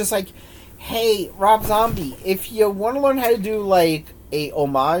 but it was just like, hey, Rob Zombie, if you want to learn how to do like a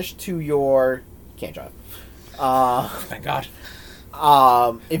homage to your can't drive, thank God.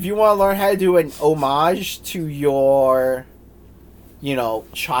 If you want to learn how to do an homage to your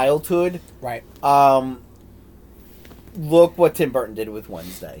childhood. Right. Look what Tim Burton did with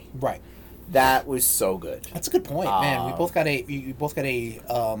Wednesday. Right. That was so good. That's a good point, man. We both got a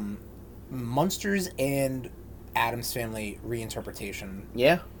Munsters and Addams Family reinterpretation.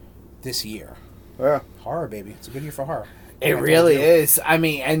 Yeah. This year. Yeah. Horror, baby. It's a good year for horror. It really is. I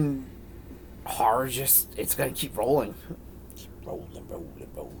mean, and horror it's gonna keep rolling. Keep rolling.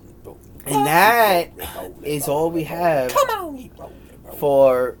 And that is all we have. Come on,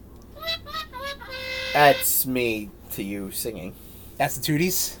 for. That's me to you singing. That's the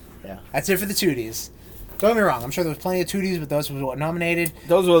Tooties? Yeah. That's it for the Tooties. Don't get me wrong, I'm sure there was plenty of Tooties, but those were what nominated.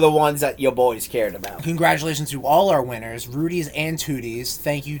 Those were the ones that your boys cared about. Congratulations to all our winners, Rudies and Tooties.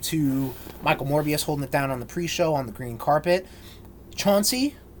 Thank you to Michael Morbius holding it down on the pre-show on the green carpet.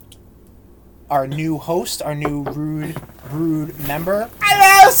 Chauncey, our new host, our new Rude member.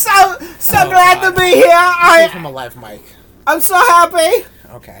 I am so glad to be here. Give him a live mic. I'm so happy.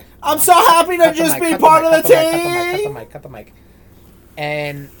 Okay. I'm so happy to just be part of the team. Cut the mic.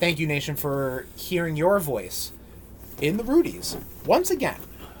 And thank you, Nation, for hearing your voice in the Rudies. Once again,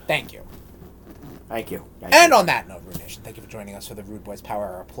 thank you. Thank you. And on that note, Rude Nation, thank you for joining us for the Rude Boys Power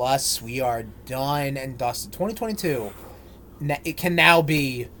Hour Plus. We are done and dusted. 2022, it can now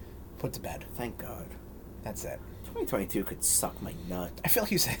be put to bed. Thank God. That's it. 2022 could suck my nut. I feel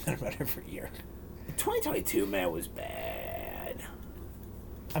like you say that about every year. 2022, man, was bad.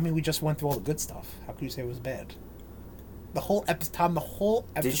 I mean, we just went through all the good stuff. How could you say it was bad? The whole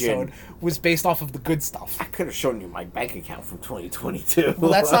episode was based off of the good stuff. I could have shown you my bank account from 2022.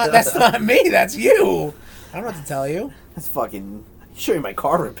 Well, that's not me. That's you. I don't know what to tell you. That's fucking. Show you my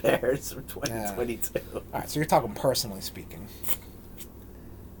car repairs from 2022. All right, so you're talking personally speaking.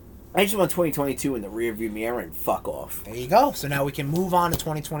 I just want 2022 in the rearview mirror and fuck off. There you go. So now we can move on to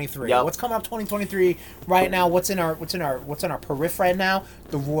 2023. Yep. What's coming up 2023 right now? What's in our periph right now?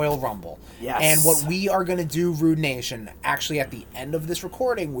 The Royal Rumble. Yes. And what we are going to do, Rude Nation, actually at the end of this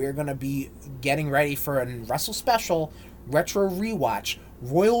recording, we're going to be getting ready for a Wrestle Special retro rewatch.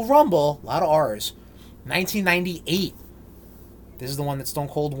 Royal Rumble, a lot of R's. 1998. This is the one that Stone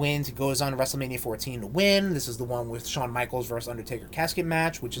Cold wins. He goes on to WrestleMania 14 to win. This is the one with Shawn Michaels versus Undertaker casket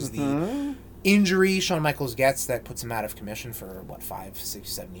match, which is the injury Shawn Michaels gets that puts him out of commission for, 5, 6,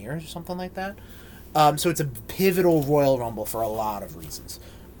 7 years or something like that. So it's a pivotal Royal Rumble for a lot of reasons.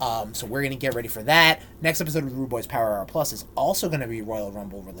 So we're going to get ready for that. Next episode of Rude Boys Power Hour Plus is also going to be Royal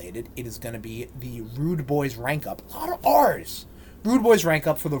Rumble related. It is going to be the Rude Boys Rank Up. A lot of R's. Rude Boys Rank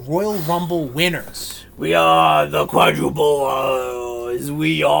Up for the Royal Rumble winners. We are the quadruple R's.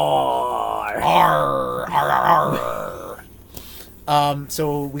 We are.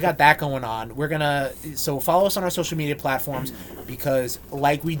 So we got that going on. So follow us on our social media platforms because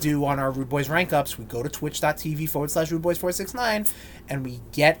like we do on our Rude Boys Rank Ups, we go to twitch.tv/RudeBoys469 and we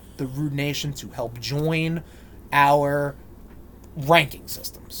get the Rude Nation to help join our ranking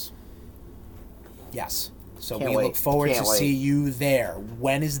systems. Yes. So we look forward to see you there.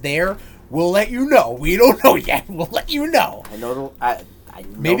 When is there? We'll let you know. We don't know yet. We'll let you know. I know.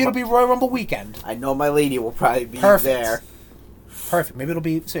 Maybe it'll be Royal Rumble weekend. I know my lady will probably be there. Perfect. Maybe it'll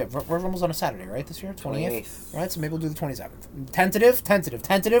be. So yeah, Royal Rumble's on a Saturday, right? This year, 28th. Right. So maybe we'll do the 27th.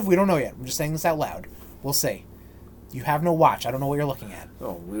 Tentative. We don't know yet. I'm just saying this out loud. We'll see. You have no watch. I don't know what you're looking at.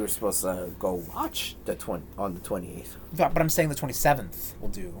 Oh, we were supposed to go watch on the 28th. But I'm saying the 27th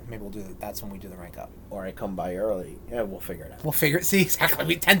we'll do. Maybe we'll do. That's when we do the rank up. Or I come by early. Yeah, we'll figure it out. We'll figure it. See, exactly.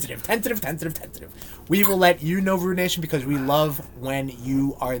 We tentative. We will let you know, Rude Nation, because we love when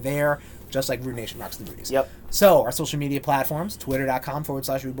you are there. Just like Rude Nation rocks the Rudies. Yep. So, our social media platforms,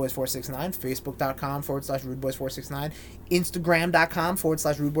 twitter.com/RudeBoys469, facebook.com/RudeBoys469,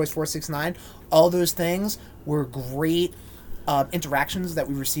 instagram.com/RudeBoys469. All those things were great interactions that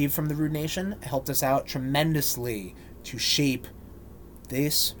we received from the Rude Nation. It helped us out tremendously to shape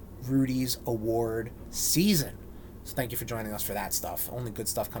this Rudy's Award season. So thank you for joining us for that stuff. Only good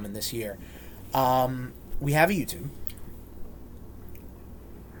stuff coming this year. We have a YouTube.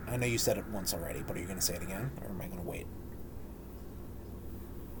 I know you said it once already, but are you going to say it again, or am I going to wait?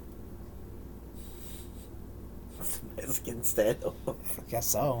 Mexican stand-up. I guess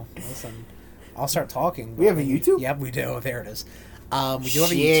so. Listen, I'll start talking. We have a YouTube? Yep, we do. There it is. We do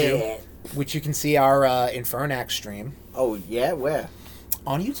have a YouTube, which you can see our Infernax stream. Oh, yeah? Where?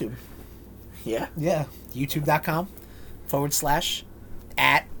 On YouTube. Yeah? Yeah.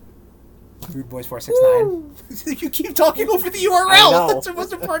 YouTube.com/@RudeBoys469. You keep talking over the URL. That's the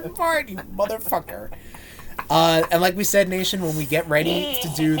most important part, you motherfucker. And like we said, Nation, when we get ready to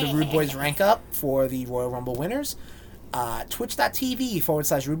do the Rude Boys rank up for the Royal Rumble winners,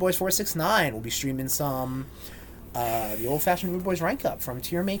 twitch.tv/RudeBoys469. We'll be streaming some the old-fashioned Rude Boys Rank Up from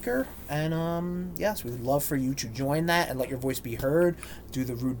Tier Maker, and yes, we'd love for you to join that and let your voice be heard. Do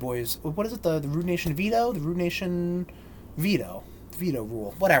the Rude Boys, what is it? The Rude Nation veto, the Rude Nation veto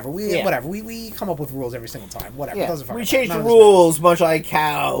rule, whatever. We come up with rules every single time. Whatever. Yeah. It doesn't we change the rules, much like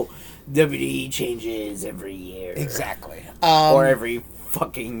how WWE changes every year. Exactly. Or every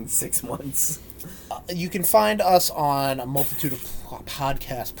fucking 6 months. You can find us on a multitude of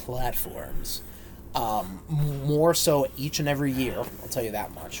podcast platforms. More so each and every year. I'll tell you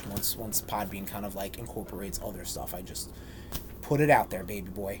that much. Once Podbean kind of like incorporates other stuff, I just put it out there, baby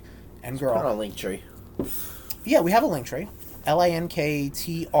boy and girl. Put on a link tree. Yeah, we have a link tree.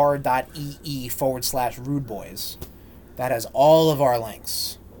 linktr.ee/Rude Boys. That has all of our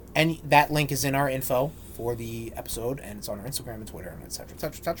links. And that link is in our info for the episode, and it's on our Instagram and Twitter, and etc.,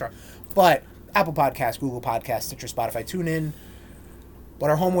 etc., etc. But Apple Podcasts, Google Podcasts, Stitcher, Spotify, TuneIn. But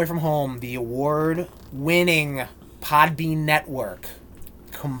our home away from home, the award-winning Podbean Network,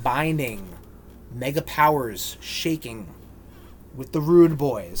 combining mega powers, shaking with the Rude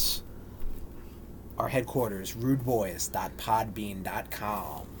Boys. Our headquarters,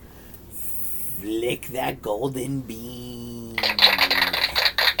 rudeboys.podbean.com. Flick that golden bean.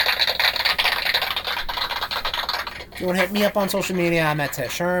 If you want to hit me up on social media, I'm at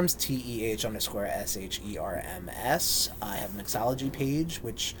TehSherms, TEH_SHERMS. I have a mixology page,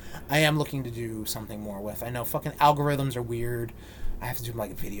 which I am looking to do something more with. I know fucking algorithms are weird. I have to do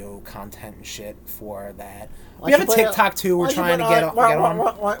like video content and shit for that. We have a TikTok too. We're trying to get on.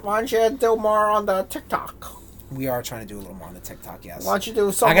 Why don't you do more on the TikTok? We are trying to do a little more on the TikTok, yes. Why don't you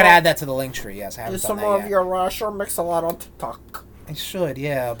do some I gotta add that to the link tree, yes. I haven't do done some that more yet. of your Sure Mix-a-Lot on TikTok. I should,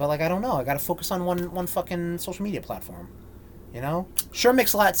 yeah, but like I don't know. I gotta focus on one fucking social media platform. You know? Sure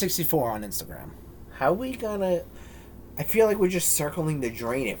Mix-a-Lot 64 on Instagram. How we gonna... I feel like we're just circling the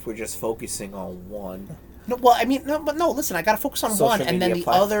drain if we're just focusing on one. No, well, I mean, no, listen, I gotta focus on Social one, and then media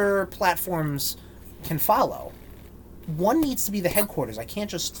the other platforms can follow. One needs to be the headquarters. I can't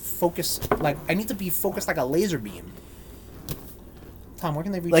just focus, like, I need to be focused like a laser beam. Tom, where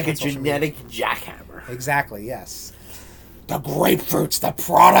can they reach Like you a on social genetic media? jackhammer. Exactly, yes. The grapefruit's the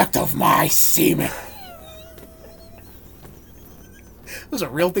product of my semen. It was a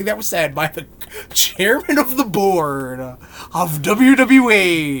real thing that was said by the chairman of the board of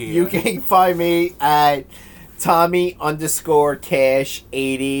WWE. You can find me at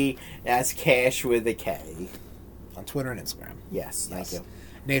Tommy_Cash80. That's Cash with a K. On Twitter and Instagram. Yes, thank you.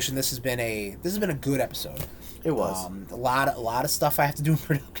 Nation, this has been a good episode. It was. A lot of stuff I have to do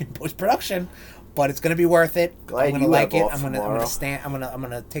in post-production, but it's gonna be worth it. Glad I'm gonna you like have it. off I'm tomorrow.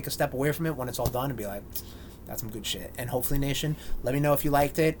 gonna take a step away from it when it's all done and be like, that's some good shit. And hopefully, Nation, let me know if you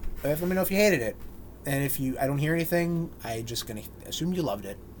liked it, or let me know if you hated it. And if I don't hear anything, I'm just gonna assume you loved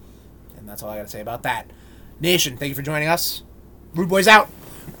it. And that's all I gotta say about that. Nation, thank you for joining us. Rude Boys out.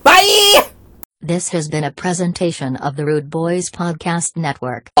 Bye. This has been a presentation of the Rude Boys Podcast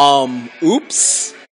Network. Oops.